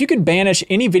gang, if you could banish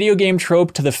any video game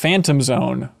trope to the Phantom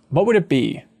Zone, what would it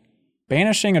be?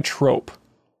 Banishing a trope.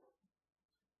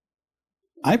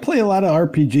 I play a lot of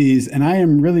RPGs and I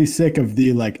am really sick of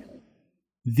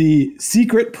the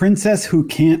secret princess who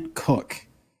can't cook.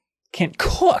 Can't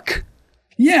cook?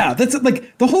 Yeah, that's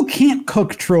like the whole can't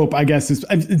cook trope, I guess,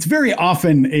 it's very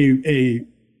often a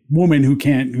woman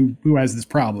who has this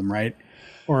problem, right?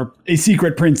 Or a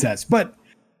secret princess. But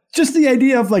just the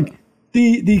idea of like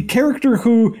the character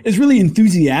who is really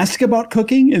enthusiastic about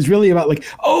cooking is really about like,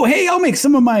 oh, hey, I'll make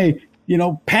some of my,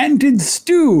 patented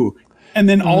stew. And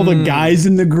then all the guys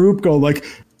in the group go like,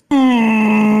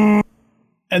 and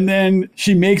then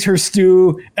she makes her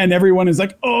stew and everyone is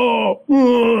like,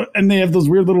 oh, and they have those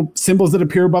weird little symbols that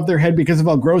appear above their head because of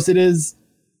how gross it is.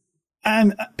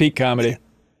 And peak comedy.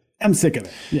 I'm sick of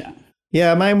it. Yeah.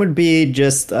 Yeah, mine would be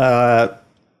just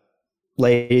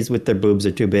ladies with their boobs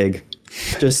are too big.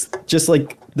 Just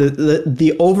like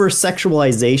the over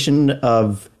sexualization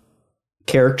of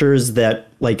characters that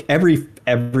like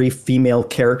every female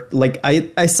character, like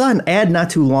I saw an ad not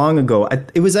too long ago.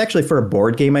 It was actually for a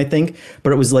board game, I think,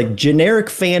 but it was like generic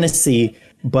fantasy,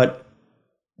 but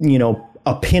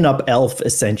a pinup elf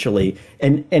essentially.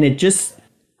 And it just,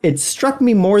 it struck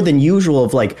me more than usual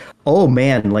of like, oh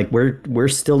man, like we're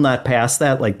still not past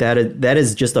that. Like that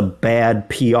is just a bad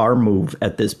PR move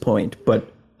at this point.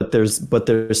 But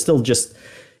there's still just,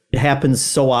 it happens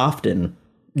so often.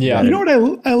 Yeah. You know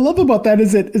what I love about that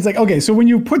is it's like, okay, so when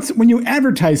you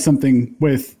advertise something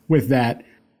with that,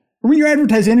 or when you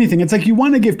advertise anything, it's like you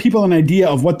want to give people an idea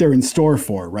of what they're in store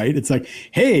for, right? It's like,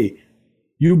 hey,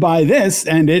 you buy this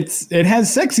and it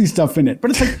has sexy stuff in it. But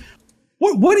it's like,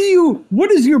 what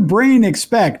does your brain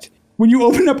expect when you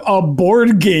open up a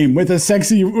board game with a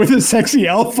sexy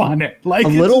elf on it? Like a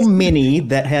little mini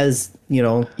that has,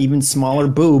 even smaller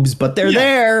boobs, but they're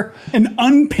there. An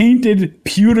unpainted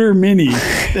pewter mini.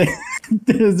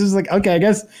 It's just like, okay, I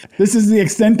guess this is the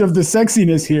extent of the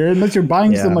sexiness here. Unless you're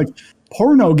buying some like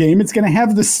porno game, it's going to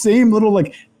have the same little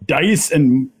like dice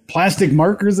and plastic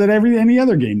markers that any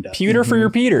other game does. Pewter for your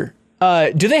Peter.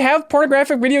 Do they have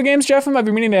pornographic video games, Jeff? I've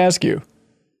been meaning to ask you.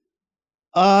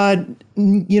 I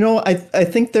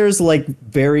think there's like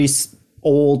very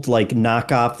old like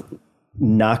knockoff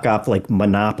like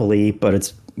Monopoly, but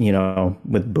it's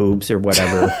with boobs or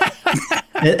whatever.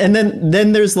 and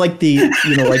then there's like the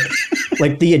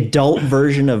like the adult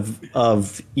version of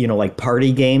like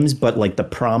party games, but like the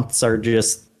prompts are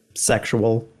just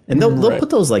sexual, and they'll put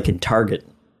those like in Target.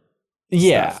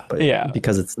 Yeah, stuff,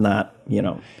 because it's not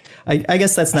I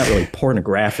guess that's not really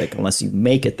pornographic unless you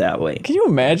make it that way. Can you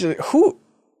imagine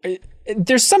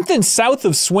there's something south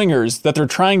of swingers that they're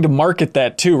trying to market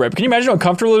that too, right? But can you imagine how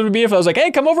uncomfortable it would be if I was like, hey,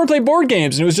 come over and play board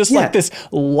games, and it was just like this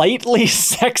lightly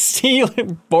sexy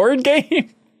board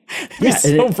game?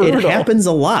 It happens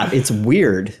a lot. It's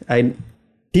weird.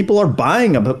 People are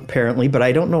buying them apparently, but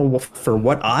I don't know for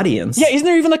what audience. Yeah, isn't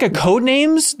there even like a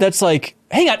Codenames that's like,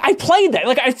 hang on, I played that.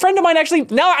 Like a friend of mine actually,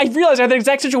 now I realize I had the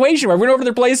exact situation where I went over to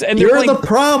their place and you're the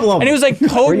problem. And it was like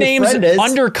Codenames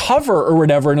Undercover or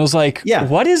whatever. And it was like,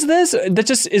 what is this? That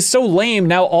just is so lame.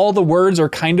 Now all the words are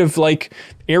kind of like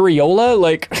areola.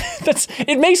 Like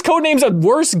it makes Codenames a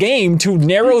worse game to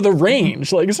narrow the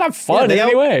range. Like it's not fun in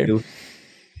any way.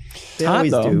 They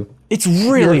always do. It's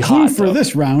really hot. For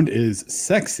this round is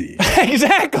sexy.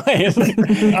 Exactly.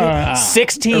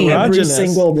 16. Every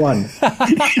single one.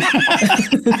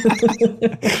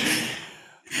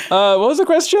 What was the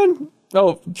question?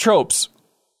 Oh, tropes.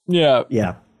 Yeah.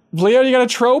 Yeah. Leo, you got a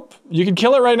trope? You can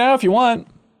kill it right now if you want.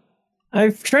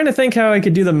 I'm trying to think how I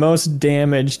could do the most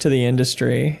damage to the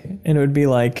industry, and it would be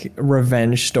like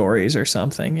revenge stories or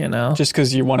something, Just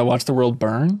because you want to watch the world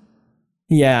burn?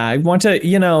 Yeah, I want to,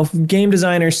 game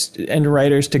designers and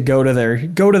writers to go to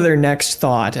their next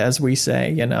thought, as we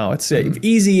say. It's an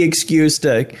easy excuse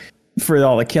for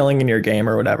all the killing in your game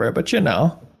or whatever. But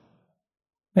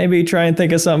maybe try and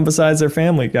think of something besides their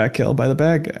family got killed by the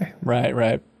bad guy.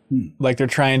 Right. Like they're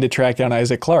trying to track down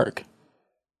Isaac Clarke.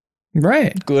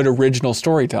 Right. Good original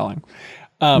storytelling.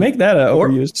 Make that an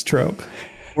overused trope.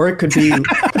 Or it could be.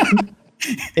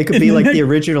 It could be like the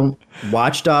original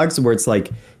Watch Dogs, where it's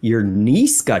like your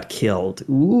niece got killed.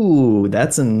 Ooh,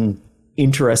 that's an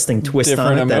interesting twist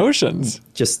on it. Different emotions.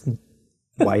 Just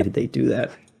why did they do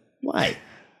that? Why?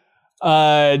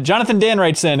 Jonathan Dan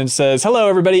writes in and says, hello,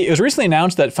 everybody. It was recently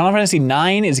announced that Final Fantasy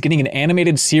IX is getting an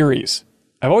animated series.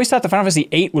 I've always thought that Final Fantasy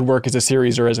VIII would work as a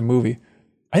series or as a movie.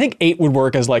 I think 8 would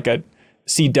work as like a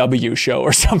CW show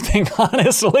or something,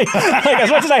 honestly. Like,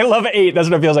 as much as I love 8, that's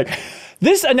what it feels like.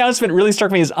 This announcement really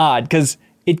struck me as odd because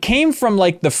it came from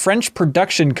like the French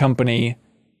production company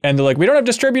and they're like, we don't have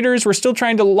distributors. We're still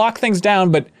trying to lock things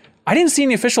down. But I didn't see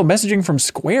any official messaging from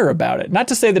Square about it. Not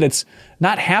to say that it's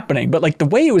not happening, but like the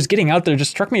way it was getting out there just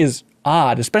struck me as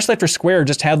odd, especially after Square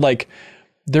just had like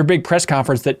their big press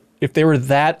conference that if they were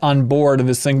that on board and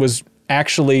this thing was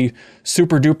actually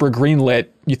super duper greenlit,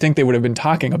 you think they would have been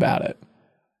talking about it.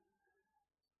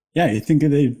 Yeah, you think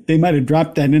they might have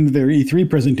dropped that into their E3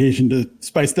 presentation to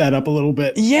spice that up a little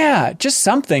bit. Yeah, just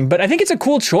something. But I think it's a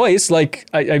cool choice. Like,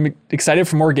 I'm excited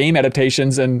for more game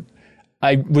adaptations, and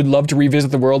I would love to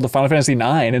revisit the world of Final Fantasy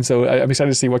IX, and so I'm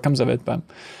excited to see what comes of it.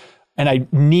 And I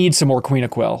need some more Queen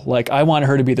Aquil. Like, I want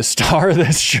her to be the star of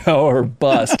this show or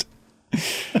bust.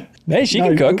 Hey, she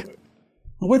can cook.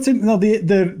 What's it? No,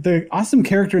 the awesome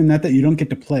character in that you don't get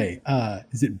to play.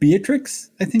 Is it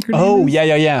Beatrix? I think her name is?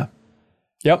 Yeah.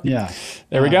 Yep. Yeah.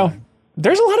 There we go.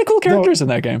 There's a lot of cool characters in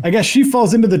that game. I guess she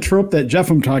falls into the trope that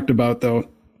Jeffem talked about, though.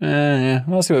 Yeah.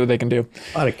 We'll see what they can do.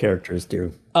 A lot of characters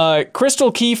do.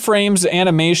 Crystal Keyframes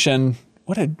Animation.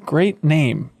 What a great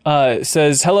name.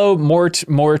 Says, hello, Mort.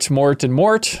 Ratchet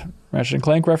and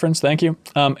Clank reference. Thank you.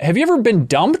 Have you ever been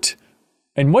dumped?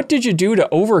 And what did you do to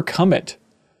overcome it?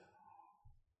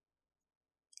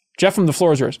 Jeff, from the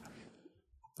floor is yours.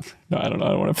 No, I don't know. I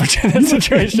don't want to put you in that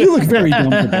situation. You look very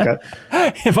dumpable.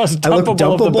 If I was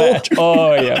dumpable of the batch.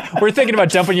 Oh, yeah. We're thinking about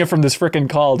dumping you from this freaking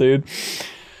call, dude.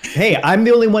 Hey, I'm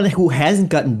the only one who hasn't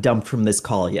gotten dumped from this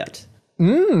call yet.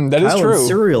 That is Kyle true. and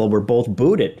Serial were both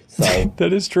booted. So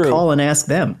that is true. Call and ask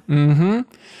them. Mm-hmm.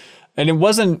 And it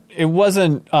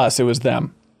wasn't us, it was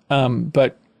them.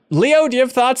 But Leo, do you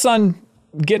have thoughts on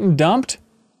getting dumped?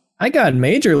 I got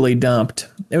majorly dumped.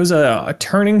 It was a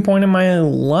turning point in my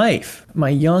life, my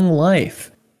young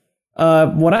life.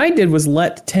 What I did was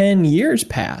let 10 years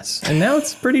pass, and now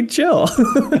it's pretty chill.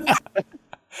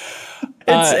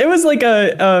 It was like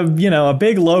a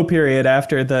big low period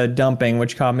after the dumping,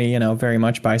 which caught me, very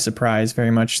much by surprise,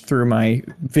 very much through my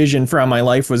vision for how my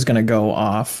life was going to go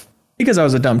off. Because I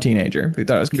was a dumb teenager who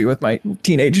thought I was going to be with my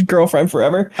teenage girlfriend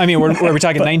forever. I mean, were we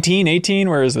talking 19, 18?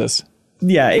 Where is this?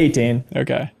 Yeah, 18.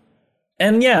 Okay.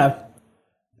 And yeah,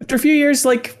 after a few years,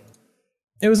 like,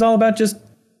 it was all about just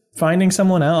finding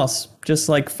someone else. Just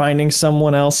like finding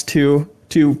someone else to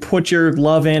put your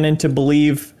love in and to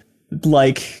believe,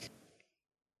 like,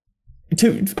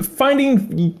 to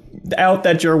finding out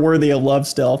that you're worthy of love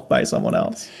still by someone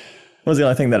else was the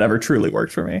only thing that ever truly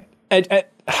worked for me.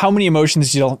 How many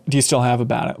emotions do you still have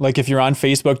about it? Like if you're on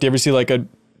Facebook, do you ever see like a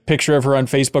picture of her on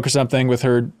Facebook or something with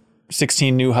her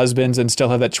 16 new husbands and still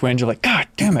have that twinge of like, God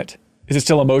damn it. Is it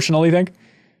still emotional, you think?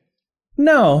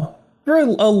 No. For a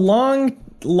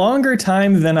longer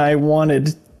time than I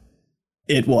wanted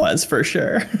it was, for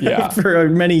sure. Yeah. For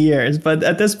many years. But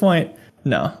at this point,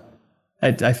 no.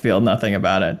 I feel nothing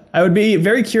about it. I would be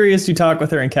very curious to talk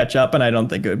with her and catch up, and I don't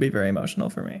think it would be very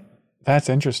emotional for me. That's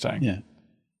interesting. Yeah.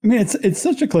 I mean, it's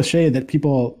such a cliche that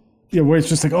people, where it's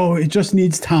just like, oh, it just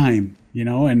needs time,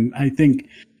 and I think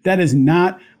that is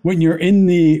not when you're in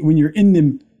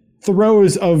the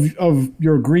throes of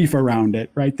your grief around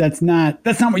it, right? That's not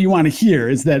what you want to hear,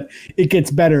 is that it gets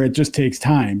better. It just takes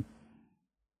time.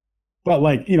 But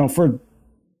like, for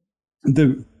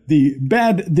the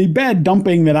bad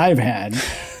dumping that I've had,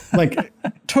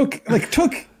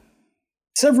 took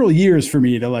several years for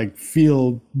me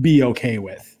to be okay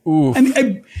with. Oof.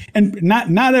 And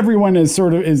not everyone is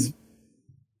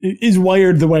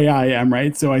wired the way I am,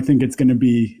 right? So I think it's going to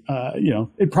be,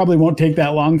 it probably won't take that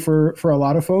long for a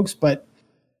lot of folks, but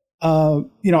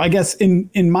I guess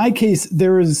in my case,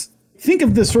 think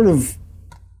of this sort of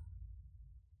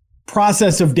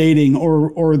process of dating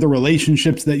or the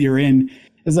relationships that you're in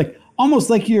is like almost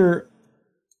like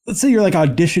let's say you're like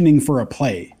auditioning for a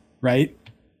play, right?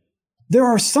 There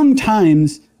are some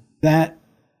times that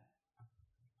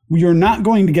you're not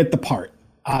going to get the part,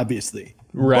 obviously,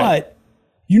 right? But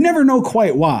you never know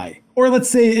quite why. Or let's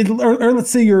say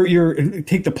you're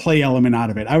take the play element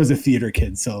out of it. I was a theater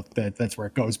kid, so that's where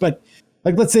it goes. But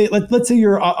like let's say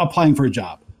you're applying for a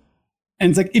job,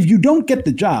 and it's like if you don't get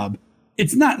the job,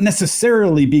 it's not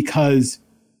necessarily because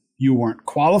you weren't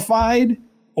qualified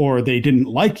or they didn't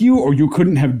like you or you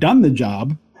couldn't have done the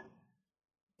job.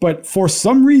 But for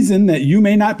some reason that you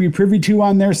may not be privy to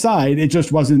on their side, it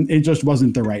just wasn't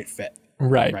the right fit.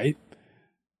 Right. Right.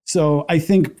 So I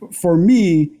think for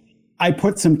me, I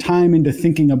put some time into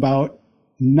thinking about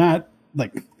not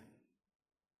like,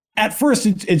 at first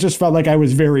it just felt like I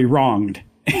was very wronged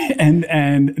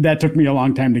and that took me a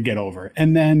long time to get over.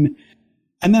 And then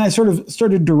I sort of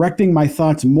started directing my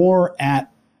thoughts more at,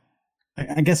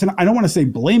 I guess, I don't want to say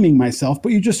blaming myself,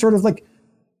 but you just sort of like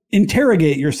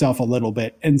interrogate yourself a little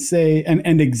bit and say,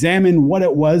 and examine what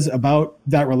it was about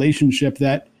that relationship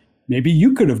that maybe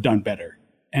you could have done better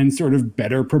and sort of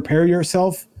better prepare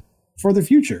yourself for the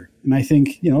future. And I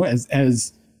think,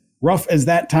 as rough as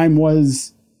that time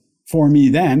was for me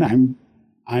then,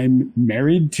 I'm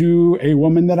married to a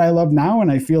woman that I love now.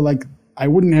 And I feel like I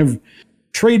wouldn't have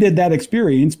traded that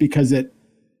experience because it,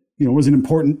 was an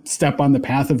important step on the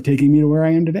path of taking me to where I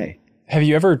am today. Have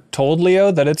you ever told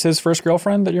Leo that it's his first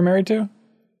girlfriend that you're married to?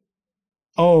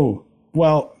 Oh,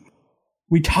 well,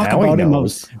 we talk about him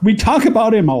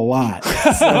a lot.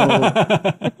 So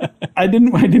I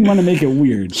didn't want to make it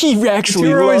weird. He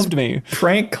actually loved me.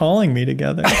 Prank calling me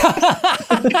together.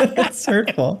 It's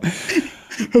hurtful.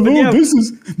 Hello, yeah.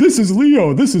 This is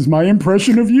Leo. This is my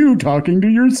impression of you talking to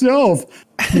yourself.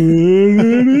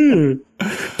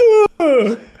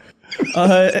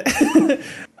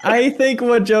 I think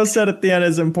what Joe said at the end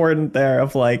is important there,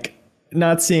 of like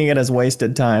not seeing it as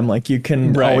wasted time. Like you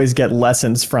can always get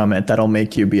lessons from it that'll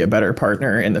make you be a better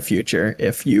partner in the future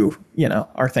if you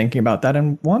are thinking about that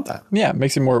and want that. Yeah, it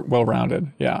makes it more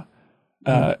well-rounded. Yeah,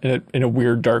 in a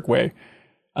weird, dark way.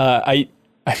 I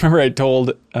remember I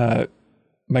told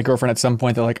my girlfriend at some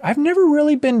point that like I've never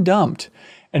really been dumped,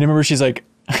 and I remember she's like,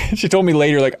 She told me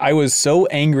later, like, I was so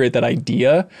angry at that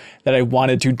idea that I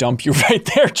wanted to dump you right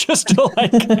there just to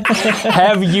like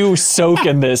have you soak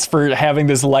in this for having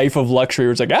this life of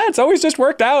luxury. It's like, it's always just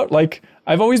worked out. Like,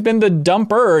 I've always been the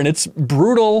dumper, and it's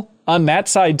brutal on that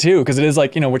side too. Because it is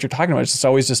like, what you're talking about. It's just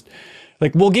always just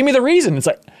like, well, give me the reason. It's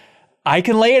like, I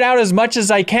can lay it out as much as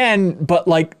I can, but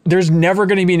like, there's never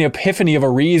going to be an epiphany of a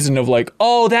reason of like,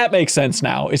 oh, that makes sense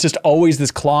now. It's just always this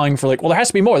clawing for like, well, there has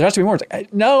to be more. There has to be more. It's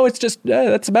like, no, it's just,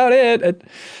 that's about it.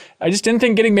 I just didn't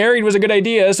think getting married was a good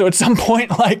idea. So at some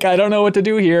point, like, I don't know what to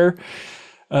do here.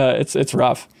 It's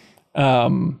rough.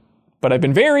 But I've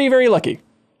been very, very lucky.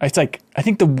 It's like, I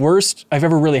think the worst I've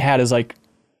ever really had is like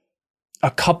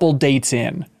a couple dates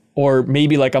in, or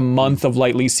maybe like a month of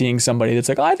lightly seeing somebody that's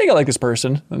like, oh, I think I like this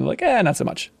person. And they're like, not so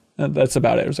much. And that's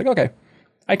about it. It was like, okay,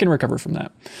 I can recover from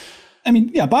that. I mean,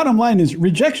 yeah, bottom line is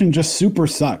rejection just super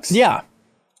sucks. Yeah.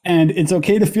 And it's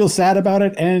okay to feel sad about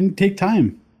it and take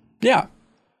time. Yeah.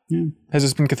 Has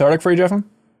this been cathartic for you, Jeffem?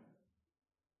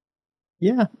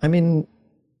 Yeah. I mean,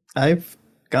 I've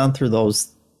gone through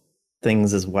those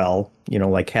things as well,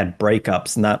 like had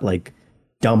breakups, not like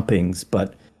dumpings,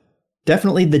 but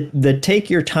definitely the take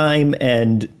your time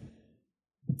and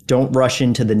don't rush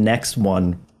into the next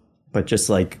one. But just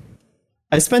like,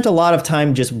 I spent a lot of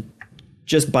time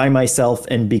just by myself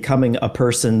and becoming a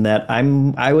person that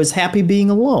I was happy being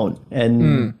alone.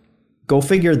 And go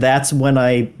figure, that's when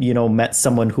I, met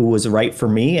someone who was right for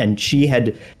me, and she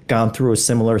had gone through a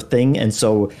similar thing. And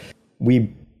so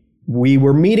we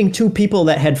were meeting two people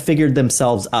that had figured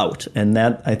themselves out. And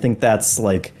that, I think that's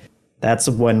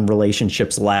when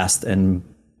relationships last, and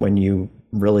when you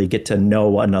really get to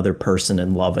know another person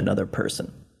and love another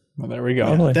person. Well, there we go.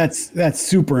 Totally. That's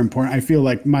super important. I feel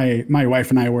like my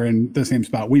wife and I were in the same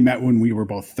spot. We met when we were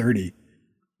both 30,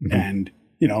 and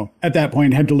at that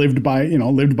point had to lived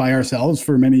by ourselves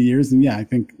for many years. And yeah, I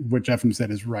think what Jeffem said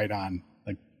is right on.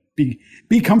 Like, be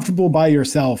comfortable by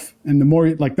yourself, and the more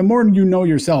you know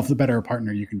yourself, the better a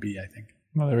partner you can be, I think.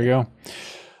 Well, there we go.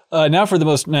 Now for the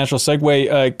most natural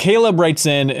segue, Caleb writes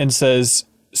in and says,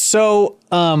 so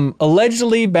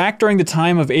allegedly back during the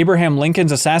time of Abraham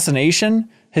Lincoln's assassination,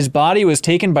 his body was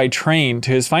taken by train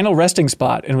to his final resting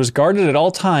spot and was guarded at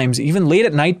all times, even late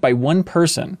at night, by one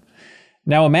person.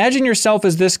 Now imagine yourself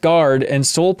as this guard and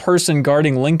sole person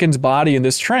guarding Lincoln's body in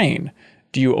this train.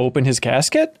 Do you open his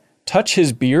casket, touch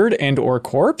his beard and or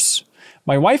corpse?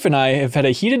 My wife and I have had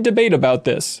a heated debate about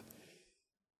this.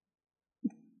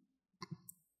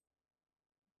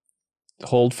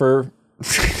 Hold for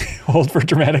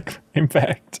dramatic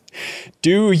impact.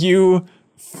 Do you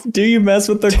mess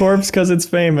with the corpse because it's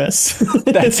famous?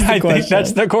 I think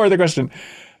that's the core of the question.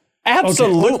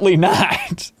 Absolutely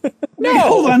not.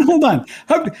 No. Hold on.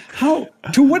 How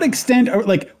to what extent, or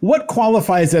like, what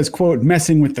qualifies as, quote,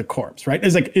 messing with the corpse, right?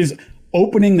 Is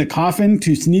opening the coffin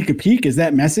to sneak a peek, is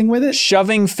that messing with it?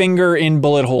 Shoving finger in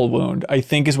bullet hole wound, I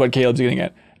think, is what Caleb's getting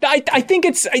at. I think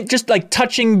it's just like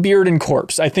touching beard and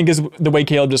corpse, I think, is the way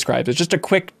Caleb describes it. It's just a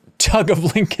quick tug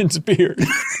of Lincoln's beard.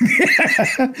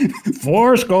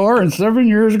 87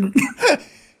 years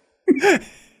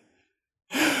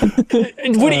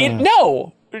ago.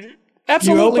 No.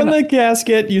 Absolutely You open not. the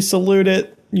casket, you salute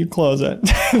it, you close it.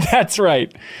 That's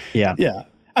right. Yeah. Yeah.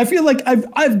 I feel like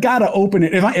I've got to open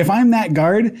it. If I'm that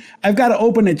guard, I've got to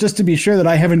open it just to be sure that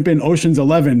I haven't been Ocean's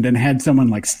 11 and had someone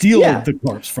like steal the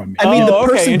corpse from me. I mean, the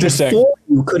okay, person before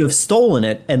you could have stolen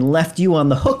it and left you on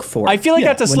the hook for it. I feel like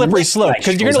that's a slippery slope,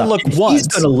 because you're going to look once. He's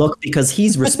going to look because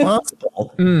he's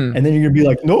responsible. And then you're going to be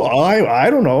like, no, I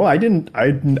don't know. I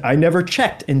never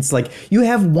checked. And it's like, you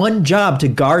have one job to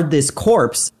guard this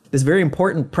corpse, this very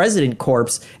important president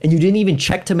corpse, and you didn't even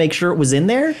check to make sure it was in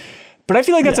there? But I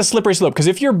feel like that's a slippery slope, because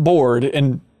if you're bored,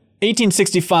 in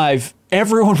 1865,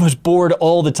 everyone was bored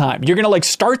all the time. You're going to like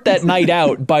start that night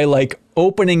out by like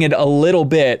opening it a little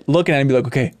bit, looking at it and be like,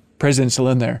 okay, president's still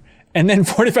in there. And then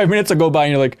 45 minutes will go by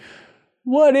and you're like,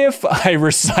 what if I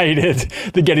recited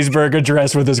the Gettysburg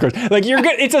Address with this course? Like, you're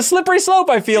good. It's a slippery slope,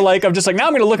 I feel like. I'm just like, now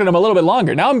I'm going to look at him a little bit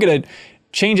longer. Now I'm going to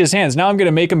change his hands. Now I'm going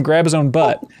to make him grab his own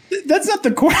butt. That's not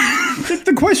the question.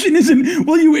 The question isn't,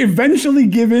 will you eventually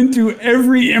give in to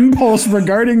every impulse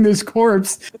regarding this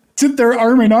corpse, sit there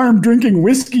arm in arm drinking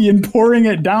whiskey and pouring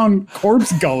it down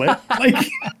corpse gullet? Like,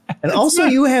 and also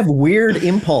you have weird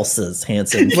impulses,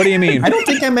 Hanson. What do you mean? I don't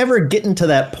think I'm ever getting to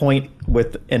that point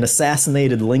with an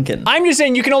assassinated Lincoln. I'm just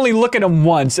saying you can only look at him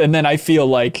once, and then I feel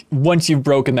like once you've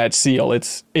broken that seal,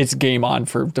 it's game on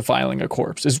for defiling a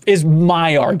corpse, is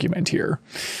my argument here.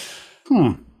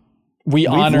 We've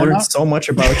learned so much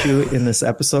about you in this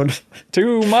episode.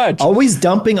 Too much. Always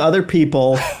dumping other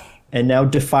people and now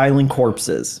defiling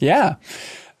corpses. Yeah.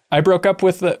 I broke up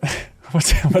with the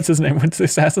what's his name? What's the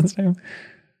assassin's name?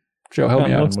 Joe, help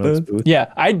me out. Booth.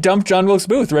 Yeah, I dumped John Wilkes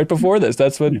Booth right before this.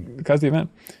 That's what caused the event.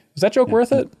 Was that joke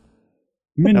worth it?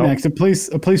 Min-Max, a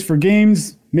place for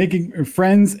games, making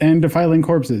friends, and defiling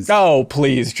corpses. Oh,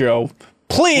 please, Joe.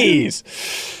 Please.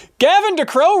 Gavin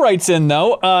DeCrow writes in,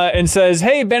 though, and says,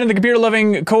 hey, Ben and the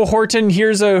computer-loving cohorton,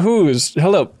 here's a who's.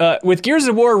 Hello. With Gears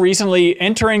of War recently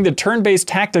entering the turn-based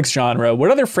tactics genre, what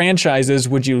other franchises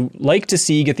would you like to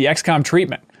see get the XCOM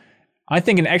treatment? I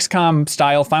think an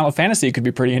XCOM-style Final Fantasy could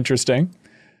be pretty interesting.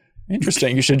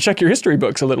 Interesting. You should check your history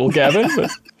books a little, Gavin.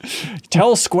 But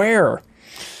tell Square.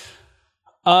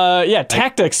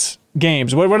 Tactics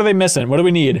games. What are they missing? What do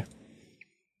we need?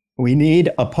 We need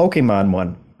a Pokemon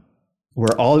one.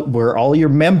 Where all your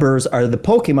members are the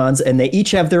Pokemons and they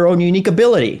each have their own unique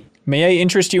ability. May I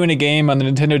interest you in a game on the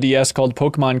Nintendo DS called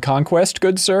Pokemon Conquest,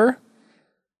 good sir?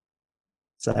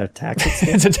 Is that a tactics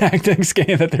game? It's a tactics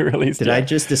game that they released. Did I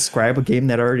just describe a game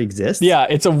that already exists? Yeah,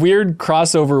 it's a weird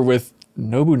crossover with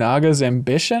Nobunaga's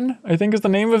Ambition, I think is the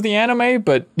name of the anime,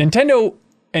 but Nintendo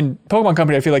and Pokemon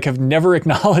Company, I feel like, have never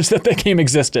acknowledged that the game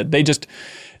existed. They just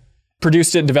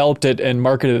produced it, developed it, and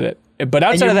marketed it. But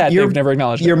outside of that, they've never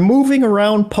acknowledged it. You're moving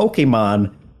around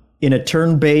Pokemon in a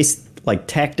turn-based, like,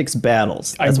 tactics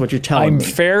battles. That's what you're telling me. I'm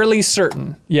fairly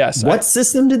certain, yes. What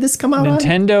system did this come out on?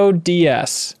 Nintendo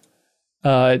DS.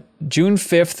 June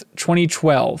 5th,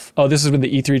 2012. Oh, this is when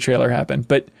the E3 trailer happened.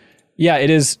 But yeah, it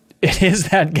is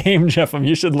that game, Jeff.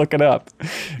 You should look it up.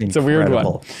 It's a weird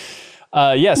one.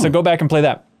 So go back and play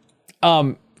that.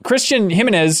 Christian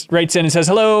Jimenez writes in and says,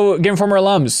 hello, Game Informer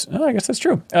alums. Oh, I guess that's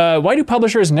true. Why do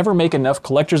publishers never make enough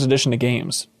collector's edition of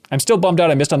games? I'm still bummed out.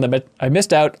 I missed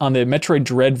out on the Metroid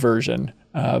Dread version.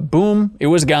 Boom, it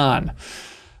was gone.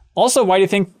 Also,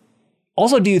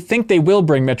 do you think they will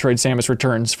bring Metroid Samus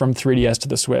Returns from 3DS to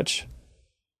the Switch?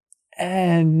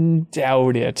 And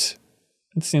doubt it.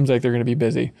 It seems like they're going to be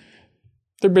busy.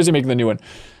 They're busy making the new one.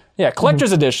 Yeah,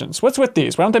 collector's editions. What's with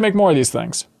these? Why don't they make more of these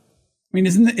things? I mean,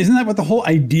 isn't that what the whole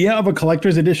idea of a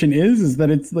collector's edition is? Is that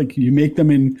it's like you make them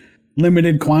in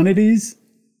limited quantities?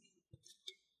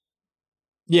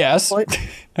 Yes,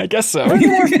 I guess so. Bring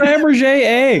more Fabergé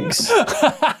eggs.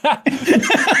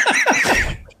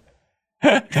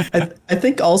 I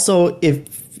think also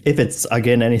if it's,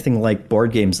 again, anything like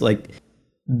board games, like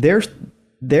they're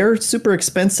super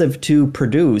expensive to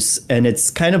produce, and it's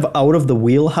kind of out of the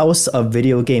wheelhouse of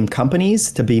video game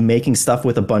companies to be making stuff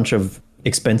with a bunch of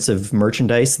expensive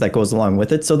merchandise that goes along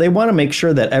with it. So they want to make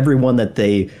sure that everyone that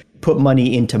they put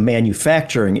money into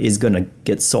manufacturing is going to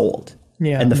get sold.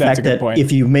 Yeah, and the fact that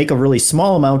if you make a really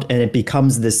small amount and it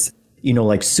becomes this,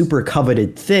 like super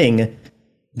coveted thing,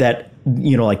 that,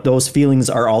 like those feelings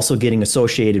are also getting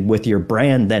associated with your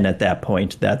brand, then at that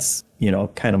point, that's,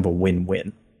 kind of a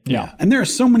win-win. Yeah. And there are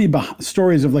so many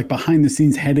stories of like behind the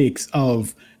scenes headaches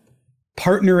of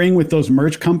partnering with those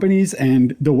merch companies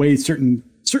and the way certain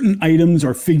items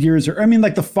or figures, or I mean,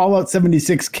 like the Fallout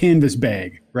 76 canvas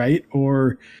bag, right?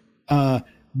 Or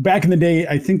back in the day,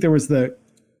 I think there was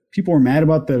people were mad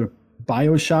about the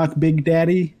BioShock Big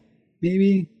Daddy,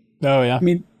 maybe. Oh yeah. I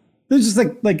mean, there's just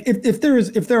like if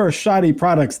there are shoddy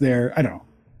products there, I don't know.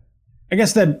 I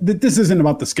guess that this isn't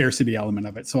about the scarcity element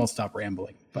of it, so I'll stop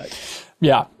rambling. But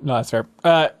yeah, no, that's fair.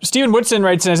 Steven Woodson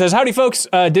writes in and says, howdy folks,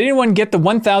 did anyone get the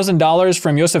 $1,000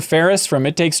 from Josef Fares from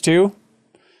It Takes Two?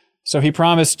 So he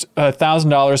promised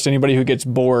 $1,000 to anybody who gets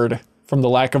bored from the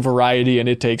lack of variety in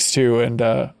It Takes Two. And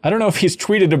I don't know if he's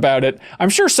tweeted about it. I'm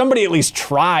sure somebody at least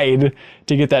tried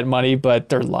to get that money, but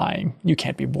they're lying. You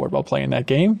can't be bored while playing that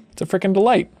game. It's a freaking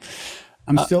delight.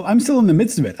 I'm still in the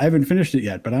midst of it. I haven't finished it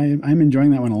yet, but I'm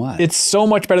enjoying that one a lot. It's so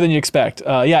much better than you expect.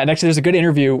 And actually there's a good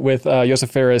interview with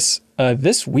Josef Fares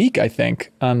this week, I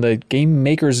think, on the Game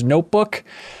Maker's Notebook.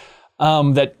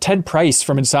 That Ted Price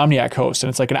from Insomniac hosts, and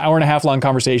it's like an hour-and-a-half long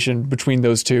conversation between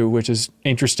those two, which is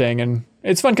interesting, and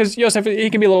it's fun because Josef, he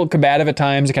can be a little combative at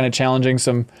times, kind of challenging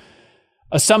some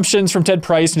assumptions from Ted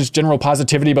Price and just general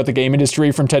positivity about the game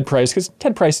industry from Ted Price, because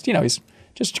Ted Price, he's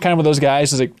just kind of one of those guys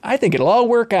who's like, I think it'll all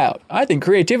work out. I think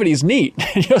creativity is neat.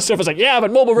 And Josef was like, yeah, but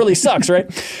mobile really sucks, right?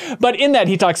 But in that,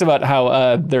 he talks about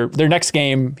how their next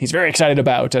game he's very excited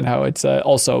about, and how it's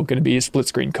also going to be a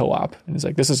split-screen co-op. And he's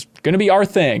like, this is going to be our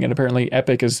thing. And apparently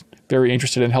Epic is very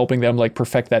interested in helping them like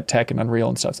perfect that tech in Unreal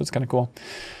and stuff. So it's kind of cool.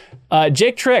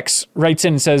 Jake Tricks writes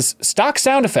in and says, stock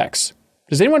sound effects.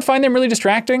 Does anyone find them really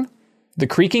distracting? The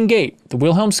creaking gate, the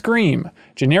Wilhelm scream,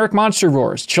 generic monster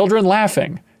roars, children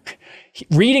laughing.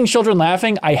 Reading children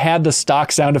laughing, I had the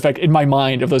stock sound effect in my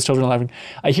mind of those children laughing.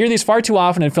 I hear these far too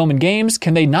often in film and games.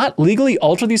 Can they not legally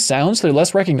alter these sounds so they're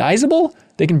less recognizable?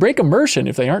 They can break immersion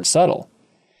if they aren't subtle.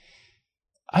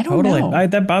 I don't know.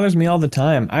 That bothers me all the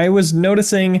time. I was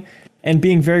noticing and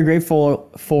being very grateful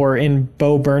for in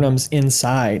Bo Burnham's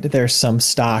Inside, there's some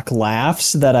stock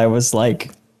laughs that I was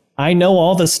like, I know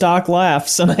all the stock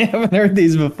laughs and I haven't heard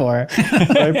these before.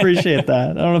 So I appreciate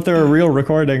that. I don't know if they're a real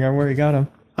recording or where he got them.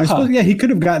 I suppose, yeah, he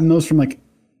could have gotten those from like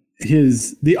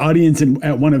the audience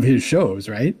at one of his shows,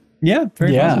 right? Yeah,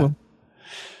 very possible.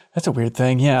 That's a weird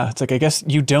thing. Yeah, it's like I guess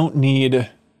you don't need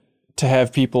to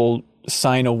have people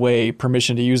sign away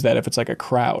permission to use that if it's like a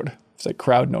crowd. It's like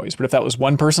crowd noise. But if that was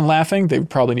one person laughing, they would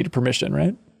probably need a permission,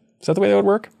 right? Is that the way that would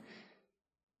work?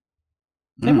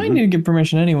 They might need to give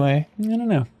permission anyway. I don't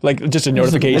know. Like just a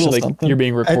notification, like something. You're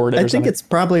being recorded. I think it's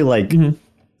probably like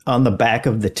on the back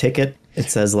of the ticket.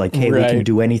 It says like, "Hey, we can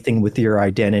do anything with your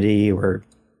identity," or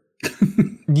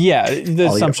yeah,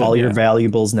 the all your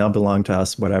valuables now belong to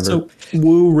us. Whatever. So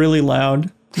woo really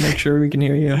loud. Make sure we can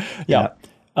hear you. Yeah.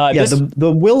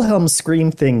 The Wilhelm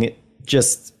scream thing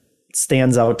just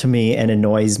stands out to me and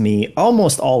annoys me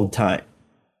almost all the time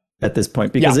at this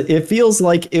point because it feels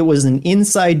like it was an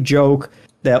inside joke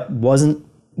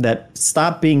that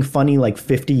stopped being funny like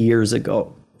 50 years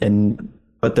ago,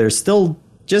 but they're still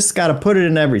just got to put it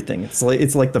in everything. It's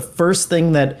like the first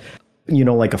thing that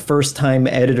like a first time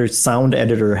sound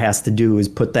editor has to do is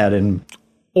put that in.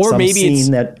 Or maybe it's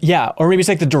or maybe it's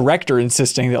like the director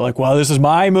insisting that like, well, this is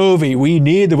my movie. We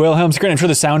need the Wilhelm scream. I'm sure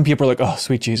the sound people are like, oh,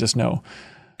 sweet Jesus, no.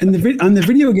 And on the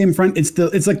video game front,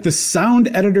 it's like the sound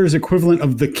editor's equivalent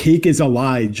of the cake is a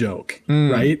lie joke,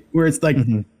 right? Where it's like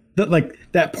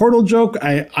that Portal joke.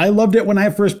 I loved it when I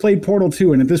first played Portal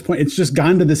 2, and at this point, it's just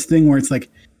gone to this thing where it's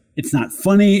like, it's not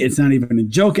funny. It's not even a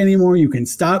joke anymore. You can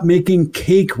stop making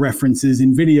cake references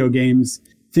in video games,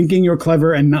 thinking you're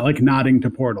clever and not like nodding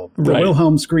to Portal. The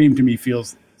Wilhelm scream to me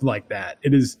feels like that.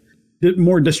 It is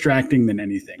more distracting than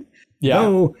anything. Yeah.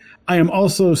 Though I am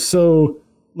also so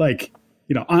like,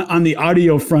 on the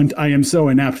audio front, I am so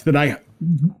inept that I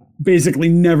basically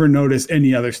never notice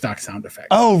any other stock sound effects.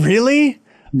 Oh, really?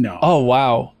 No. Oh,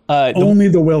 wow. Only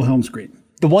the Wilhelm scream.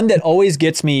 The one that always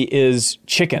gets me is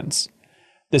chickens.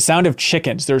 The sound of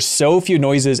chickens. There's so few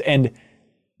noises, and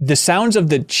the sounds of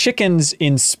the chickens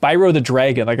in Spyro the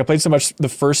Dragon, like I played so much the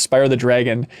first Spyro the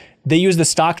Dragon, they use the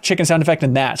stock chicken sound effect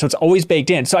in that. So it's always baked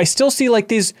in. So I still see like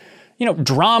these,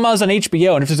 dramas on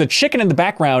HBO. And if there's a chicken in the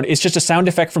background, it's just a sound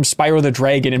effect from Spyro the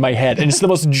Dragon in my head. And it's the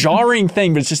most jarring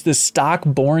thing, but it's just this stock,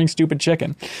 boring, stupid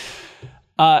chicken.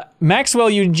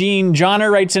 Maxwell Eugene Johnner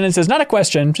writes in and says, not a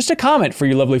question, just a comment for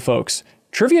you lovely folks.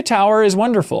 Trivia Tower is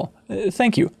wonderful.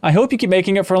 Thank you. I hope you keep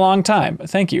making it for a long time.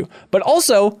 Thank you. But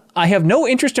also, I have no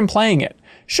interest in playing it.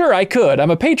 Sure, I could.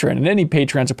 I'm a patron, and any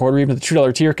Patreon supporter, even at the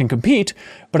 $2 tier, can compete.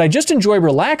 But I just enjoy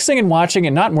relaxing and watching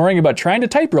and not worrying about trying to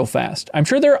type real fast. I'm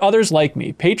sure there are others like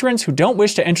me, patrons who don't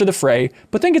wish to enter the fray,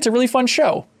 but think it's a really fun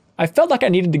show. I felt like I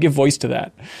needed to give voice to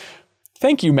that.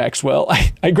 Thank you, Maxwell.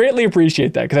 I greatly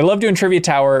appreciate that, because I love doing Trivia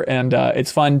Tower, and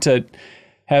it's fun to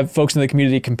have folks in the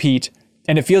community compete.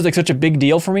 And it feels like such a big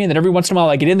deal for me. And then every once in a while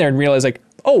I get in there and realize like,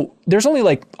 oh, there's only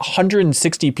like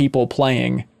 160 people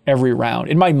playing every round.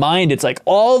 In my mind, it's like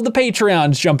all of the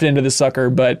Patreons jumped into this sucker,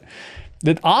 but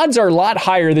the odds are a lot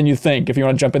higher than you think if you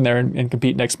want to jump in there and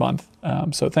compete next month.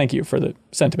 So thank you for the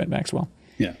sentiment, Maxwell.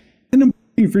 Yeah. And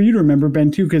important for you to remember,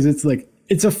 Ben, too, because it's like,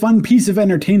 it's a fun piece of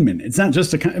entertainment. It's not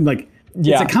just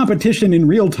it's a competition in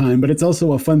real time, but it's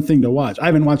also a fun thing to watch. I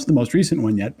haven't watched the most recent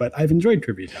one yet, but I've enjoyed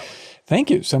Trivia Tower.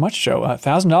 Thank you so much, Joe.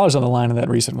 $1,000 on the line in that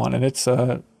recent one, and it's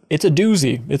a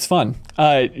doozy. It's fun.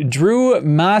 Drew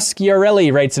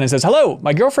Maschiarelli writes in and says, hello,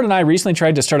 my girlfriend and I recently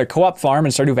tried to start a co-op farm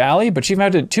in Stardew Valley, but she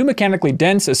found it too mechanically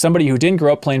dense as somebody who didn't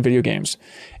grow up playing video games.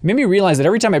 It made me realize that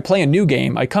every time I play a new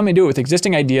game, I come into it with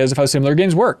existing ideas of how similar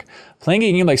games work. Playing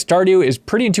a game like Stardew is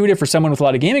pretty intuitive for someone with a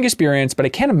lot of gaming experience, but I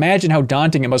can't imagine how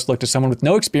daunting it must look to someone with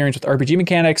no experience with RPG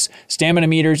mechanics, stamina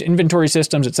meters, inventory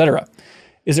systems, etc.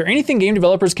 Is there anything game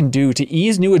developers can do to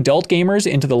ease new adult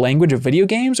gamers into the language of video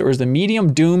games, or is the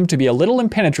medium doomed to be a little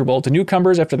impenetrable to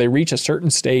newcomers after they reach a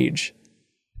certain stage?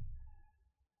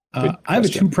 I have a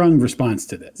two-pronged response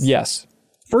to this. Yes.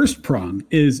 First prong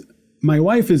is my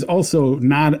wife is also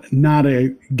not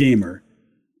a gamer,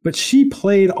 but she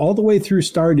played all the way through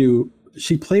Stardew.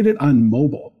 She played it on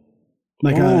mobile.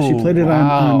 She played it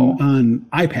on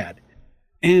iPad.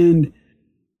 And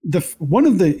one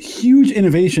of the huge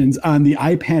innovations on the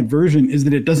iPad version is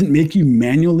that it doesn't make you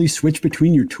manually switch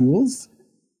between your tools.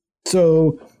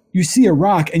 So you see a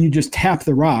rock and you just tap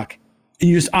the rock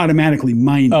and you just automatically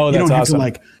mine it. Oh, that's awesome. You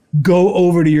don't have to go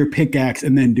over to your pickaxe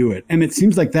and then do it. And it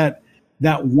seems like that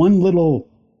one little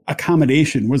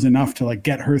accommodation was enough to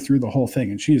get her through the whole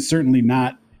thing. And she is certainly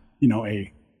not,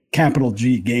 a capital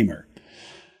G gamer.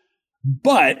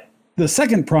 But the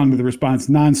second prong of the response,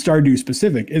 non-Stardew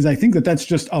specific, is I think that that's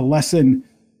just a lesson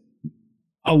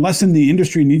the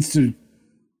industry needs to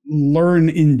learn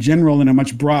in general in a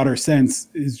much broader sense,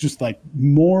 is just like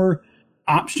more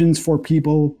options for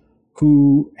people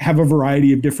who have a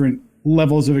variety of different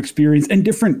levels of experience and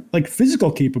different like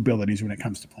physical capabilities when it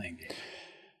comes to playing games.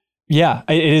 Yeah,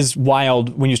 it is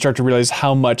wild when you start to realize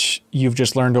how much you've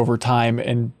just learned over time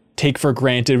and take for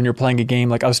granted when you're playing a game.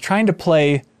 Like I was trying to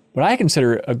play what I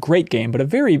consider a great game, but a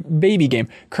very baby game,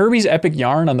 Kirby's Epic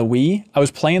Yarn on the Wii. I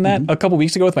was playing that a couple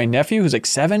weeks ago with my nephew who's like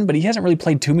 7, but he hasn't really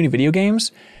played too many video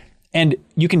games. And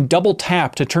you can double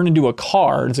tap to turn into a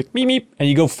car. And it's like, meep, meep, and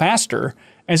you go faster.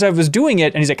 And so I was doing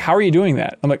it, and he's like, how are you doing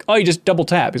that? I'm like, oh, you just double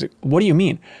tap. He's like, what do you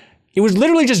mean? It was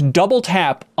literally just double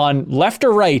tap on left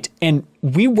or right, and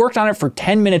we worked on it for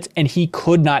 10 minutes, and he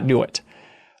could not do it.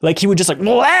 Like, he would just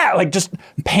like just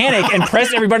panic and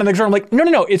press every button on the controller. I'm like,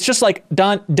 no, it's just like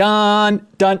dun, dun,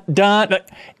 dun, dun.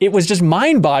 It was just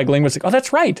mind-boggling. It's like, oh,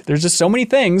 that's right. There's just so many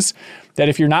things that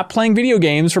if you're not playing video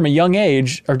games from a young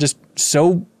age are just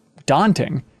so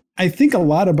daunting. I think a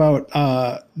lot about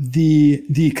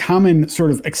the common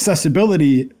sort of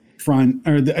accessibility front,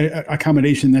 or the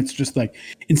accommodation that's just like,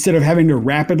 instead of having to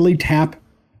rapidly tap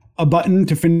a button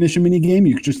to finish a mini game,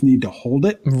 you just need to hold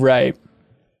it. Right.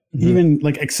 Even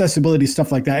like accessibility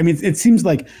stuff like that. I mean, it seems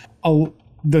like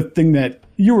the thing that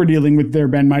you were dealing with there,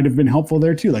 Ben, might have been helpful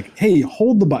there too. Like, hey,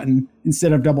 hold the button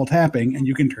instead of double tapping, and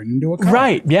you can turn into a car.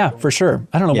 Right. Yeah, for sure.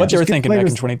 I don't know what they were thinking back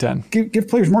in 2010. Give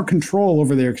players more control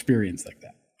over their experience like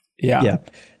that. Yeah.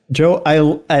 Joe,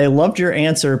 I loved your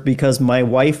answer because my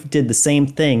wife did the same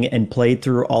thing and played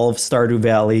through all of Stardew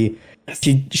Valley.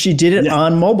 She did it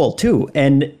on mobile too,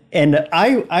 and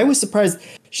I was surprised.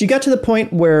 She got to the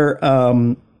point where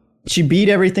she beat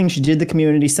everything. She did the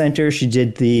community center. She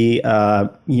did the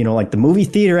like the movie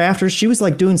theater after. She was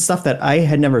like doing stuff that I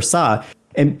had never saw,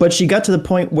 but she got to the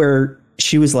point where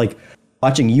she was like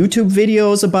watching YouTube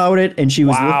videos about it, and she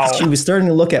was starting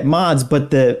to look at mods, but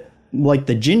the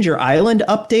Ginger Island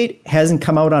update hasn't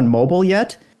come out on mobile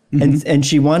yet. And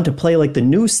she wanted to play like the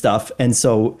new stuff. And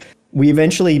so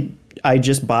I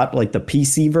just bought like the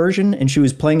PC version, and she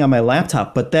was playing on my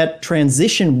laptop, but that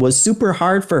transition was super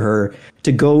hard for her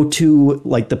to go to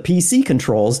like the PC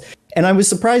controls. And I was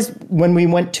surprised when we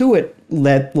went to it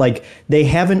that like they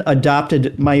haven't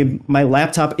adopted my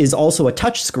laptop is also a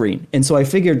touch screen. And so I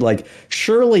figured like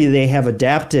surely they have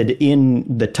adapted in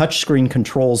the touchscreen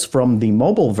controls from the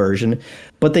mobile version,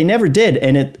 but they never did.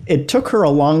 And it took her a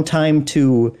long time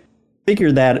to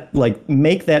figure that, like,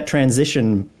 make that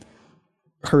transition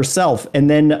herself. And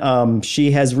then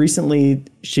she has recently,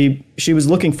 she was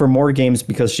looking for more games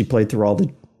because she played through all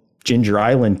the Ginger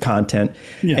Island content,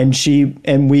 and she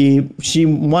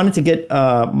wanted to get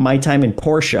My Time in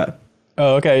Portia.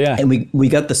 Oh, okay, yeah. And we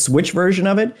got the Switch version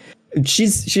of it.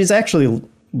 She's actually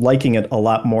liking it a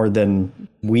lot more than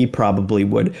we probably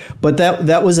would. But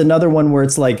that was another one where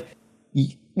it's like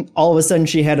all of a sudden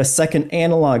she had a second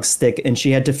analog stick and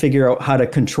she had to figure out how to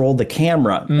control the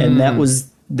camera, and that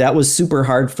was super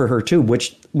hard for her too.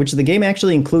 Which the game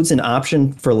actually includes an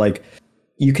option for, like,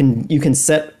 you can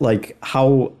set like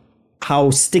how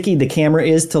sticky the camera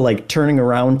is to like turning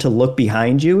around to look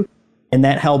behind you, and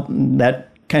that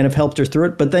kind of helped her through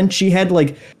it. But then she's had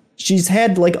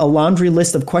like a laundry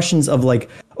list of questions of like,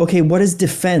 okay, what is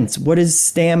defense? What is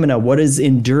stamina? What is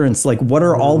endurance? Like, what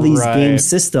are all these game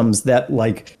systems that,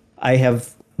 like, I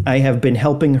have been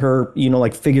helping her,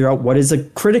 like, figure out what is a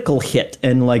critical hit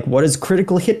and like what does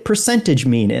critical hit percentage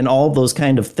mean and all those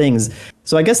kind of things.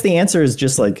 So I guess the answer is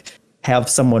just like have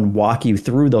someone walk you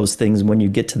through those things when you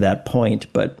get to that point.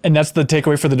 And that's the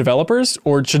takeaway for the developers,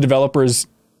 or should developers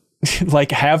like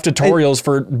have tutorials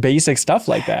for basic stuff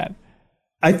like that?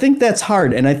 I think that's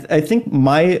hard. And I think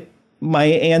my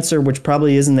answer, which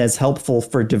probably isn't as helpful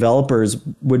for developers,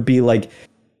 would be like,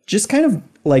 just kind of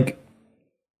like,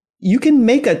 you can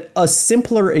make a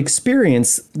simpler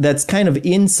experience that's kind of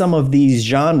in some of these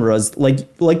genres.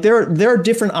 Like there are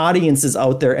different audiences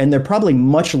out there, and they're probably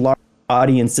much larger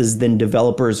audiences than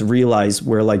developers realize,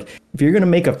 where, like, if you're going to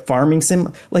make a farming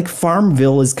sim, like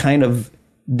Farmville is kind of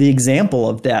the example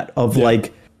of that,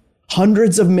 like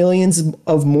hundreds of millions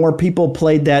of more people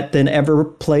played that than ever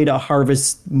played a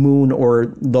Harvest Moon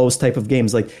or those type of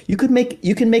games. Like, you can make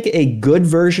a good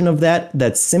version of that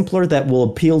that's simpler, that will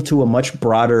appeal to a much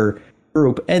broader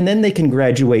group, and then they can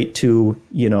graduate to,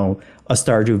 a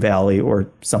Stardew Valley or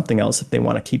something else if they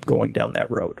want to keep going down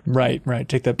that road. Right.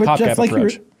 Take that PopCap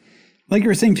approach. Like you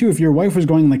were saying too, if your wife was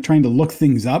going, like, trying to look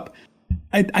things up,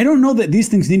 I don't know that these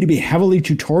things need to be heavily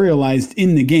tutorialized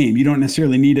in the game. You don't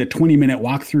necessarily need a 20-minute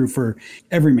walkthrough for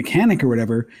every mechanic or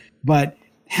whatever, but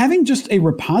having just a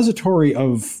repository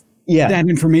of that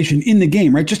information in the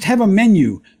game, right? Just have a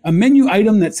menu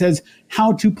item that says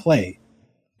how to play.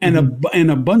 And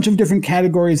a bunch of different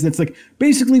categories that's like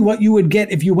basically what you would get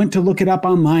if you went to look it up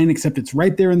online, except it's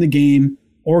right there in the game,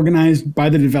 organized by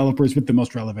the developers with the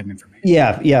most relevant information.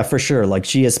 Yeah, for sure. Like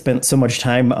she has spent so much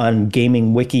time on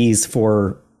gaming wikis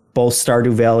for both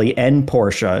Stardew Valley and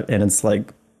Portia, and it's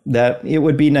like that it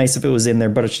would be nice if it was in there,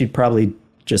 but she'd probably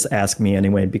just ask me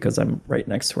anyway because I'm right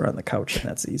next to her on the couch and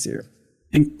that's easier.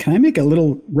 And can I make a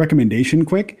little recommendation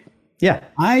quick? Yeah.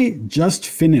 I just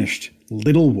finished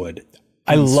Littlewood.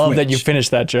 I love that you finished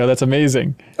that, Joe. That's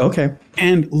amazing. Okay.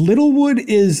 And Littlewood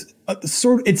is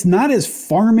it's not as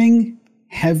farming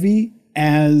heavy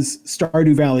as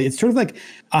Stardew Valley. It's sort of like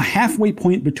a halfway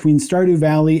point between Stardew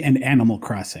Valley and Animal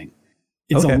Crossing.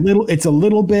 It's a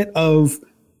little bit of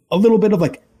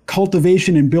like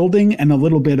cultivation and building and a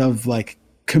little bit of like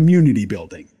community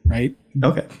building, right?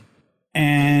 Okay.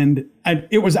 And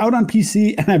it was out on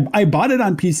PC and I bought it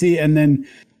on PC and then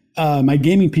my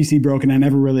gaming PC broke and I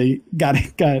never really got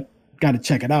to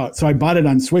check it out. So I bought it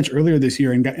on Switch earlier this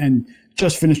year and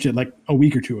just finished it like a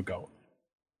week or two ago.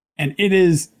 And it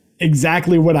is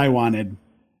exactly what I wanted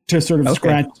to sort of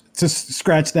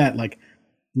scratch that like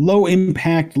low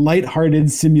impact,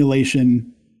 lighthearted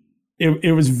simulation.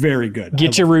 It was very good.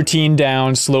 Get your routine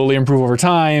down, slowly improve over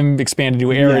time, expand into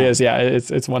new areas. Yeah,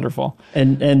 it's wonderful.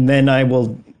 And then I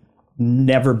will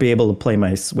never be able to play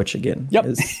my Switch again. Yep,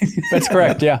 that's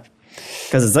correct. Yeah,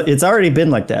 because it's already been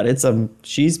like that.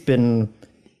 She's been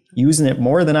using it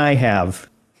more than I have.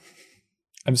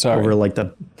 I'm sorry. Over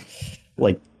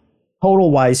total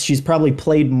wise, she's probably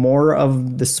played more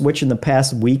of the Switch in the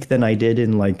past week than I did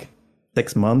in like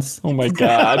 6 months. Oh my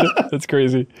God, that's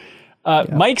crazy.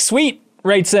 Mike Sweet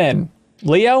writes in,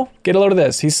 Leo, get a load of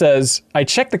this. He says, I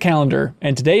checked the calendar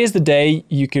and today is the day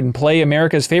you can play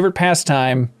America's favorite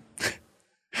pastime.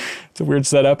 It's a weird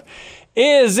setup.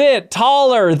 Is it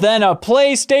taller than a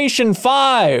PlayStation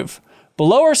 5?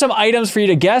 Below are some items for you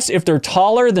to guess if they're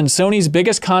taller than Sony's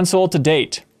biggest console to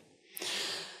date.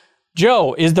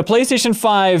 Joe, is the PlayStation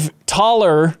 5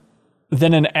 taller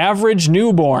than an average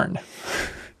newborn?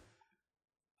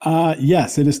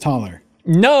 Yes, it is taller.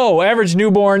 No, average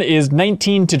newborn is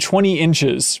 19 to 20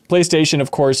 inches. PlayStation, of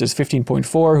course, is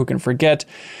 15.4. Who can forget?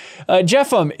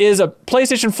 Jeffem, is a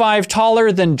PlayStation 5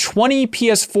 taller than 20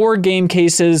 PS4 game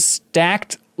cases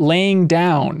stacked laying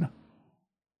down?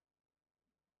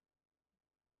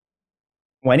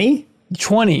 20?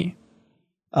 20.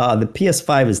 The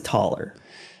PS5 is taller.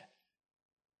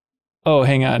 Oh,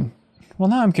 hang on. Well,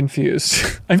 now I'm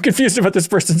confused. I'm confused about this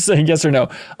person saying yes or no.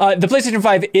 The PlayStation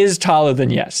 5 is taller than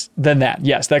that.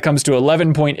 Yes, that comes to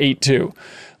 11.82.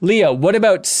 Leah, what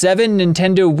about 7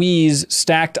 Nintendo Wiis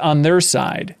stacked on their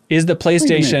side? Is the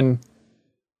PlayStation...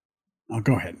 Oh,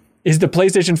 go ahead. Is the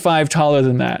PlayStation 5 taller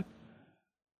than that?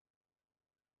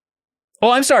 Oh,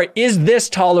 I'm sorry. Is this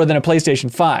taller than a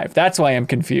PlayStation 5? That's why I'm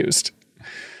confused.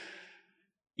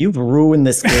 You've ruined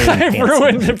this game. I've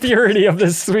ruined the purity of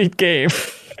this sweet game.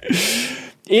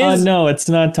 No, it's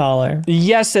not taller.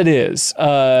 Yes, it is.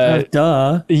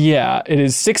 Duh. Yeah, it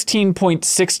is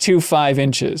 16.625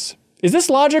 inches. Is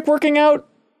this logic working out?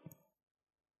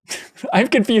 I'm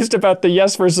confused about the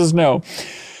yes versus no.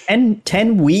 And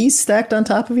 10 Wii's stacked on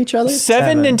top of each other?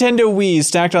 7 Nintendo Wii's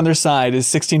stacked on their side is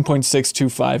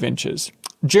 16.625 inches.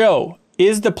 Joe,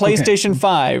 is the PlayStation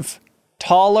 5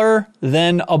 taller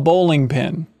than a bowling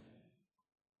pin?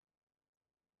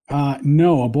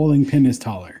 No, a bowling pin is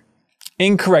taller.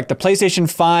 Incorrect. The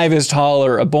PlayStation 5 is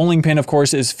taller. A bowling pin, of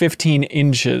course, is 15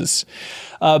 inches.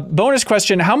 Bonus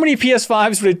question, how many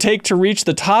PS5s would it take to reach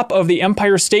the top of the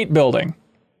Empire State Building?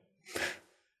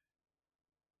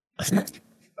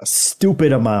 A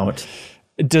stupid amount.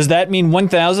 Does that mean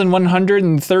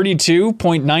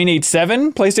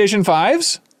 1,132.987 PlayStation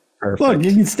 5s? Perfect. Look,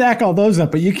 you can stack all those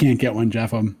up, but you can't get one,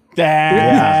 Jeffem.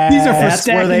 Yeah. These are for That's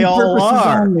stacking where they all purposes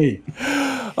are. only.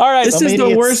 All right. This is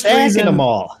the worst reason. Them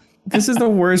all. This is the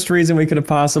worst reason we could have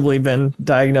possibly been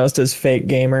diagnosed as fake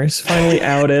gamers. Finally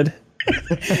outed.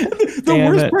 The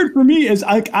worst part for me is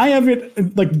I have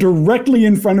it like directly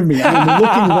in front of me. I'm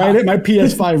looking right at my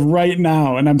PS5 right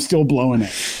now, and I'm still blowing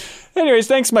it. Anyways,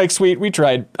 thanks, Mike Sweet. We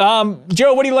tried.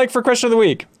 Joe, what do you like for question of the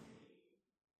week?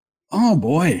 Oh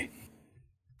boy.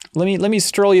 Let me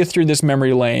stroll you through this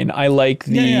memory lane. I like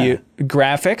the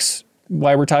graphics.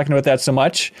 Why we're talking about that so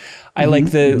much. I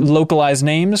like the localized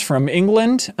names from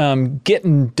England.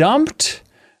 Getting dumped.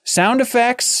 Sound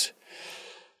effects.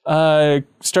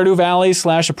 Stardew Valley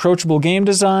 / approachable game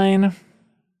design.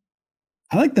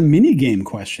 I like the mini game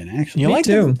question, actually. You like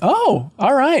too. Oh,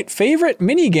 all right. Favorite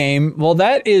mini game? Well,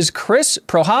 that is Chris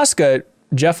Prohaska.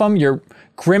 Jeffem, you're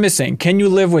grimacing. Can you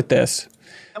live with this?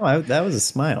 Oh, that was a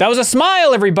smile. That was a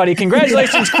smile, everybody.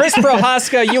 Congratulations, Chris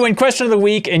Prohaska. You win Question of the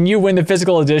Week, and you win the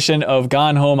physical edition of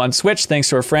Gone Home on Switch, thanks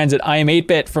to our friends at I Am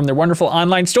 8-Bit from their wonderful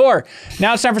online store.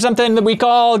 Now it's time for something that we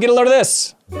call Get a Load of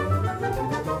This.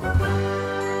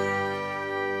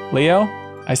 Leo,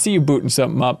 I see you booting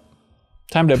something up.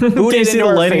 Time to boot Can you it see into the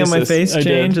our lighting on my faces. face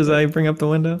change as I bring up the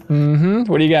window?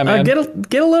 What do you got, man? Get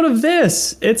a load of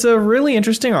this. It's a really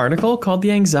interesting article called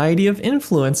The Anxiety of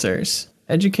Influencers,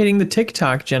 Educating the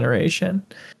TikTok Generation.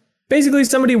 Basically,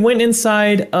 somebody went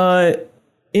inside a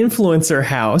influencer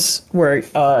house where,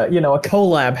 a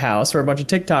collab house where a bunch of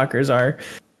TikTokers are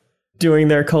doing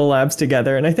their collabs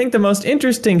together. And I think the most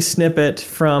interesting snippet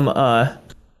from a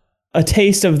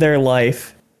taste of their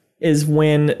life is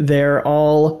when they're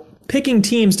all picking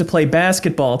teams to play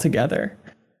basketball together.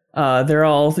 They're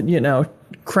all,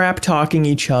 crap talking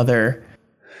each other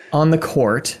on the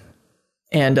court.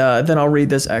 And then I'll read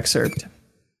this excerpt.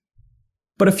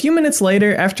 But a few minutes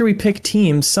later, after we pick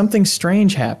teams, something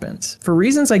strange happens. For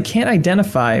reasons I can't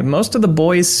identify, most of the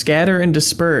boys scatter and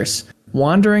disperse,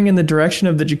 wandering in the direction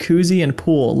of the jacuzzi and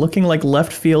pool, looking like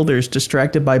left fielders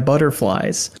distracted by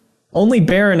butterflies. Only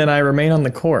Baron and I remain on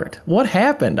the court. What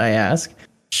happened, I ask.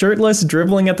 Shirtless,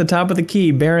 dribbling at the top of the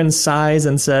key, Baron sighs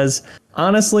and says,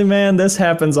 honestly, man, this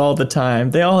happens all the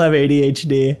time. They all have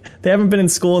ADHD. They haven't been in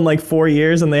school in like 4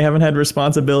 years and they haven't had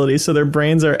responsibilities, so their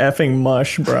brains are effing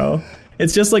mush, bro.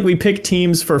 It's just like we pick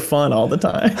teams for fun all the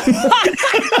time.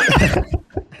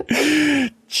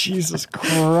 Jesus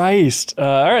Christ. All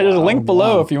right, there's a link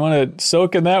below if you want to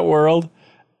soak in that world.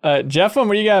 Jeffem,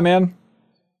 what do you got, man?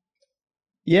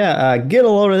 Yeah, get a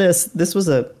load of this. This was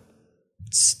a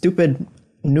stupid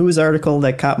news article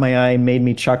that caught my eye and made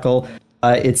me chuckle.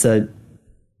 It's a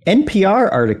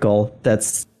NPR article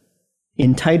that's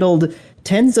entitled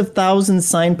Tens of Thousands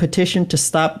Sign Petition to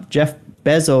Stop Jeff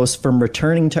Bezos from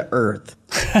Returning to Earth.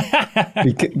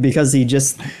 Because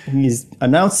he's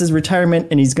announced his retirement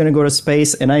and he's going to go to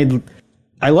space. And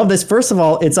I love this. First of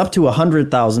all, it's up to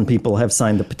 100,000 people have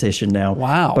signed the petition now.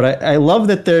 Wow. But I love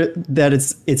that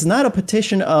it's not a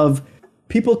petition of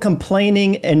people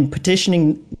complaining and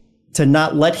petitioning to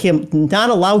not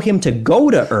allow him to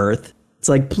go to Earth. It's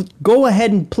like, go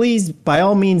ahead and please, by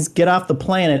all means, get off the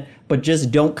planet, but just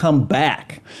don't come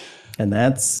back. And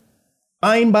that's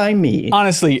fine by me.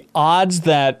 Honestly, odds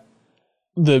that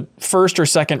the first or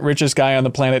second richest guy on the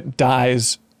planet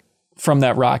dies from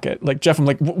that rocket. Like, Jeff, I'm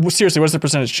like, seriously, what's the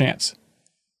percentage chance?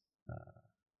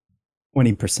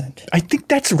 20%. I think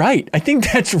that's right. I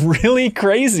think that's really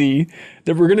crazy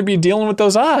that we're going to be dealing with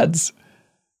those odds.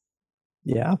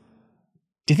 Yeah.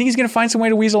 Do you think he's going to find some way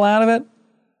to weasel out of it?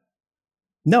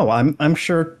 No, I'm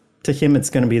sure to him it's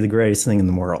going to be the greatest thing in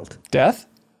the world. Death?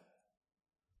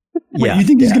 Wait, you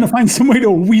think he's going to find some way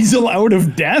to weasel out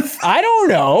of death? I don't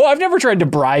know. I've never tried to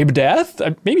bribe death.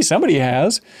 Maybe somebody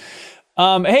has.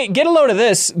 Hey, get a load of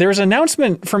this. There's an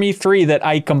announcement from E3 that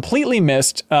I completely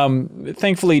missed.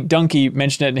 Thankfully, Donkey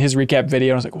mentioned it in his recap video.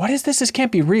 And I was like, what is this? This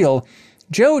can't be real.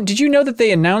 Joe, did you know that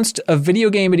they announced a video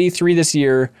game at E3 this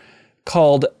year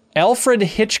called Alfred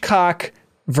Hitchcock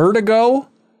Vertigo?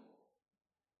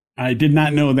 I did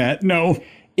not know that. No.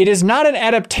 It is not an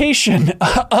adaptation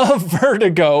of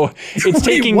Vertigo.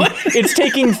 It's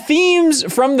taking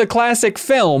themes from the classic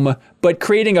film, but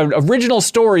creating an original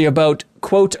story about,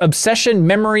 quote, obsession,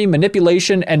 memory,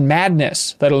 manipulation, and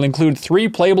madness that'll include 3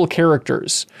 playable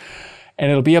characters.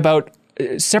 And it'll be about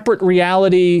separate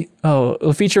reality.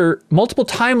 It'll feature multiple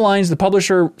timelines the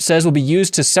publisher says will be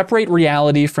used to separate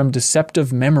reality from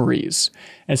deceptive memories.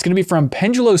 And it's going to be from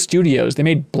Pendulo Studios. They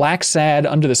made Black Sad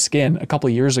Under the Skin a couple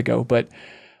of years ago, but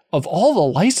of all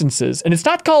the licenses, and it's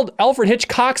not called Alfred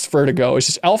Hitchcock's Vertigo, it's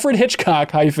just Alfred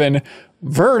Hitchcock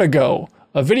 -Vertigo,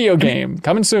 a video game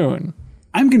coming soon.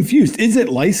 I'm confused. Is it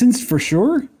licensed for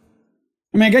sure?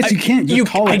 I mean, I guess you can't just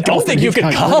call it. I don't think you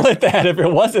could call it that if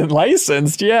it wasn't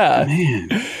licensed. Yeah. Man,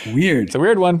 weird. It's a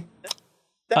weird one.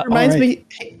 That reminds me,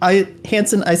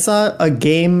 Hanson, I saw a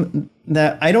game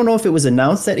that I don't know if it was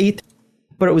announced at E3,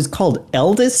 but it was called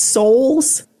Eldest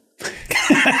Souls.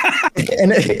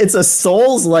 And it's a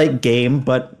Souls-like game,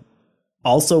 but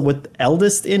also with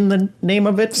Eldest in the name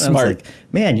of it. Smart. I was like,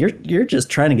 man, you're just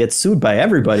trying to get sued by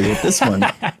everybody with this one.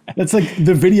 That's like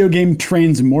the video game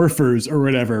Transmorphers or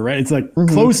whatever, right? It's like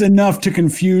close enough to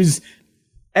confuse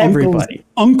everybody.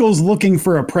 Uncles looking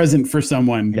for a present for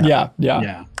someone. Yeah.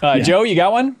 Joe, you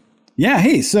got one? Yeah.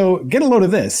 Hey, so get a load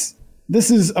of this. This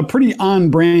is a pretty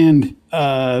on-brand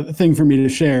thing for me to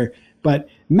share. But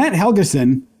Matt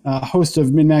Helgeson host of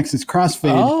MinMax's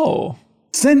Crossfade,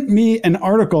 sent me an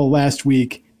article last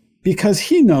week because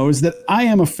he knows that I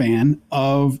am a fan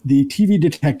of the TV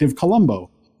detective Columbo.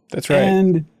 That's right.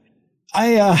 And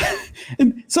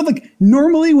and so like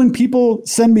normally when people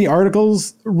send me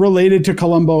articles related to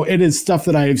Columbo, it is stuff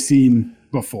that I have seen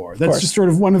before. That's just sort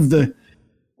of one of the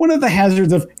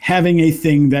hazards of having a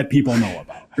thing that people know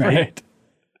about, right?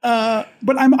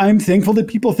 But I'm thankful that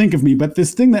people think of me. But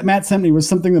this thing that Matt sent me was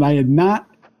something that I had not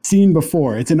seen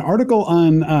before. It's an article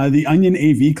on the Onion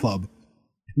AV Club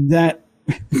that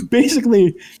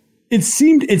basically it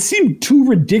seemed too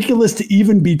ridiculous to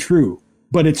even be true,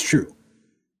 but it's true.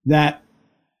 That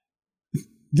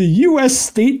the U.S.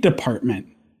 State Department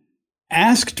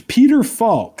asked Peter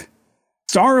Falk,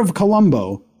 star of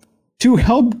Columbo, to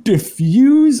help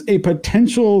defuse a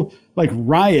potential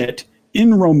riot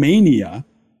in Romania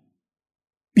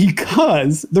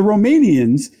because the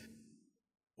Romanians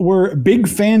were big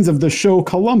fans of the show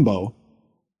Columbo,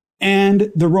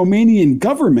 and the Romanian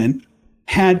government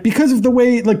had, because of the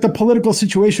way the political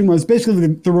situation was, basically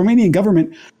the Romanian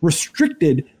government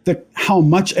restricted how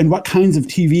much and what kinds of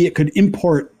TV it could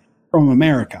import from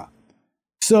America.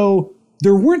 So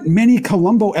there weren't many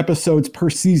Columbo episodes per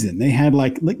season. They had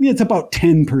it's about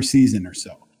 10 per season or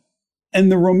so. And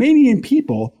the Romanian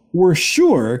people were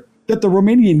sure that the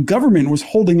Romanian government was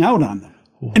holding out on them.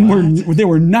 What? And they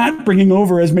were not bringing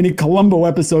over as many Columbo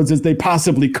episodes as they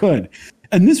possibly could.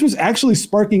 And this was actually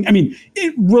sparking,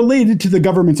 it related to the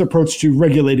government's approach to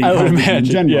regulating television in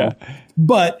general. Yeah.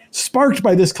 But sparked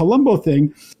by this Columbo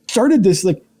thing, started this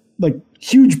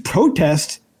huge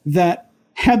protest that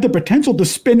had the potential to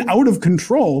spin out of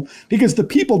control because the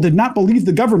people did not believe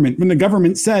the government when the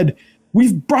government said,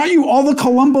 "We've brought you all the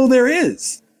Columbo there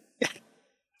is."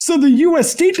 So the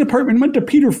U.S. State Department went to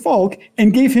Peter Falk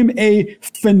and gave him a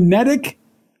phonetic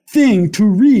thing to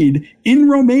read in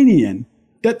Romanian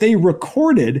that they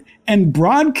recorded and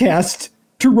broadcast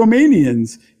to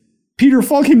Romanians. Peter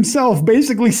Falk himself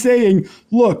basically saying,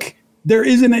 "Look, there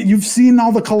isn't it. You've seen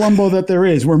all the Columbo that there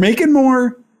is. We're making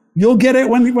more. You'll get it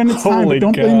when it's time, but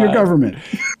don't blame your government."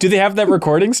 Do they have that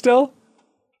recording still?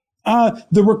 I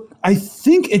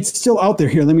think it's still out there.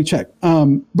 Here, let me check.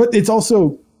 But it's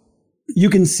also,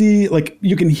 you can see,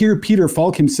 you can hear Peter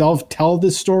Falk himself tell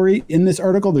this story in this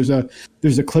article. There's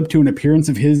a clip to an appearance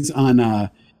of his on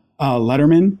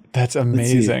Letterman. That's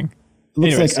amazing. It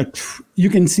looks like you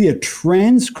can see a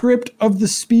transcript of the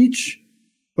speech,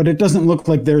 but it doesn't look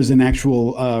like there's an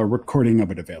actual recording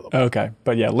of it available. Okay.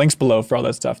 But yeah, links below for all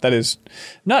that stuff. That is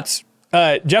nuts.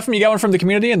 Jeff, you got one from the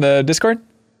community in the Discord?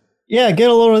 Yeah, get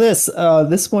a load of this.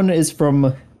 This one is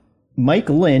from Mike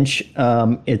Lynch.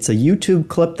 It's a YouTube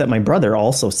clip that my brother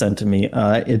also sent to me.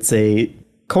 It's a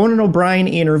Conan O'Brien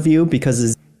interview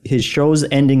because his show's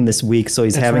ending this week, so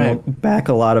he's having back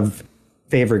a lot of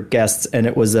favorite guests. And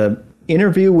it was a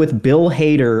interview with Bill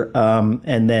Hader,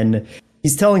 and then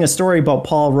he's telling a story about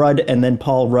Paul Rudd, and then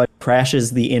Paul Rudd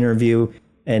crashes the interview,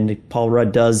 and Paul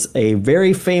Rudd does a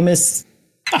very famous,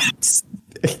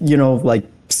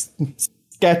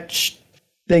 sketch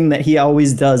thing that he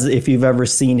always does if you've ever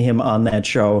seen him on that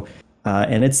show.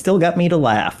 And it still got me to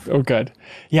laugh. Oh, good.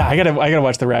 Yeah, I gotta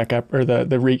watch the rack up or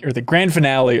the grand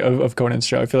finale of Conan's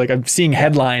show. I feel like I'm seeing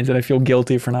headlines and I feel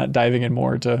guilty for not diving in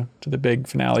more to the big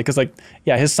finale because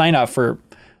his sign off for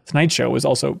tonight's show was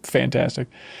also fantastic.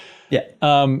 Yeah.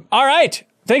 All right.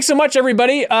 Thanks so much,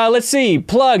 everybody. Let's see.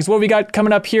 Plugs. What we got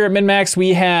coming up here at MinMax?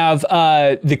 We have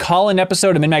the call-in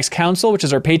episode of MinMax Council, which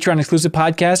is our Patreon exclusive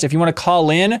podcast. If you want to call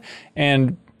in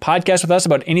and podcast with us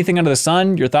about anything under the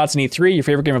sun, your thoughts on E3, your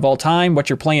favorite game of all time, what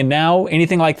you're playing now,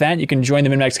 anything like that, you can join the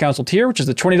MinMax Council tier, which is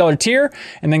the $20 tier,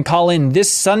 and then call in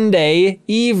this Sunday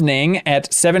evening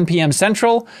at 7 p.m.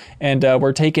 Central, and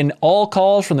we're taking all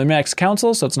calls from the MinMax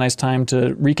Council, so it's a nice time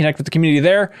to reconnect with the community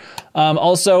there.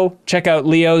 Also, check out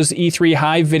Leo's E3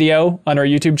 Hive video on our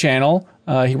YouTube channel.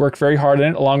 He worked very hard on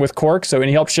it along with Cork, so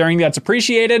any help sharing that's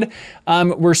appreciated.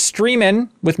 We're streaming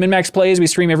with MinMax Plays. We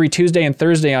stream every Tuesday and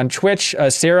Thursday on Twitch.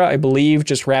 Sarah, I believe,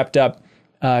 just wrapped up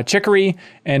Chicory,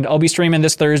 and I'll be streaming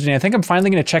this Thursday. And I think I'm finally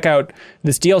going to check out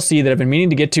this DLC that I've been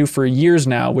meaning to get to for years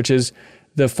now, which is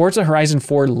the Forza Horizon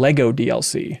 4 Lego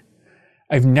DLC.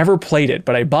 I've never played it,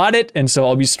 but I bought it, and so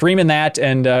I'll be streaming that,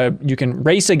 and you can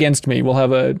race against me. We'll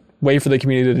have a way for the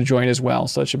community to join as well,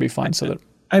 so it should be fun.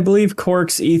 I believe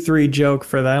Cork's E3 joke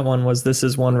for that one was, "This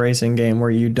is one racing game where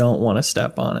you don't want to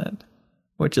step on it,"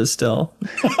 which is still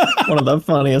one of the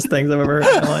funniest things I've ever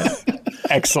heard in my life.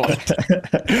 Excellent.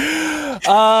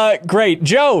 Great.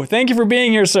 Joe, thank you for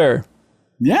being here, sir.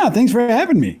 Yeah, thanks for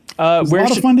having me. It was a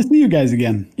lot of fun to see you guys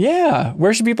again. Yeah.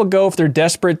 Where should people go if they're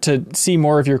desperate to see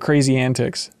more of your crazy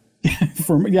antics?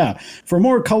 for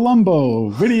more Columbo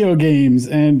video games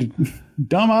and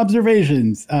dumb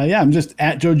observations. I'm just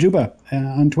at Joe Juba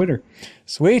on Twitter.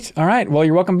 Sweet. All right. Well,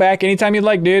 you're welcome back anytime you'd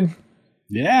like, dude.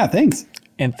 Yeah, thanks.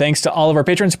 And thanks to all of our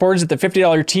Patreon supporters at the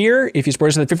 $50 tier. If you support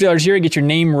us at the $50 tier, you get your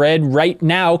name read right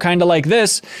now, kind of like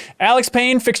this. Alex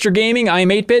Payne, Fixture Gaming, I Am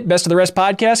 8-Bit, Best of the Rest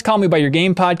Podcast, Call Me By Your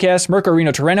Game Podcast, Mirko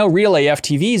Reno Torreno, Real AF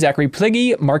TV, Zachary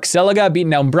Pliggy, Mark Zeliga,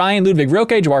 Beaten Down Brian, Ludwig Roque,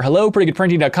 Jawar Hello,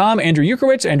 PrettyGoodPrinting.com, Andrew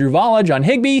Ukrowitz, Andrew Vala, John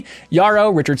Higby, Yarrow,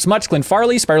 Richard Smuts, Clint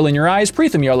Farley, Spiral in Your Eyes,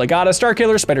 Preetham Yarlagata,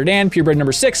 Starkiller, Spider Dan, Purebred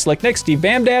Number 6, Slick Nick, Steve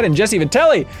Bamdad, and Jesse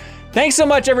Vitelli. Thanks so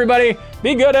much, everybody.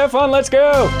 Be good, have fun, let's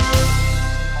go.